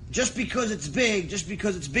not, just because it's big, just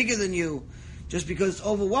because it's bigger than you, just because it's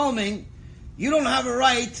overwhelming, you don't have a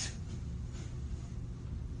right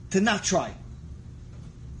to not try.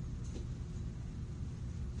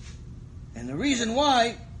 And the reason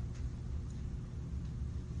why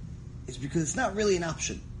is because it's not really an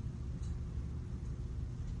option.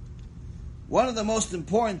 One of the most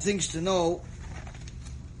important things to know,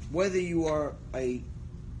 whether you are a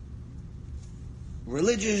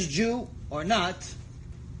religious Jew or not,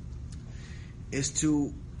 is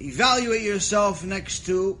to evaluate yourself next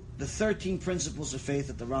to the 13 principles of faith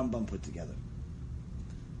that the Rambam put together.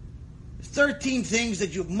 There's 13 things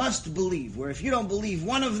that you must believe, where if you don't believe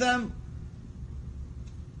one of them,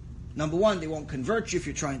 number one, they won't convert you if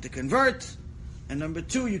you're trying to convert, and number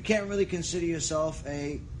two, you can't really consider yourself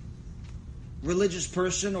a religious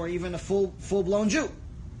person or even a full-blown Jew.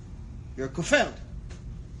 You're a kofel.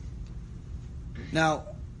 Now,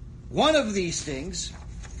 one of these things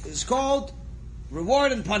is called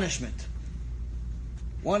reward and punishment.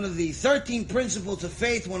 One of the 13 principles of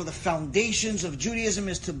faith, one of the foundations of Judaism,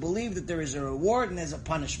 is to believe that there is a reward and there's a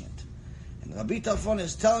punishment. And Rabbi Tarfon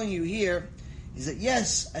is telling you here is that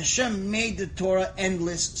yes, Hashem made the Torah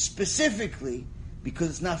endless specifically because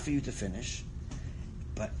it's not for you to finish,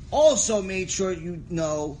 but also made sure you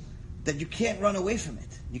know that you can't run away from it.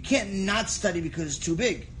 You can't not study because it's too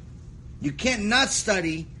big. You can't not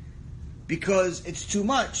study because it's too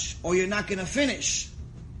much, or you're not going to finish.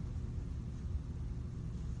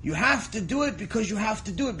 You have to do it because you have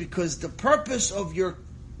to do it, because the purpose of your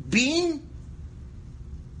being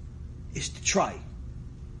is to try.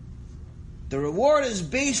 The reward is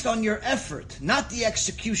based on your effort, not the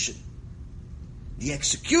execution. The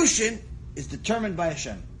execution is determined by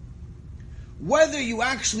Hashem. Whether you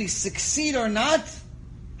actually succeed or not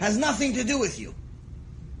has nothing to do with you.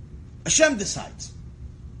 Hashem decides.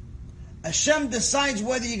 Hashem decides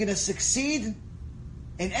whether you're going to succeed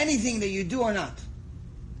in anything that you do or not.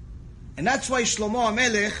 And that's why Shlomo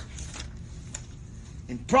HaMelech,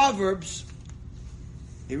 in Proverbs,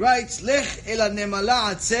 he writes, Lech el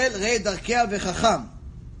ha-nemala atzel rei darkea v'chacham.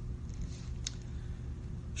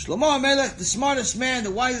 Shlomo HaMelech, the smartest man,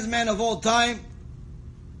 the wisest man of all time,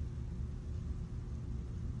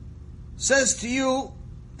 says to you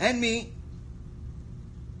and me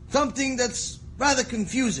something that's rather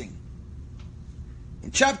confusing. In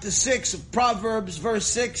chapter 6 of Proverbs, verse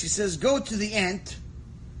 6, he says, go to the ant,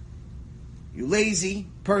 you lazy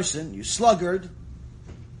person, you sluggard,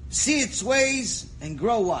 see its ways and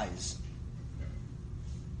grow wise.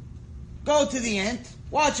 Go to the ant,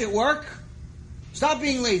 watch it work, stop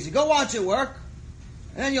being lazy, go watch it work,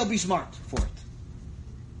 and then you'll be smart for it.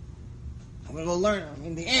 I'm going to go learn. I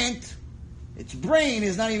mean, the ant, its brain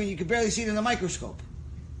is not even, you can barely see it in a microscope.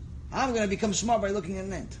 I'm going to become smart by looking at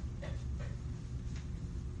an ant.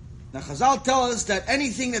 Now, Chazal tell us that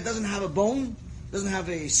anything that doesn't have a bone, doesn't have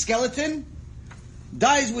a skeleton,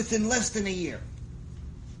 dies within less than a year.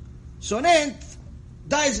 So an ant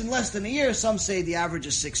dies in less than a year. Some say the average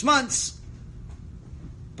is 6 months.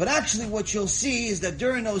 But actually what you'll see is that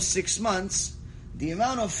during those 6 months, the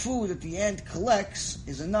amount of food that the ant collects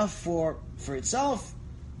is enough for itself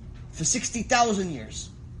for 60,000 years.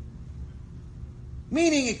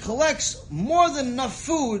 Meaning it collects more than enough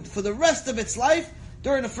food for the rest of its life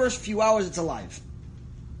during the first few hours it's alive.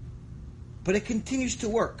 But it continues to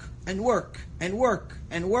work and work and work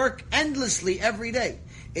and work endlessly every day.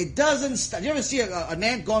 It doesn't stop. Do you ever see an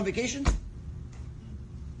ant go on vacation? Do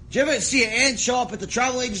you ever see an ant show up at the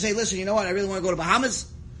travel agency and say, listen, you know what, I really want to go to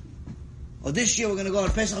Bahamas? Or this year we're going to go on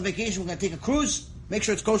a Pesach vacation, we're going to take a cruise, make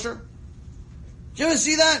sure it's kosher. Do you ever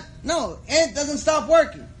see that? No, ant doesn't stop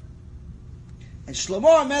working. And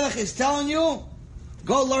Shlomo HaMelech is telling you,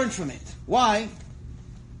 go learn from it. Why?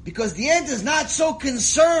 Because the ant is not so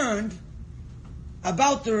concerned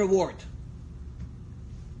about the reward.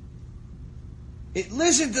 It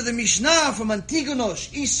listened to the Mishnah from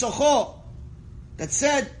Antigonos, Ish Socho, that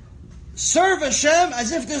said, serve Hashem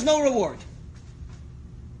as if there's no reward.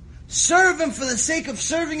 Serve Him for the sake of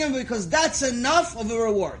serving Him because that's enough of a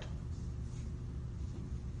reward.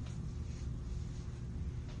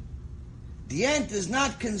 The ant is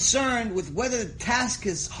not concerned with whether the task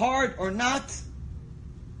is hard or not.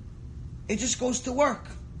 It just goes to work.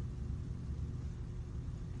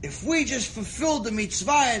 If we just fulfill the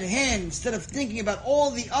mitzvah at hand instead of thinking about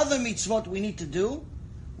all the other mitzvot we need to do,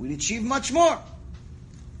 we'd achieve much more.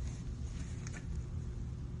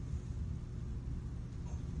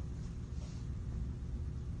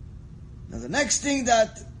 Now the next thing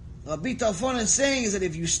that Rabbi Tarfon is saying is that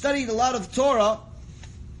if you studied a lot of Torah,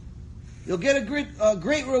 you'll get a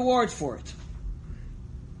great reward for it.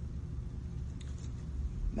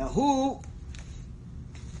 Now who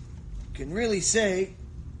can really say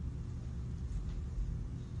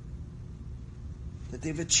that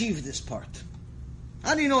they've achieved this part?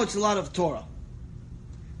 How do you know it's a lot of Torah?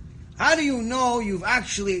 How do you know you've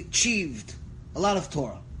actually achieved a lot of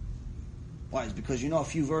Torah? Why? It's because you know a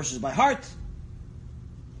few verses by heart,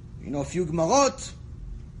 you know a few Gemarot,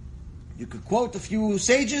 you could quote a few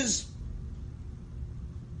sages,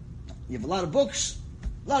 you have a lot of books.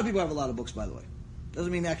 A lot of people have a lot of books, by the way.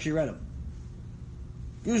 Doesn't mean they actually read them.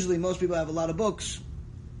 Usually most people have a lot of books.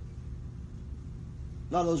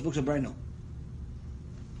 A lot of those books are brand new.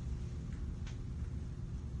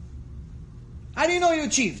 How do you know you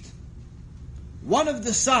achieved? One of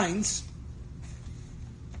the signs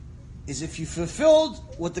is if you fulfilled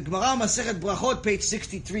what the Gemara Masechet Brachot, page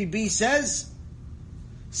 63b says,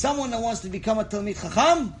 someone that wants to become a Talmid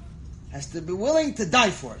Chacham has to be willing to die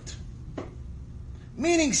for it.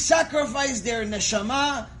 Meaning sacrifice their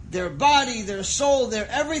neshama, their body, their soul, their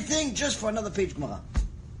everything, just for another page Gemara.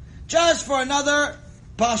 Just for another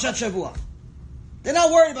Parashat Shavua. They're not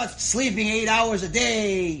worried about sleeping 8 hours a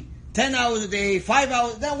day, 10 hours a day, 5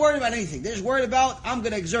 hours. They're not worried about anything. They're just worried about, I'm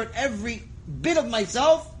going to exert every bit of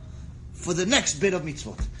myself for the next bit of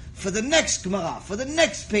mitzvot, for the next Gemara, for the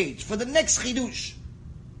next page, for the next chidush.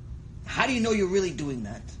 How do you know you're really doing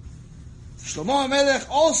that? Shlomo HaMelech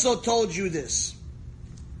also told you this.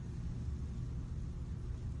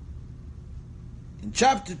 In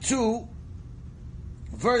chapter 2,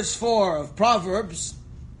 verse 4 of Proverbs,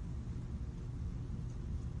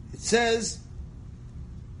 it says,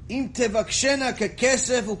 Im tevakshena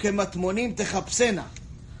kekesef ukematmonim techapsena,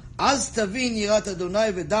 az tavin yirat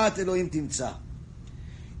Adonai v'da'at Elohim timtza.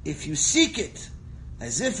 if you seek it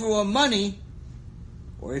as if it were money,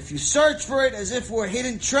 or if you search for it as if it were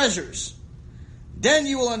hidden treasures, then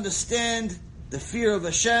you will understand the fear of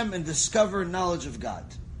Hashem and discover knowledge of God.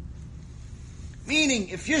 Meaning,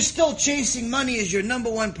 if you're still chasing money as your number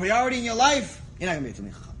one priority in your life, you're not going to be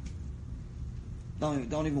a Talmid Chacham.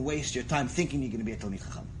 Don't even waste your time thinking you're going to be a Talmid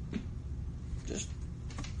Chacham. Just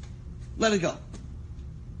let it go.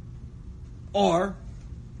 Or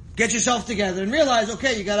get yourself together and realize,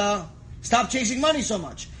 okay, you got to stop chasing money so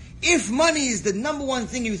much. If money is the number one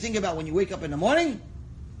thing you think about when you wake up in the morning,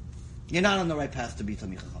 you're not on the right path to be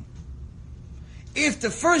Talmid Chacham. If the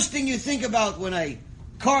first thing you think about when a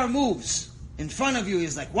car moves in front of you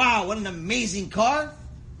is like, wow, what an amazing car,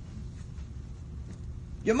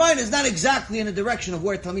 your mind is not exactly in the direction of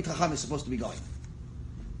where Talmid Chacham is supposed to be going.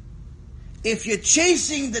 If you're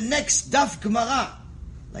chasing the next Daf Gemara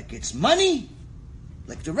like it's money,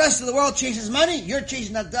 like the rest of the world chases money, you're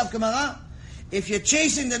chasing that Daf Gemara. If you're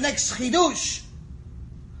chasing the next Chidush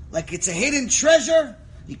like it's a hidden treasure,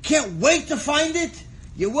 you can't wait to find it,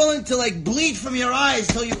 you're willing to bleed from your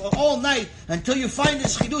eyes all night until you find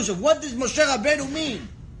this Chidush of what does Moshe Rabbeinu mean,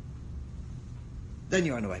 then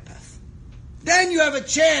you're on the right path. Then you have a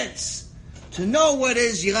chance to know what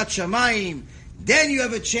is Yirat Shamayim. Then you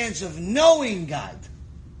have a chance of knowing God,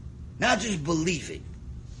 not just believing.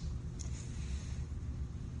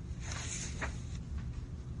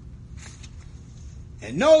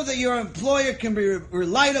 And know that your employer can be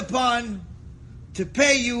relied upon to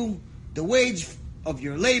pay you the wage of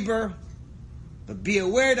your labor, but be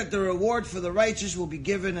aware that the reward for the righteous will be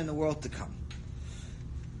given in the world to come.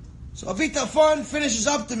 So Avot Afon finishes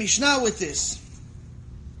up the Mishnah with this.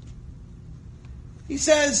 He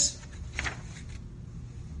says,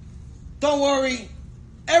 don't worry,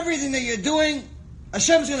 everything that you're doing,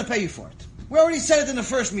 Hashem's going to pay you for it. We already said it in the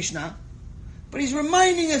first Mishnah, but he's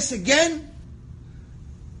reminding us again,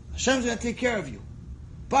 Hashem's going to take care of you.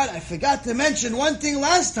 But I forgot to mention one thing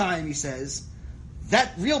last time, he says,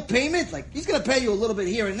 that real payment, he's going to pay you a little bit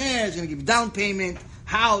here and there, he's going to give you down payment,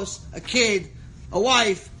 house, a kid, a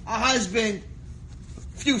wife, a husband,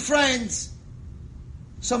 a few friends,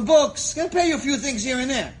 some books, he's going to pay you a few things here and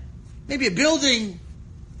there. Maybe a building.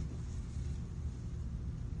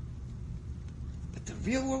 But the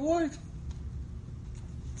real reward,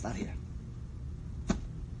 it's not here.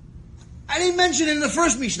 I didn't mention it in the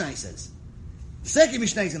first Mishnah, he says. The second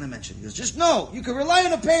Mishnah he's going to mention. He goes, just know, you can rely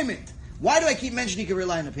on a payment. Why do I keep mentioning you can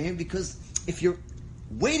rely on a payment? Because if you're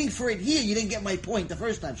waiting for it here, you didn't get my point the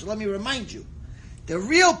first time. So let me remind you. The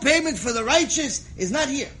real payment for the righteous is not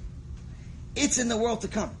here. It's in the world to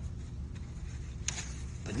come.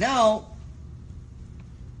 But now,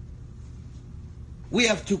 we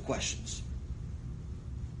have two questions.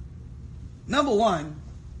 Number one,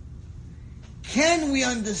 can we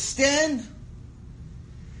understand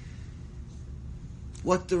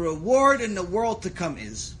what the reward in the world to come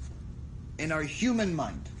is in our human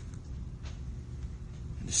mind?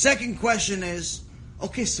 And the second question is,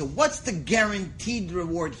 okay, so what's the guaranteed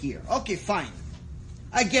reward here? Okay, fine.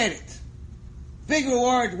 I get it. Big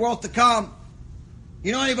reward, world to come.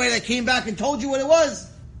 You know anybody that came back and told you what it was?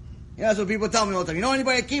 Yeah, that's what people tell me all the time. You know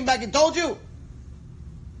anybody that came back and told you?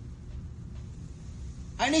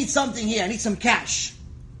 I need something here. I need some cash.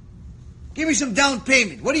 Give me some down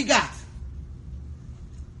payment. What do you got?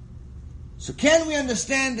 So can we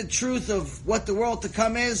understand the truth of what the world to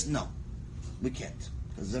come is? No, we can't.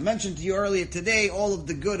 As I mentioned to you earlier today, all of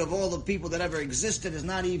the good of all the people that ever existed is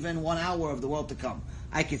not even 1 hour of the world to come.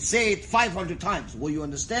 I could say it 500 times. Will you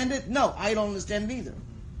understand it? No, I don't understand it either.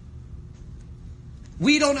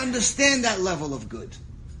 We don't understand that level of good.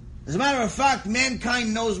 As a matter of fact,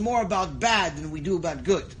 mankind knows more about bad than we do about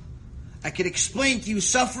good. I could explain to you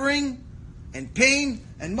suffering and pain,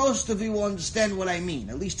 and most of you will understand what I mean,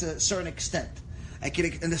 at least to a certain extent. I could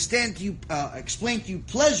explain to you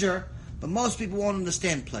pleasure, but most people won't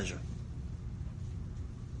understand pleasure.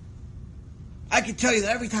 I can tell you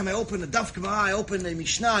that every time I open the Daf Gemara, I open the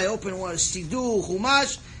Mishnah, I open one of Sidur,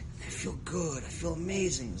 Chumash, I feel good, I feel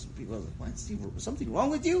amazing. Some people are like, what, Steve, something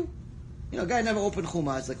wrong with you? You know, a guy never opened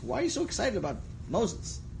Chumash. It's like, why are you so excited about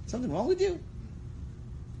Moses? Something wrong with you?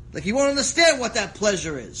 Like, he won't understand what that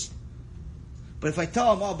pleasure is. But if I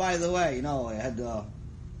tell him, oh, by the way, you know,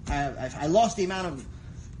 I lost the amount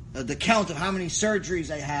of, the count of how many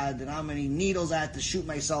surgeries I had and how many needles I had to shoot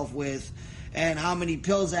myself with and how many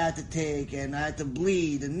pills I had to take and I had to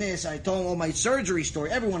bleed and this. I told him all my surgery story.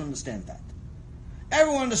 Everyone understands that.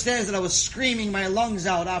 Everyone understands that I was screaming my lungs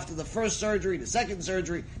out after the first surgery, the second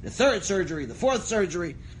surgery, the third surgery, the fourth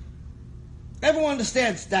surgery. Everyone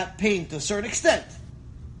understands that pain to a certain extent.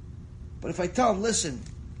 But if I tell him, listen,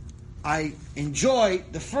 I enjoy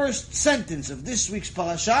the first sentence of this week's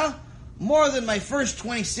parasha more than my first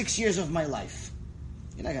 26 years of my life.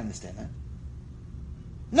 You're not going to understand that.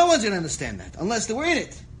 No one's going to understand that unless they were in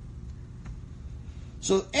it.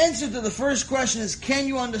 So the answer to the first question is, can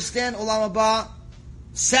you understand Olam Haba?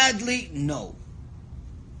 Sadly, no.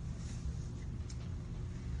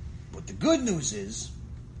 But the good news is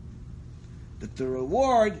that the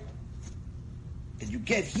reward that you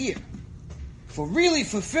get here for really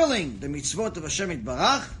fulfilling the mitzvot of Hashem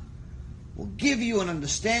Yitbarach will give you an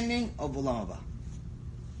understanding of Olam Haba.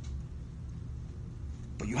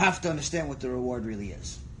 But you have to understand what the reward really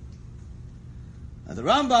is. Now the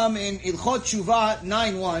Rambam in Ilchot Shuvah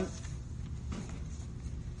 9.1,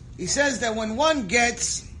 he says that when one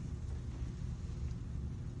gets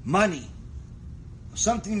money, or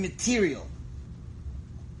something material,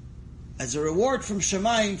 as a reward from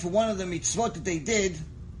Shemayim for one of the mitzvot that they did,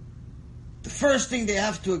 the first thing they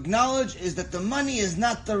have to acknowledge is that the money is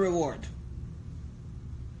not the reward.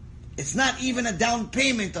 It's not even a down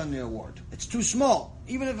payment on the reward. It's too small.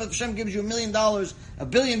 Even if Hashem gives you $1 million, $1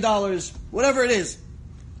 billion, whatever it is,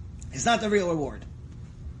 it's not the real reward.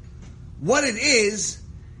 What it is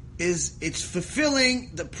it's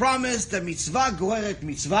fulfilling the promise that mitzvah goeret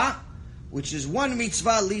mitzvah, which is one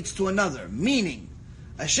mitzvah leads to another. Meaning,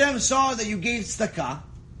 Hashem saw that you gave tzedakah.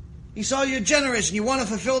 He saw you're generous and you want to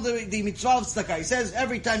fulfill the mitzvah of tzedakah. He says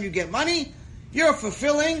every time you get money, you're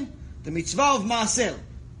fulfilling the mitzvah of ma'aseh.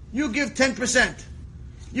 You give 10%.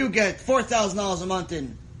 You get $4,000 a month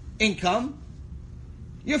in income.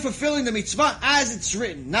 You're fulfilling the mitzvah as it's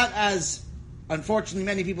written, not as, unfortunately,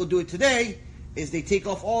 many people do it today, is they take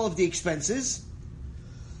off all of the expenses,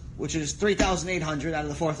 which is $3,800 out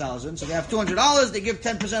of the $4,000. So they have $200, they give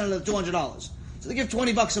 10% of the $200. So they give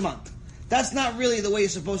 $20 a month. That's not really the way you're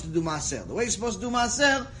supposed to do maaser. The way you're supposed to do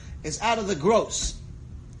maaser is out of the gross,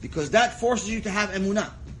 because that forces you to have emunah.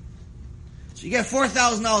 So you get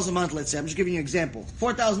 $4,000 a month, let's say. I'm just giving you an example.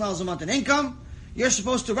 $4,000 a month in income. You're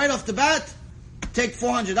supposed to, right off the bat, take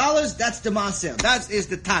 $400. That's the maaser. That is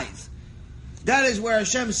the tithe. That is where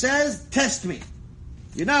Hashem says, test me.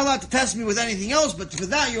 You're not allowed to test me with anything else, but for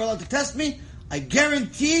that you're allowed to test me. I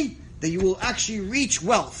guarantee that you will actually reach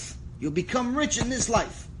wealth. You'll become rich in this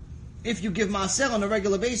life if you give maaser on a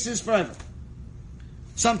regular basis forever.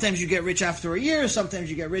 Sometimes you get rich after a year, sometimes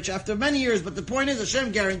you get rich after many years, but the point is,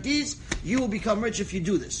 Hashem guarantees you will become rich if you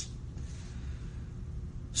do this.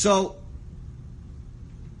 So,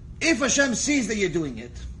 if Hashem sees that you're doing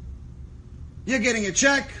it, you're getting a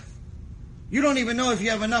check, you don't even know if you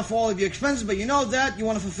have enough for all of your expenses, but you know that you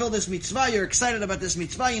want to fulfill this mitzvah, you're excited about this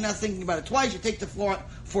mitzvah, you're not thinking about it twice, you take the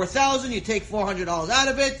 $4,000, you take $400 out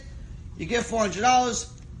of it, you give $400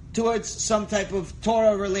 towards some type of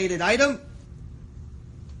Torah-related item.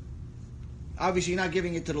 Obviously, you're not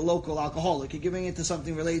giving it to the local alcoholic. You're giving it to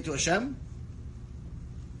something related to Hashem.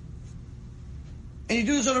 And you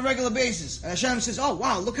do this on a regular basis. And Hashem says, oh,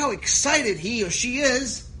 wow, look how excited he or she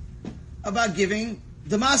is about giving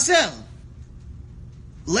the maaser.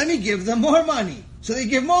 Let me give them more money. So they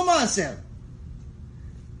give more maaser.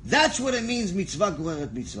 That's what it means, mitzvah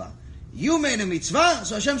goeret mitzvah. You made a mitzvah,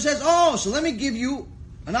 so Hashem says, oh, so let me give you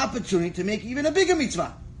an opportunity to make even a bigger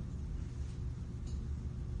mitzvah.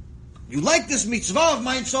 You like this mitzvah of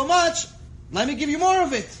mine so much, let me give you more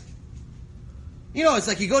of it. You know, it's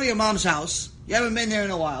like you go to your mom's house, you haven't been there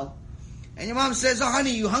in a while, and your mom says, oh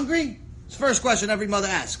honey, you hungry? It's the first question every mother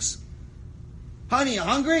asks. Honey, you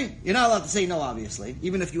hungry? You're not allowed to say no, obviously.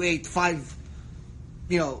 Even if you ate 5,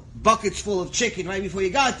 buckets full of chicken right before you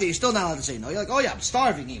got there, you're still not allowed to say no. You're like, oh yeah, I'm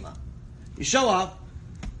starving, Ima. You show up,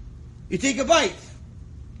 you take a bite.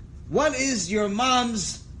 What is your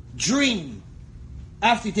mom's dream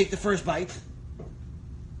after you take the first bite?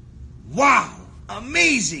 Wow!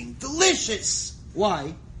 Amazing! Delicious!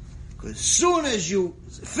 Why? Because as soon as you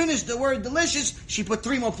finish the word delicious, she put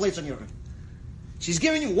 3 more plates on your head. She's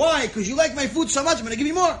giving you, why? Because you like my food so much, I'm going to give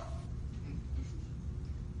you more.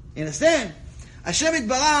 You understand? Hashem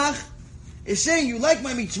Yitbarach is saying, you like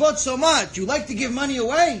my mitzvot so much, you like to give money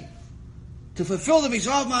away to fulfill the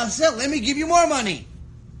mitzvah of Maaseh, let me give you more money.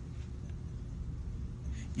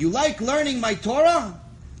 You like learning my Torah?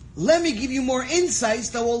 Let me give you more insights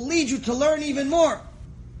that will lead you to learn even more.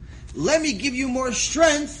 Let me give you more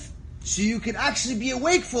strength so you can actually be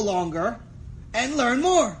awake for longer and learn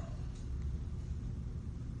more.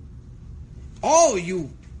 Oh, you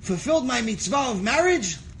fulfilled my mitzvah of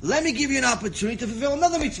marriage? Let me give you an opportunity to fulfill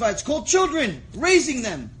another mitzvah. It's called children, raising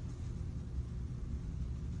them.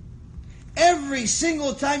 Every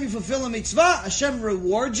single time you fulfill a mitzvah, Hashem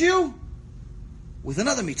rewards you with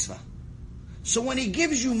another mitzvah. So when He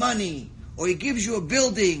gives you money, or He gives you a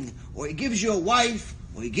building, or He gives you a wife,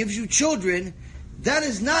 or He gives you children, that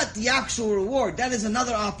is not the actual reward. That is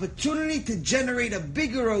another opportunity to generate a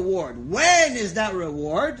bigger reward. When is that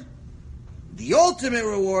reward? The ultimate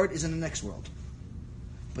reward is in the next world.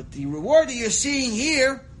 But the reward that you're seeing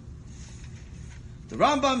here, the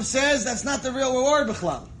Rambam says that's not the real reward,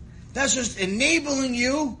 b'chlal. That's just enabling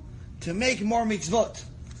you to make more mitzvot.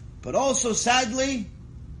 But also, sadly,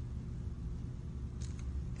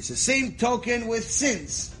 it's the same token with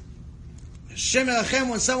sins. Hashem Elachem,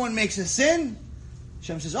 when someone makes a sin,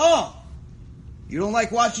 Hashem says, oh, you don't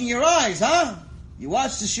like watching your eyes, huh? You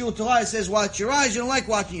watch the Shiur Torah, it says watch your eyes, you don't like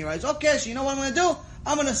watching your eyes. Okay, so you know what I'm going to do?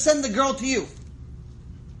 I'm going to send the girl to you.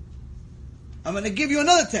 I'm going to give you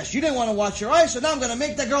another test. You didn't want to watch your eyes, so now I'm going to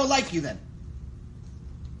make that girl like you then.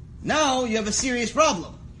 Now you have a serious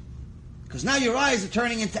problem. Because now your eyes are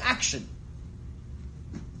turning into action.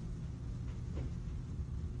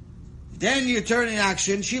 Then you turn in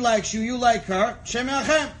action, she likes you, you like her, Shem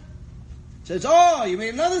Yachem. Says, oh, you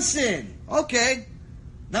made another sin. Okay.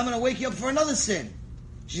 Now I'm going to wake you up for another sin.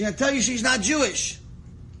 She's going to tell you she's not Jewish.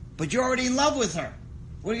 But you're already in love with her.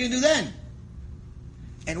 What are you going to do then?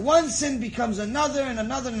 And one sin becomes another and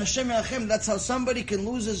another, and Hashem Yachem. That's how somebody can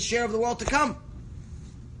lose his share of the world to come.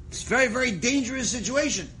 It's a very, very dangerous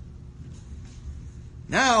situation.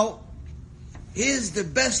 Now, here's the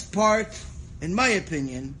best part, in my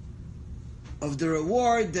opinion, of the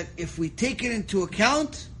reward that if we take it into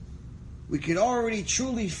account, we can already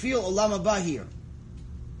truly feel Olam Haba here.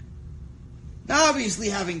 Now, obviously,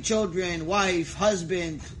 having children, wife,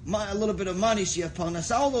 husband, a little bit of money, so you have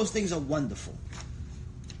parnasah, all those things are wonderful.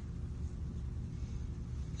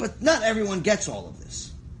 But not everyone gets all of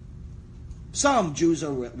this. Some Jews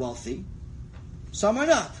are wealthy, some are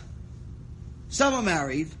not. Some are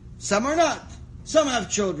married, some are not. Some have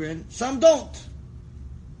children, some don't.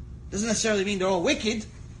 Doesn't necessarily mean they're all wicked.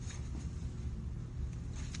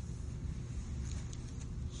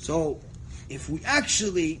 So, if we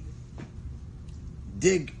actually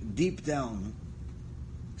dig deep down,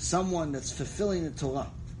 someone that's fulfilling the Torah,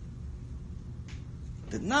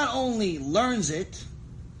 that not only learns it,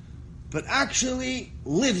 but actually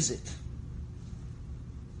lives it.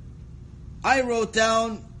 I wrote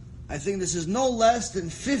down, I think this is no less than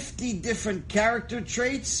 50 different character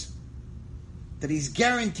traits that he's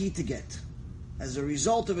guaranteed to get as a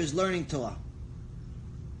result of his learning Torah.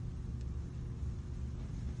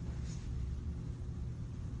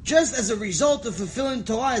 Just as a result of fulfilling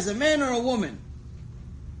Torah as a man or a woman,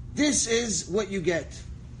 this is what you get.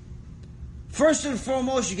 First and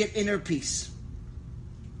foremost, you get inner peace.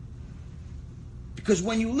 Because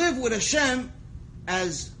when you live with Hashem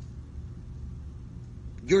as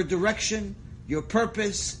your direction, your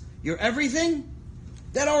purpose, your everything,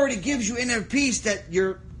 that already gives you inner peace that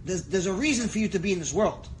there's a reason for you to be in this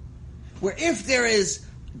world. Where if there is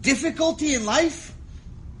difficulty in life,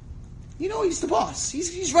 you know he's the boss.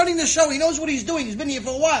 He's running the show. He knows what he's doing. He's been here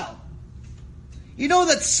for a while. You know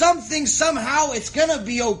that something, somehow, it's going to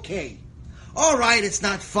be okay. All right, it's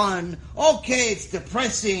not fun. Okay, it's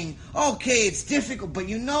depressing. Okay, it's difficult. But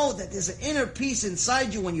you know that there's an inner peace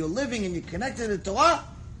inside you when you're living and you're connected to Torah.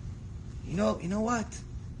 You know what?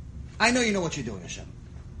 I know you know what you're doing, Hashem.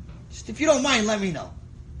 Just if you don't mind, let me know.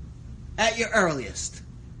 At your earliest.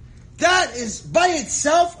 That is, by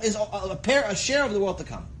itself, is a share of the world to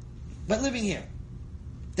come. But living here.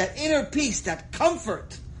 That inner peace, that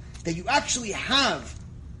comfort that you actually have,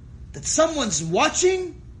 that someone's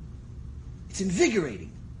watching, it's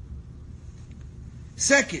invigorating.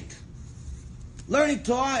 Second, learning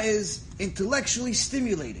Torah is intellectually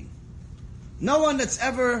stimulating. No one that's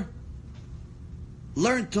ever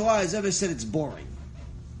learned Torah has ever said it's boring.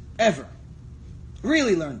 Ever.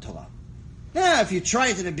 Really learn Torah. Yeah, if you try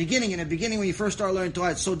it in the beginning when you first start learning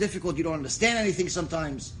Torah, it's so difficult you don't understand anything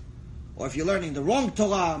sometimes. Or if you're learning the wrong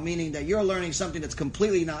Torah, meaning that you're learning something that's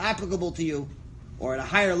completely not applicable to you, or at a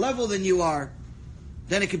higher level than you are,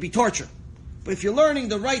 then it could be torture. But if you're learning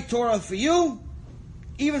the right Torah for you,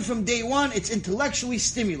 even from day one, it's intellectually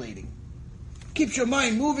stimulating. Keeps your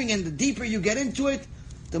mind moving, and the deeper you get into it,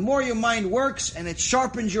 the more your mind works, and it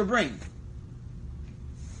sharpens your brain.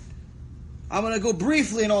 I'm going to go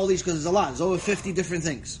briefly in all these because there's a lot. There's over 50 different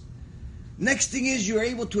things. Next thing is you're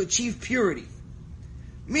able to achieve purity.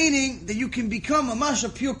 Meaning that you can become a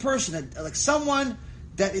pure person, like someone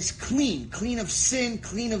that is clean of sin,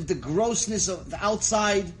 clean of the grossness of the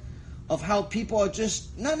outside, of how people are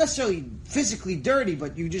just, not necessarily physically dirty,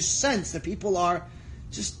 but you just sense that people are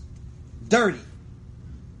just dirty.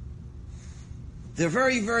 They're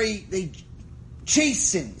they chase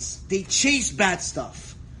sins. They chase bad stuff.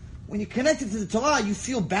 When you're connected to the Torah, you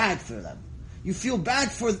feel bad for them. You feel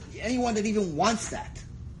bad for anyone that even wants that.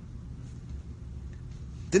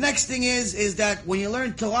 The next thing is that when you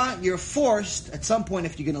learn Torah, you're forced at some point,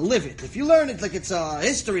 if you're going to live it. If you learn it like it's a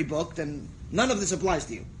history book, then none of this applies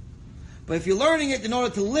to you. But if you're learning it in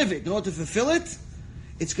order to live it, in order to fulfill it,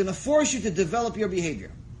 it's going to force you to develop your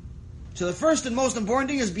behavior. So the first and most important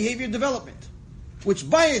thing is behavior development, which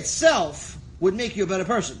by itself would make you a better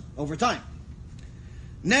person over time.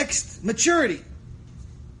 Next, maturity.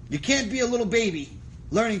 You can't be a little baby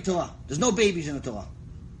learning Torah. There's no babies in the Torah.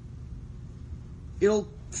 It'll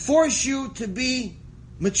force you to be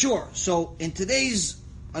mature. So in today's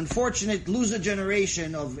unfortunate loser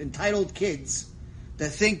generation of entitled kids that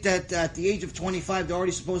think that at the age of 25 they're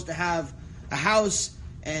already supposed to have a house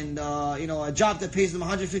and a job that pays them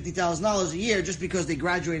 $150,000 a year just because they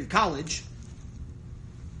graduated college,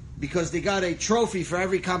 because they got a trophy for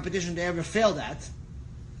every competition they ever failed at.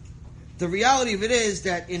 The reality of it is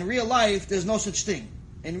that in real life there's no such thing.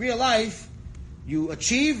 In real life you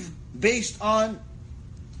achieve based on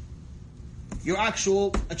your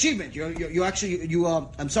actual achievement. You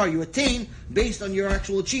attain based on your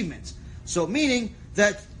actual achievements. So meaning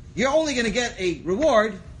that you're only going to get a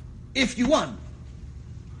reward if you won.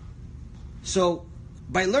 So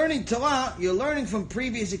by learning Torah, you're learning from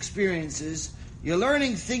previous experiences. You're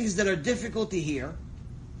learning things that are difficult to hear.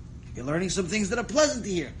 You're learning some things that are pleasant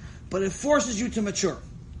to hear. But it forces you to mature.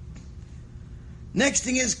 Next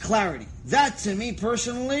thing is clarity. That, to me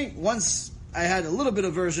personally, once I had a little bit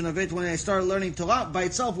of version of it when I started learning Torah, by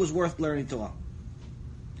itself was worth learning Torah.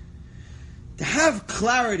 To have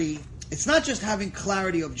clarity, it's not just having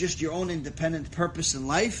clarity of just your own independent purpose in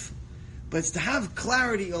life, but it's to have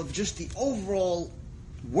clarity of just the overall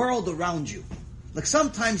world around you. Like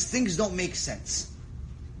sometimes things don't make sense.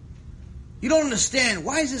 You don't understand,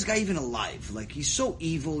 why is this guy even alive? Like he's so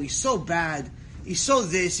evil, he's so bad, he's so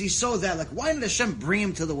this, he's so that. Like why did Hashem bring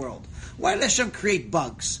him to the world? Why did Hashem create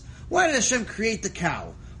bugs? Why did Hashem create the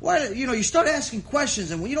cow? You start asking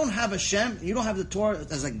questions, and when you don't have Hashem, you don't have the Torah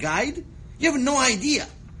as a guide, you have no idea.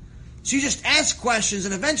 So you just ask questions,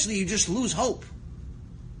 and eventually you just lose hope.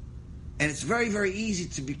 And it's very, very easy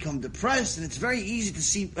to become depressed, and it's very easy to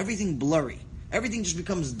see everything blurry. Everything just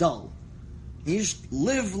becomes dull. And you just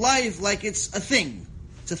live life like it's a thing.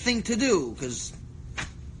 It's a thing to do, because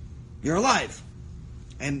you're alive.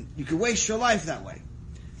 And you can waste your life that way.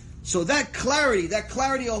 So that clarity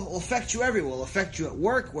will affect you everywhere. It will affect you at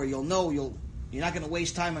work, where you'll know you're not going to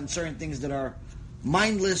waste time on certain things that are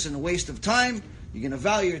mindless and a waste of time. You're going to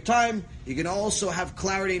value your time. You're going to also have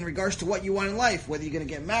clarity in regards to what you want in life. Whether you're going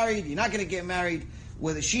to get married, you're not going to get married.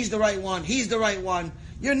 Whether she's the right one, he's the right one.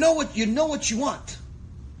 You know what you want.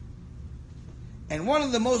 And one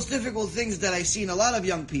of the most difficult things that I see in a lot of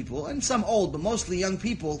young people, and some old, but mostly young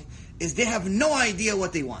people, is they have no idea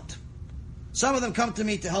what they want. Some of them come to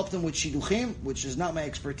me to help them with shidduchim, which is not my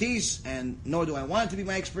expertise, and nor do I want it to be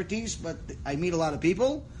my expertise, but I meet a lot of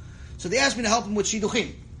people. So they ask me to help them with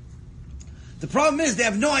shidduchim. The problem is they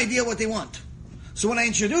have no idea what they want. So when I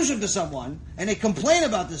introduce them to someone, and they complain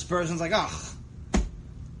about this person, it's like,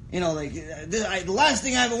 the last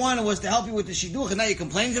thing I ever wanted was to help you with the shidduch, and now you're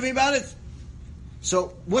complaining to me about it?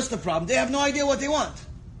 So what's the problem? They have no idea what they want.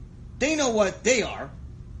 They know what they are,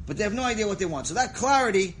 but they have no idea what they want. So that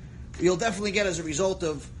clarity you'll definitely get as a result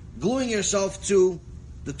of gluing yourself to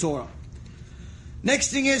the Torah.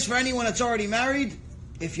 Next thing is, for anyone that's already married,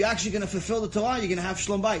 if you're actually going to fulfill the Torah, you're going to have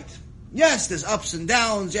shlom bayit. Yes, there's ups and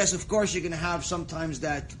downs. Yes, of course, you're going to have sometimes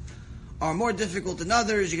that are more difficult than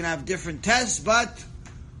others. You're going to have different tests, but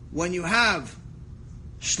when you have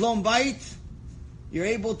shlom bayit, you're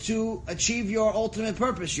able to achieve your ultimate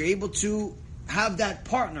purpose. You're able to have that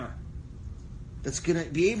partner that's going to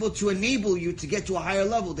be able to enable you to get to a higher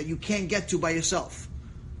level that you can't get to by yourself.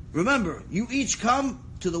 Remember, you each come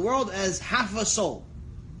to the world as half a soul.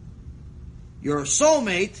 Your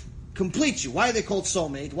soulmate completes you. Why are they called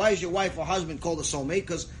soulmate? Why is your wife or husband called a soulmate?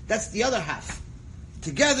 Because that's the other half.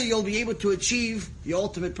 Together you'll be able to achieve your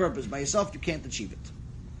ultimate purpose. By yourself you can't achieve it.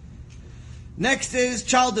 Next is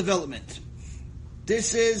child development.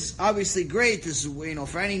 This is obviously great. This is,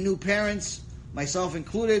 for any new parents, myself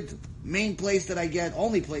included, main place that I get,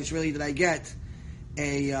 only place really that I get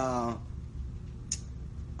any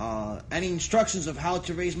instructions of how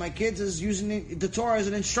to raise my kids is using the Torah as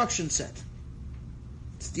an instruction set.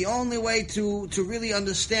 It's the only way to really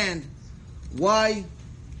understand why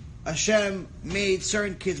Hashem made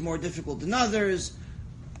certain kids more difficult than others,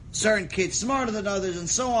 certain kids smarter than others, and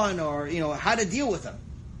so on, or how to deal with them.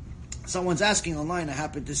 Someone's asking online, I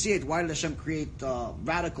happened to see it, why did Hashem create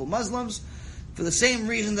radical Muslims? For the same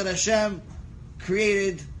reason that Hashem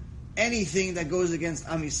created anything that goes against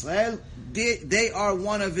Am Yisrael, they are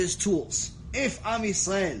one of his tools. If Am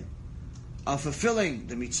Yisrael are fulfilling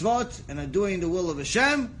the mitzvot and are doing the will of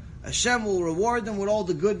Hashem, Hashem will reward them with all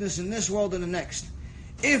the goodness in this world and the next.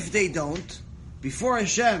 If they don't, before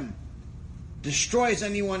Hashem destroys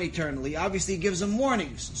anyone eternally, obviously He gives them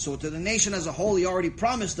warnings. So to the nation as a whole, He already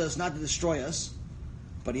promised us not to destroy us,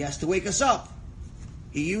 but He has to wake us up.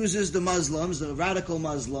 He uses the Muslims, the radical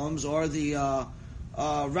Muslims, or the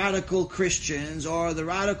radical Christians, or the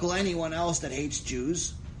radical anyone else that hates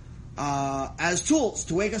Jews, as tools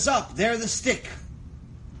to wake us up. They're the stick.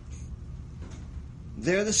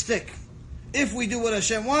 They're the stick. If we do what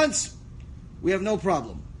Hashem wants, we have no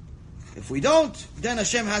problem. If we don't, then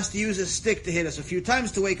Hashem has to use His stick to hit us a few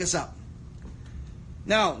times to wake us up.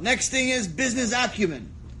 Now, next thing is business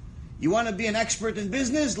acumen. You want to be an expert in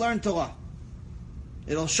business? Learn Torah.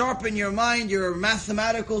 It'll sharpen your mind. Your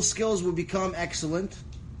mathematical skills will become excellent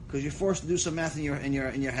because you're forced to do some math in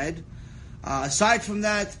your head. Aside from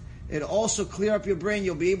that, it'll also clear up your brain.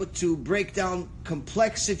 You'll be able to break down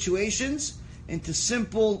complex situations into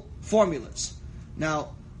simple formulas.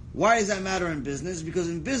 Now, why does that matter in business? Because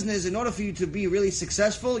in business, in order for you to be really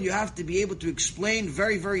successful, you have to be able to explain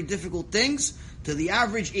very, very difficult things to the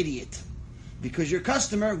average idiot. Because your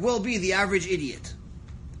customer will be the average idiot.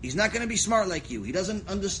 He's not going to be smart like you. He doesn't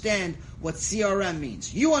understand what CRM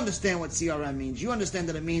means. You understand what CRM means. You understand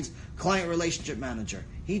that it means client relationship manager.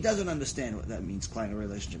 He doesn't understand what that means, client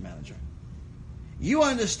relationship manager. You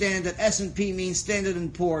understand that S&P means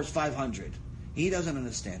Standard & Poor's 500. He doesn't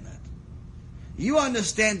understand that. You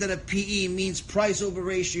understand that a PE means price over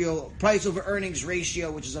earnings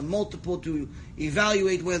ratio, which is a multiple to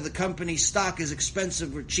evaluate whether the company's stock is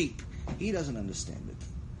expensive or cheap. He doesn't understand it.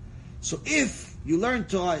 So if you learn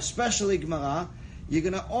Torah, especially Gemara, you're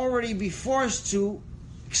going to already be forced to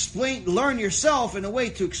learn yourself in a way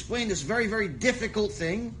to explain this very, very difficult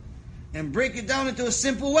thing and break it down into a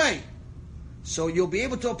simple way. So you'll be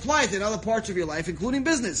able to apply it in other parts of your life, including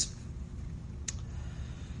business.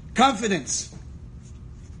 Confidence.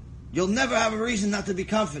 You'll never have a reason not to be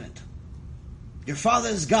confident. Your father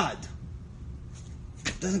is God.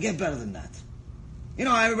 It doesn't get better than that. You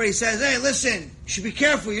know, everybody says, hey, listen, you should be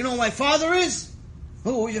careful. You know who my father is?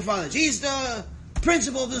 Who's your father? He's the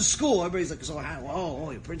principal of the school. Everybody's like,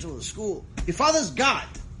 you're principal of the school. Your father's God.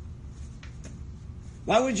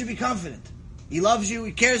 Why wouldn't you be confident? He loves you.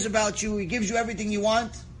 He cares about you. He gives you everything you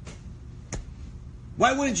want.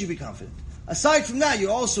 Why wouldn't you be confident? Aside from that, you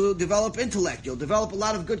also develop intellect. You'll develop a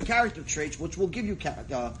lot of good character traits, which will give you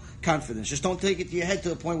confidence. Just don't take it to your head to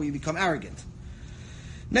the point where you become arrogant.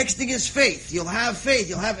 Next thing is faith. You'll have faith.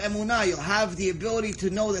 You'll have emunah. You'll have the ability to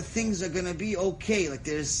know that things are going to be okay. Like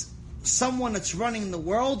there's someone that's running the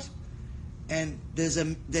world, and there's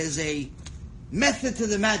a method to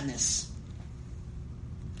the madness.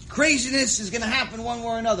 Craziness is going to happen one way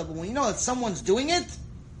or another, but when you know that someone's doing it,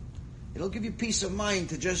 it'll give you peace of mind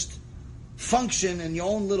to just function in your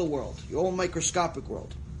own little world, your own microscopic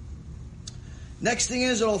world. Next thing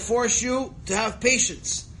is it'll force you to have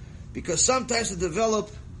patience, because sometimes to develop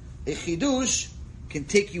a chidush can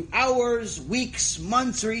take you hours, weeks,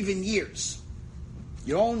 months, or even years.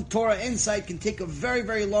 Your own Torah insight can take a very,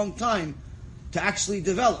 very long time to actually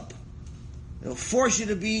develop. It'll force you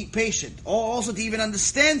to be patient, or also to even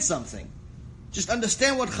understand something. Just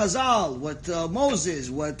understand what Chazal, what Moses,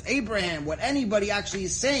 what Abraham, what anybody actually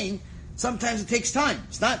is saying. Sometimes it takes time.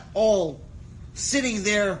 It's not all sitting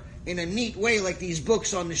there in a neat way like these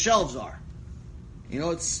books on the shelves are. You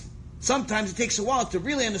know, sometimes it takes a while to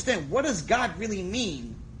really understand, what does God really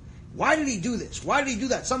mean? Why did He do this? Why did He do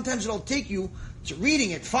that? Sometimes it'll take you to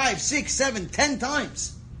reading it 5, 6, 7, 10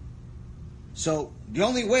 times. So the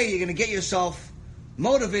only way you're going to get yourself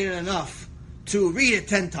motivated enough to read it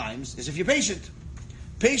 10 times is if you're patient.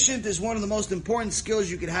 Patience is one of the most important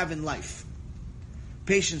skills you could have in life.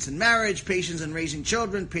 Patience in marriage, patience in raising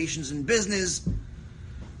children, patience in business,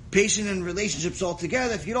 patience in relationships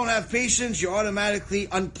altogether. If you don't have patience, you're automatically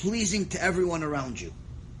unpleasing to everyone around you.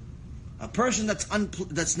 A person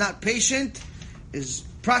that's not patient is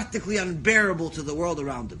practically unbearable to the world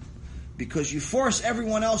around them, because you force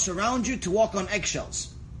everyone else around you to walk on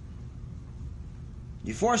eggshells.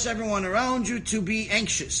 You force everyone around you to be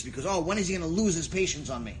anxious because, when is he going to lose his patience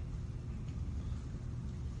on me?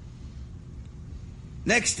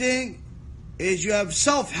 Next thing is you have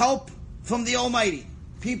self-help from the Almighty.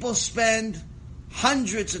 People spend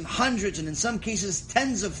hundreds and hundreds, and in some cases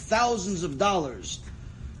tens of thousands of dollars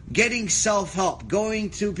getting self-help, going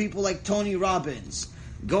to people like Tony Robbins,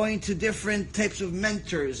 going to different types of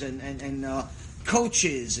mentors and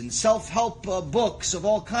coaches and self-help books of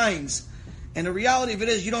all kinds, And the reality of it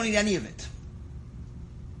is, you don't need any of it.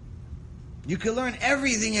 You can learn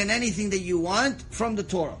everything and anything that you want from the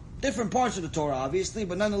Torah. Different parts of the Torah, obviously,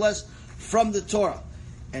 but nonetheless, from the Torah.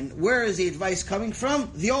 And where is the advice coming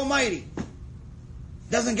from? The Almighty.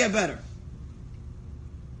 Doesn't get better.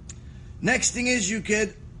 Next thing is, you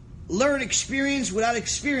could learn experience without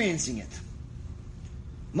experiencing it.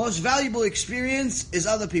 Most valuable experience is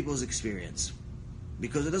other people's experience,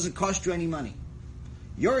 because it doesn't cost you any money.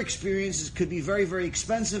 Your experiences could be very, very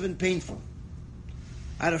expensive and painful.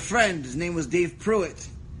 I had a friend, his name was Dave Pruitt.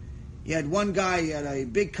 He had one guy, he had a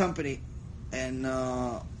big company, and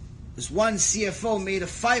this one CFO made a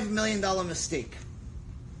 $5 million mistake.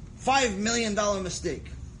 $5 million mistake.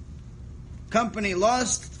 Company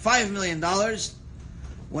lost $5 million.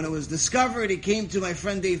 When it was discovered, he came to my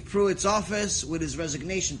friend Dave Pruitt's office with his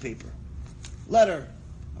resignation paper. Letter,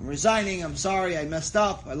 I'm resigning, I'm sorry, I messed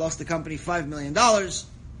up, I lost the company $5 million.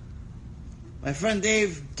 My friend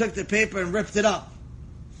Dave took the paper and ripped it up.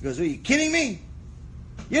 He goes, are you kidding me?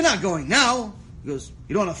 You're not going now. He goes,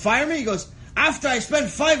 you don't want to fire me? He goes, after I spent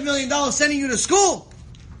 $5 million sending you to school.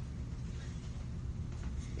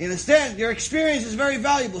 You understand? Your experience is very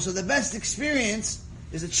valuable. So the best experience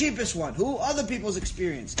is the cheapest one. Who? Other people's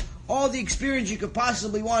experience. All the experience you could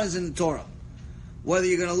possibly want is in the Torah. Whether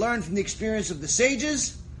you're going to learn from the experience of the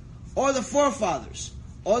sages, or the forefathers,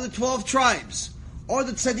 or the 12 tribes, or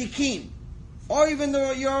the tzaddikim, or even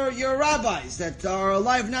your rabbis that are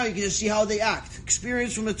alive now, you can just see how they act.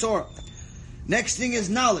 Experience from the Torah. Next thing is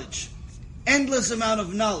knowledge. Endless amount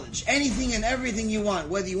of knowledge. Anything and everything you want.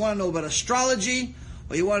 Whether you want to know about astrology,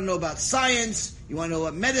 or you want to know about science, you want to know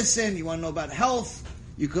about medicine, you want to know about health.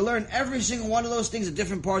 You can learn every single one of those things at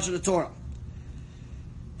different parts of the Torah.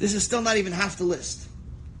 This is still not even half the list.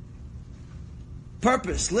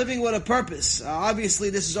 Purpose. Living with a purpose. Obviously,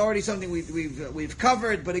 this is already something we've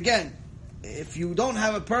covered, but again, if you don't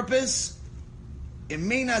have a purpose, it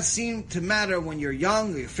may not seem to matter when you're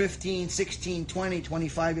young, or you're 15, 16, 20,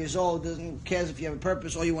 25 years old. It doesn't care if you have a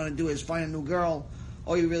purpose. All you want to do is find a new girl.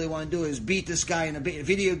 All you really want to do is beat this guy in a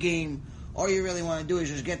video game. All you really want to do is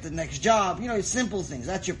just get the next job. You know, it's simple things.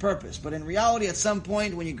 That's your purpose. But in reality, at some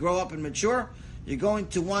point, when you grow up and mature, you're going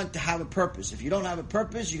to want to have a purpose. If you don't have a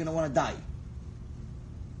purpose, you're going to want to die.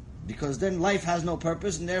 Because then life has no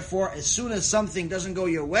purpose, and therefore, as soon as something doesn't go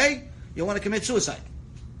your way, you'll want to commit suicide.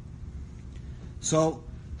 So,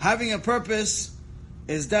 having a purpose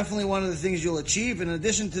is definitely one of the things you'll achieve. In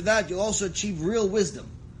addition to that, you'll also achieve real wisdom.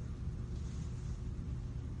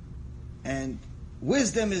 And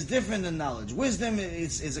wisdom is different than knowledge. Wisdom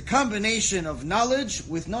is a combination of knowledge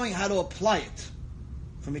with knowing how to apply it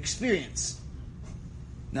from experience.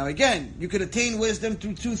 Now again, you could attain wisdom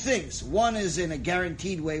through two things. One is in a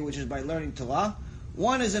guaranteed way, which is by learning Torah.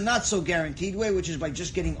 One is a not so guaranteed way, which is by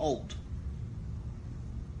just getting old.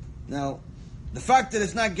 Now, the fact that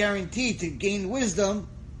it's not guaranteed to gain wisdom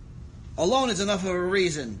alone is enough of a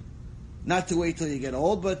reason not to wait till you get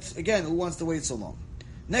old. But again, who wants to wait so long?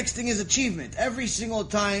 Next thing is achievement. Every single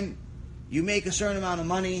time you make a certain amount of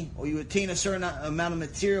money or you attain a certain amount of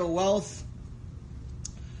material wealth,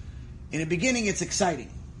 in the beginning it's exciting.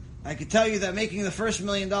 I can tell you that making the first $1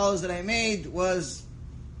 million that I made was,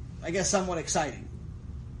 I guess, somewhat exciting.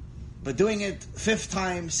 But doing it 5th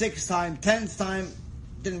time, 6th time, 10th time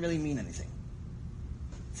didn't really mean anything.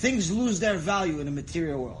 Things lose their value in the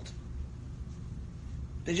material world.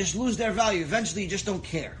 They just lose their value. Eventually you just don't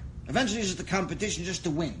care. Eventually it's just a competition just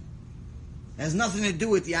to win. It has nothing to do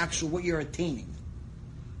with the actual, what you're attaining.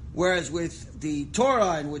 Whereas with the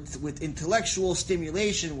Torah and with intellectual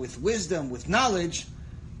stimulation, with wisdom, with knowledge,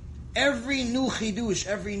 every new chidush,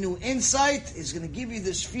 every new insight is going to give you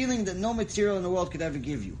this feeling that no material in the world could ever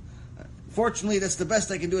give you. Fortunately, that's the best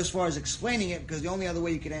I can do as far as explaining it, because the only other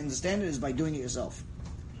way you can understand it is by doing it yourself.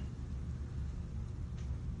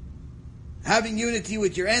 Having unity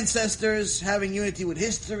with your ancestors, having unity with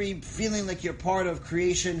history, feeling like you're part of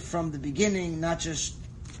creation from the beginning, not just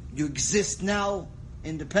you exist now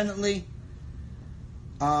independently.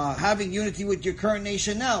 Having unity with your current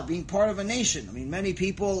nation now, being part of a nation. I mean, many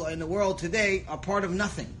people in the world today are part of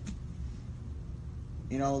nothing.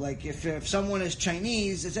 You know, like if someone is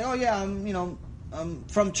Chinese, they say, oh yeah, I'm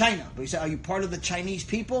from China. But you say, are you part of the Chinese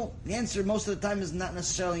people? The answer most of the time is not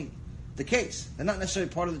necessarily the case. They're not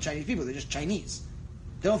necessarily part of the Chinese people. They're just Chinese.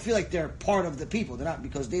 They don't feel like they're part of the people. They're not,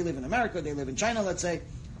 because they live in America, they live in China, let's say.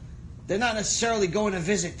 They're not necessarily going to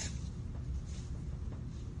visit,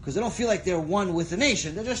 because they don't feel like they're one with the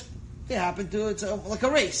nation. They happen to, like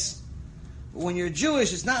a race. But when you're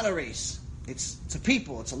Jewish, it's not a race. It's a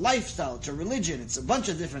people, it's a lifestyle, it's a religion, it's a bunch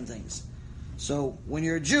of different things. So when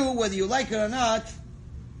you're a Jew, whether you like it or not,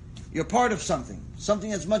 You're part of something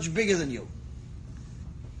that's much bigger than you.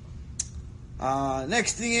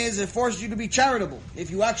 Next thing is, it forces you to be charitable.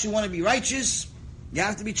 If you actually want to be righteous, you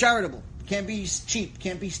have to be charitable. Can't be cheap,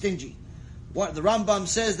 can't be stingy. What the Rambam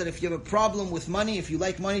says, that if you have a problem with money, if you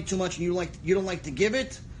like money too much and you don't like to give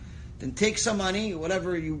it, then take some money,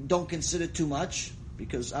 whatever you don't consider too much,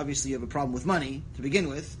 because obviously you have a problem with money to begin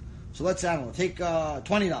with. So let's say, I don't know, take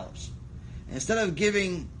 $20. And instead of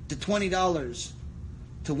giving the $20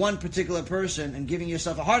 to one particular person and giving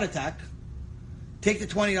yourself a heart attack, take the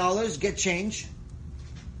 $20, get change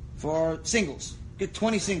for singles. Get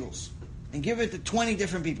 20 singles and give it to 20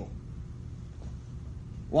 different people.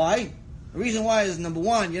 Why? The reason why is, number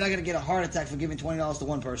one, you're not going to get a heart attack for giving $20 to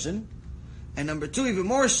one person. And number two, even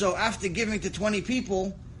more so, after giving to 20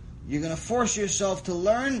 people, you're going to force yourself to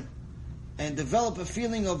learn and develop a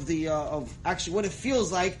feeling of actually what it feels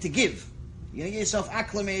like to give. You're going to get yourself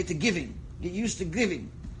acclimated to giving. Get used to giving.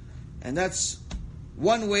 And that's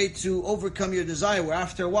one way to overcome your desire, where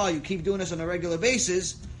after a while you keep doing this on a regular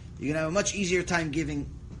basis, you're going to have a much easier time giving.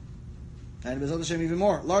 And there's even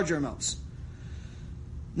more, larger amounts.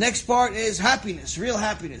 Next part is happiness, real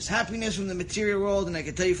happiness. Happiness from the material world, and I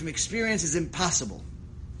can tell you from experience, is impossible.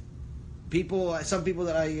 Some people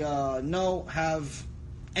that I know have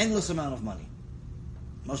endless amount of money.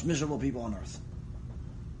 Most miserable people on earth.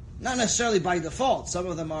 Not necessarily by default. Some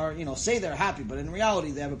of them are, say they're happy, but in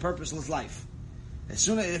reality they have a purposeless life.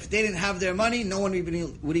 If they didn't have their money, no one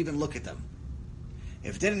would even look at them.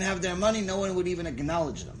 If they didn't have their money, no one would even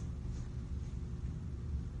acknowledge them.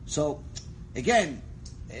 So, again,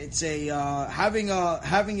 it's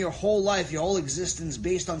having your whole life, your whole existence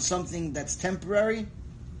based on something that's temporary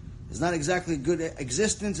is not exactly a good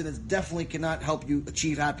existence, and it definitely cannot help you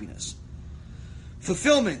achieve happiness.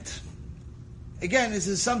 Fulfillment. Again, this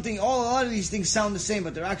is something, a lot of these things sound the same,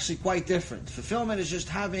 but they're actually quite different. Fulfillment is just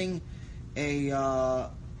having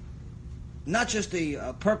not just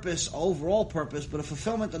a purpose, overall purpose, but a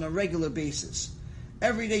fulfillment on a regular basis.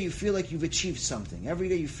 Every day you feel like you've achieved something. Every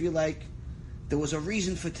day you feel like there was a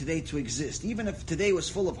reason for today to exist. Even if today was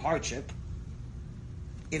full of hardship,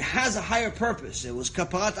 it has a higher purpose. It was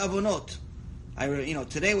kaparat avonot.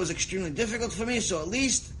 Today was extremely difficult for me, so at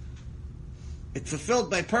least it fulfilled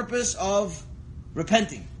my purpose of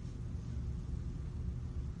repenting.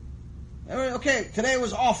 Okay, today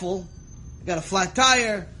was awful. I got a flat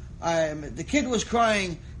tire. The kid was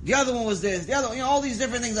crying. The other one was this. The other, all these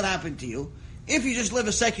different things that happened to you. If you just live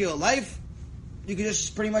a secular life, you can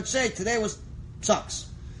just pretty much say today sucks.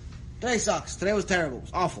 Today sucks. Today was terrible. It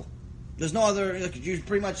was awful. There's no other. You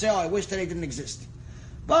pretty much say, I wish today didn't exist.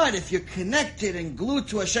 But if you're connected and glued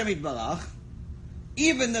to Hashem Yitbarach,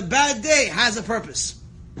 even the bad day has a purpose.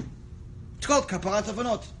 It's called kaparat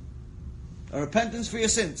avonot, a repentance for your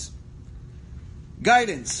sins.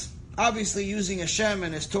 Guidance. Obviously, using Hashem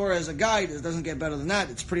and His Torah as a guide, it doesn't get better than that.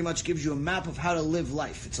 It pretty much gives you a map of how to live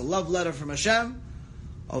life. It's a love letter from Hashem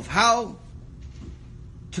of how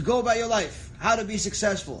to go about your life, how to be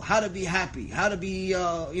successful, how to be happy, how to be,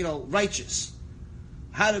 righteous,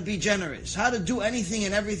 how to be generous, how to do anything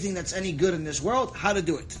and everything that's any good in this world, how to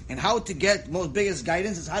do it. And how to get, most biggest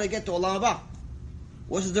guidance is how to get to Olam Haba.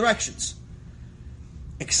 What's the directions?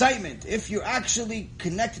 Excitement. If you're actually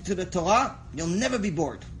connected to the Torah, you'll never be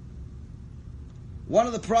bored. One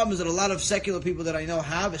of the problems that a lot of secular people that I know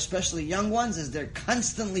have, especially young ones, is they're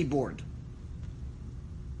constantly bored.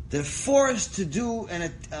 They're forced to do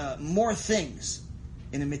more things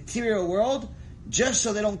in a material world just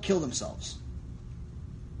so they don't kill themselves.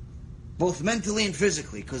 Both mentally and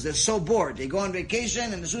physically, because they're so bored. They go on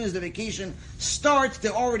vacation, and as soon as the vacation starts,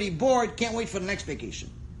 they're already bored, can't wait for the next vacation.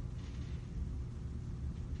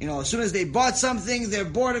 As soon as they bought something, they're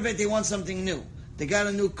bored of it, they want something new. They got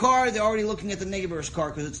a new car, they're already looking at the neighbor's car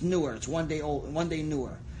because it's newer, it's one day old, one day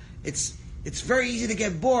newer. It's very easy to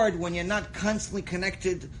get bored when you're not constantly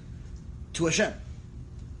connected to Hashem.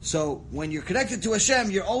 So when you're connected to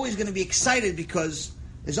Hashem, you're always going to be excited because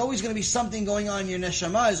there's always going to be something going on in your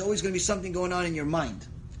neshama, there's always going to be something going on in your mind.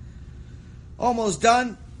 Almost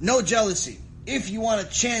done. No jealousy. If you want a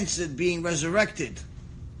chance at being resurrected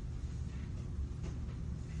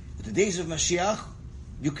at the days of Mashiach,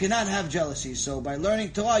 you cannot have jealousy. So by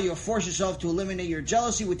learning Torah, you'll force yourself to eliminate your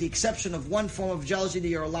jealousy, with the exception of one form of jealousy that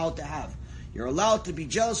you're allowed to have. You're allowed to be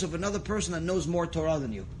jealous of another person that knows more Torah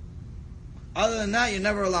than you. Other than that, you're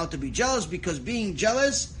never allowed to be jealous, because being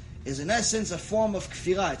jealous is in essence a form of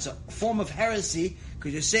kfirah. It's a form of heresy,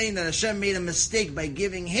 because you're saying that Hashem made a mistake by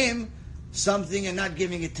giving him something and not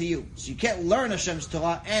giving it to you. So you can't learn Hashem's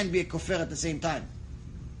Torah and be a kofar at the same time.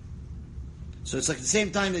 So it's like the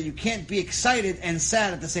same time that you can't be excited and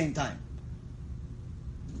sad at the same time.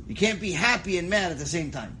 You can't be happy and mad at the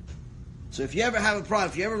same time. So if you ever have a problem,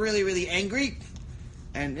 if you're ever really, really angry,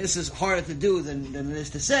 and this is harder to do than it is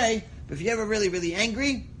to say, but if you're ever really, really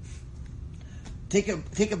angry, take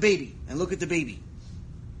a baby and look at the baby.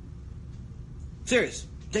 Serious.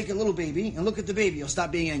 Take a little baby and look at the baby. You'll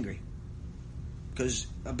stop being angry. Because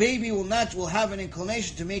a baby will have an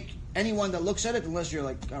inclination to make anyone that looks at it, unless you're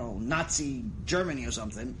like, I don't know, Nazi Germany or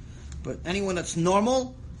something, but anyone that's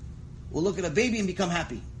normal will look at a baby and become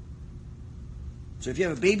happy. So if you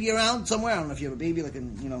have a baby around somewhere, I don't know if you have a baby like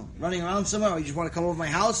running around somewhere, or you just want to come over my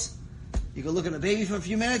house, you can look at a baby for a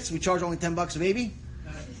few minutes. We charge only $10 a baby.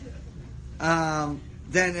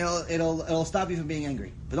 Then it'll stop you from being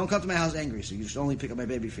angry. But don't come to my house angry. So you just only pick up my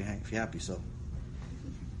baby if you're happy. So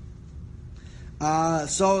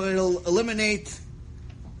it'll eliminate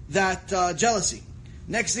that jealousy.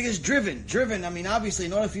 Next thing is driven. Driven. I mean, obviously,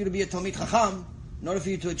 in order for you to be a Talmid Chacham, in order for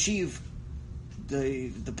you to achieve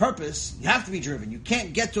the purpose, you have to be driven. You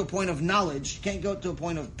can't get to a point of knowledge, you can't go to a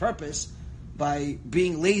point of purpose by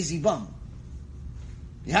being lazy bum.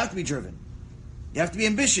 You have to be driven. You have to be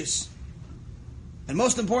ambitious. And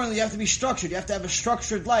most importantly, you have to be structured. You have to have a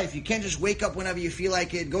structured life. You can't just wake up whenever you feel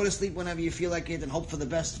like it, go to sleep whenever you feel like it, and hope for the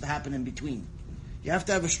best to happen in between. You have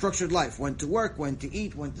to have a structured life. When to work, when to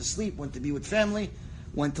eat, when to sleep, when to be with family,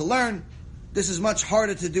 when to learn. This is much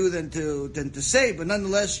harder to do than to say, but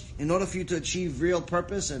nonetheless, in order for you to achieve real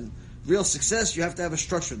purpose and real success, you have to have a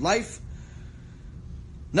structured life.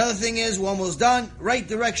 Another thing is, we're almost done, right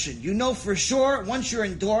direction. You know for sure, once you're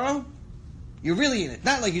in Torah, you're really in it.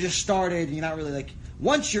 Not like you just started, and you're not really like...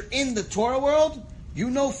 Once you're in the Torah world, you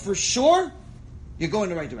know for sure you're going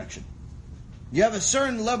the right direction. You have a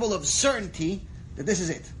certain level of certainty that this is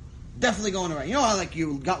it. Definitely going the right. You know how like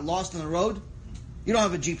you got lost on the road? You don't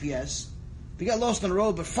have a GPS. You got lost on the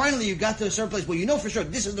road, but finally you got to a certain place where you know for sure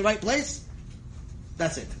this is the right place.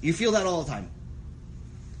 That's it. You feel that all the time.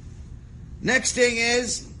 Next thing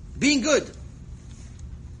is being good.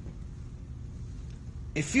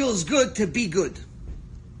 It feels good to be good.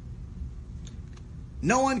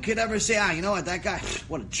 No one could ever say, you know what, that guy,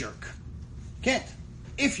 what a jerk. Can't.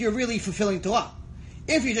 If you're really fulfilling Torah.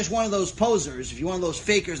 If you're just one of those posers, if you're one of those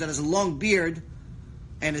fakers that has a long beard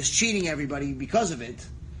and is cheating everybody because of it,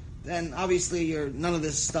 then obviously none of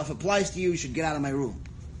this stuff applies to you. You should get out of my room.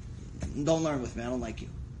 Don't learn with me. I don't like you.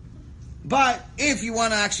 But if you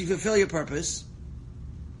want to actually fulfill your purpose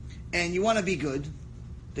and you want to be good,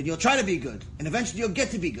 then you'll try to be good. And eventually you'll get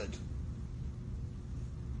to be good.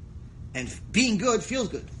 And being good feels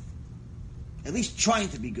good. At least trying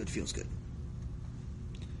to be good feels good.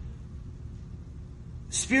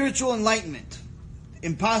 Spiritual enlightenment.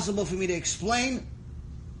 Impossible for me to explain,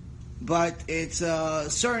 but it's a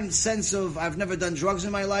certain sense of, I've never done drugs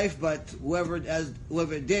in my life, but whoever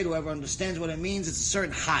did, whoever understands what it means, it's a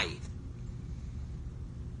certain high.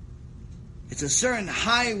 It's a certain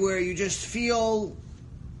high where you just feel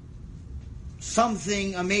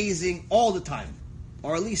something amazing all the time,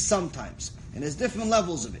 or at least sometimes. And there's different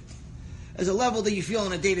levels of it. There's a level that you feel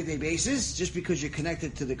on a day-to-day basis, just because you're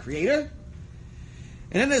connected to the Creator.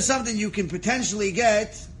 And then there's something you can potentially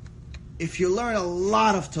get if you learn a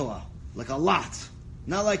lot of Torah. Like a lot.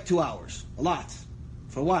 Not like 2 hours. A lot.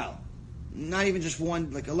 For a while. Not even just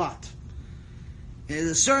one, like a lot. And there's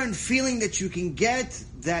a certain feeling that you can get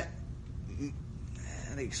that...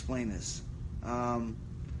 How do I explain this?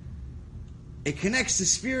 It connects the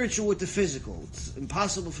spiritual with the physical. It's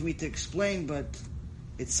impossible for me to explain, but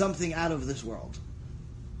it's something out of this world.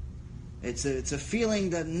 It's a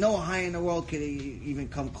feeling that no high in the world could even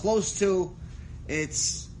come close to.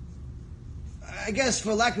 It's, I guess,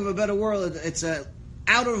 for lack of a better word, it's a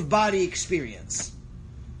out-of-body experience.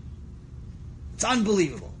 It's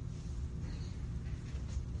unbelievable.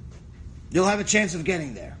 You'll have a chance of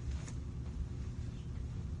getting there.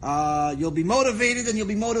 You'll be motivated and you'll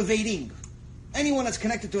be motivating. Anyone that's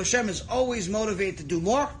connected to Hashem is always motivated to do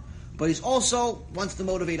more, but he's also wants to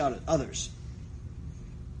motivate others.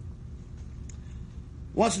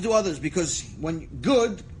 Wants to do others, because when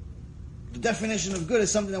good, the definition of good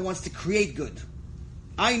is something that wants to create good.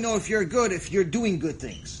 I know if you're good, if you're doing good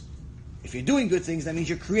things. If you're doing good things, that means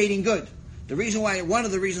you're creating good. One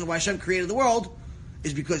of the reasons why Hashem created the world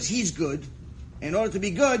is because He's good. In order to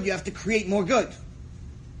be good, you have to create more good.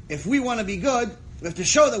 If we want to be good, we have to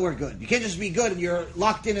show that we're good. You can't just be good and you're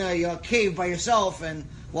locked in a cave by yourself, and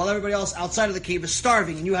while everybody else outside of the cave is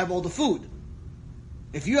starving and you have all the food.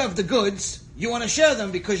 If you have the goods, you want to share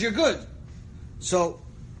them because you're good. So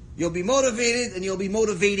you'll be motivated and you'll be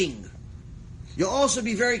motivating. You'll also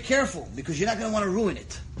be very careful because you're not going to want to ruin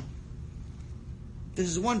it. This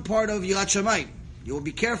is one part of Yirat Shamayim. You will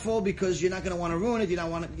be careful because you're not going to want to ruin it. You're not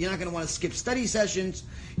going to want to skip study sessions.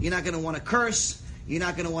 You're not going to want to curse. You're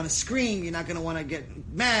not going to want to scream. You're not going to want to get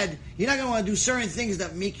mad. You're not going to want to do certain things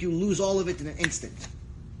that make you lose all of it in an instant.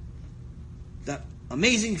 That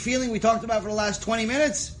amazing feeling we talked about for the last 20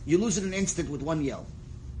 minutes, you lose it in an instant with one yell.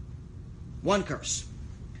 One curse.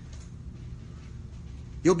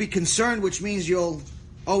 You'll be concerned, which means you'll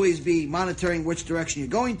always be monitoring which direction you're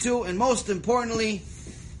going to. And most importantly,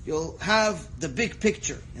 you'll have the big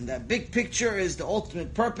picture. And that big picture is the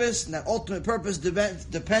ultimate purpose. And that ultimate purpose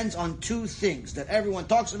depends on two things that everyone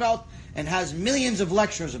talks about and has millions of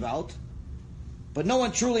lectures about. But no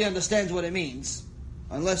one truly understands what it means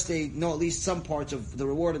unless they know at least some parts of the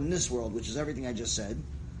reward in this world, which is everything I just said.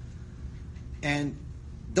 And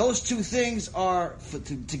those two things are,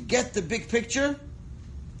 to get the big picture,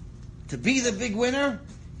 to be the big winner,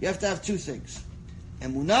 you have to have two things.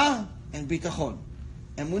 Emunah and bitachon.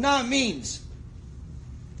 Emunah means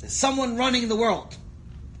there's someone running the world,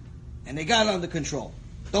 and they got it under control.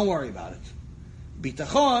 Don't worry about it.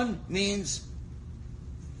 Bitachon means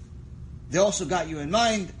they also got you in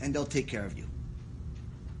mind, and they'll take care of you.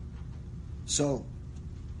 So,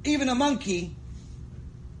 even a monkey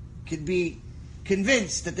could be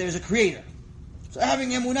convinced that there's a creator. So having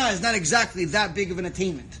emunah is not exactly that big of an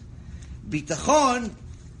attainment. Bitachon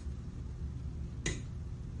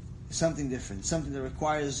is something different, something that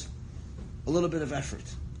requires a little bit of effort.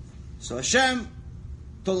 So Hashem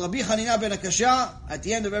told Rabbi Hanina ben Akashya at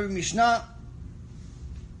the end of every Mishnah,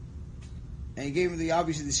 and he gave him the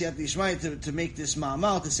Siyat Yishmai to make this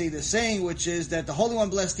ma'amal, to say this saying, which is that the Holy One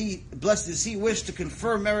blessed is He wished to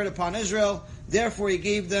confer merit upon Israel, therefore He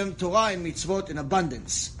gave them Torah and mitzvot in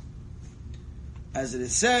abundance. As it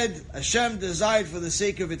is said, Hashem desired for the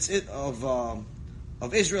sake of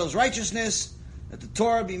Israel's righteousness that the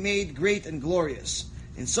Torah be made great and glorious.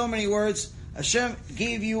 In so many words, Hashem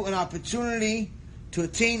gave you an opportunity to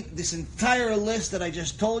attain this entire list that I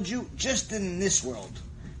just told you, just in this world.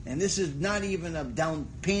 And this is not even a down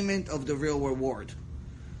payment of the real reward.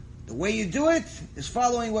 The way you do it is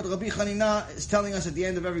following what Rabbi Hanina is telling us at the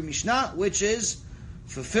end of every Mishnah, which is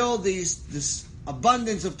fulfill this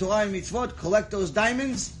abundance of Torah and mitzvot, collect those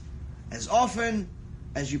diamonds as often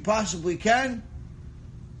as you possibly can,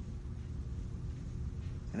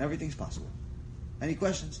 and everything's possible. Any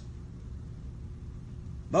questions?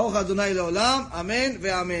 Baruch Adonai Leolam, Amen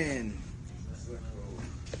ve'Amen.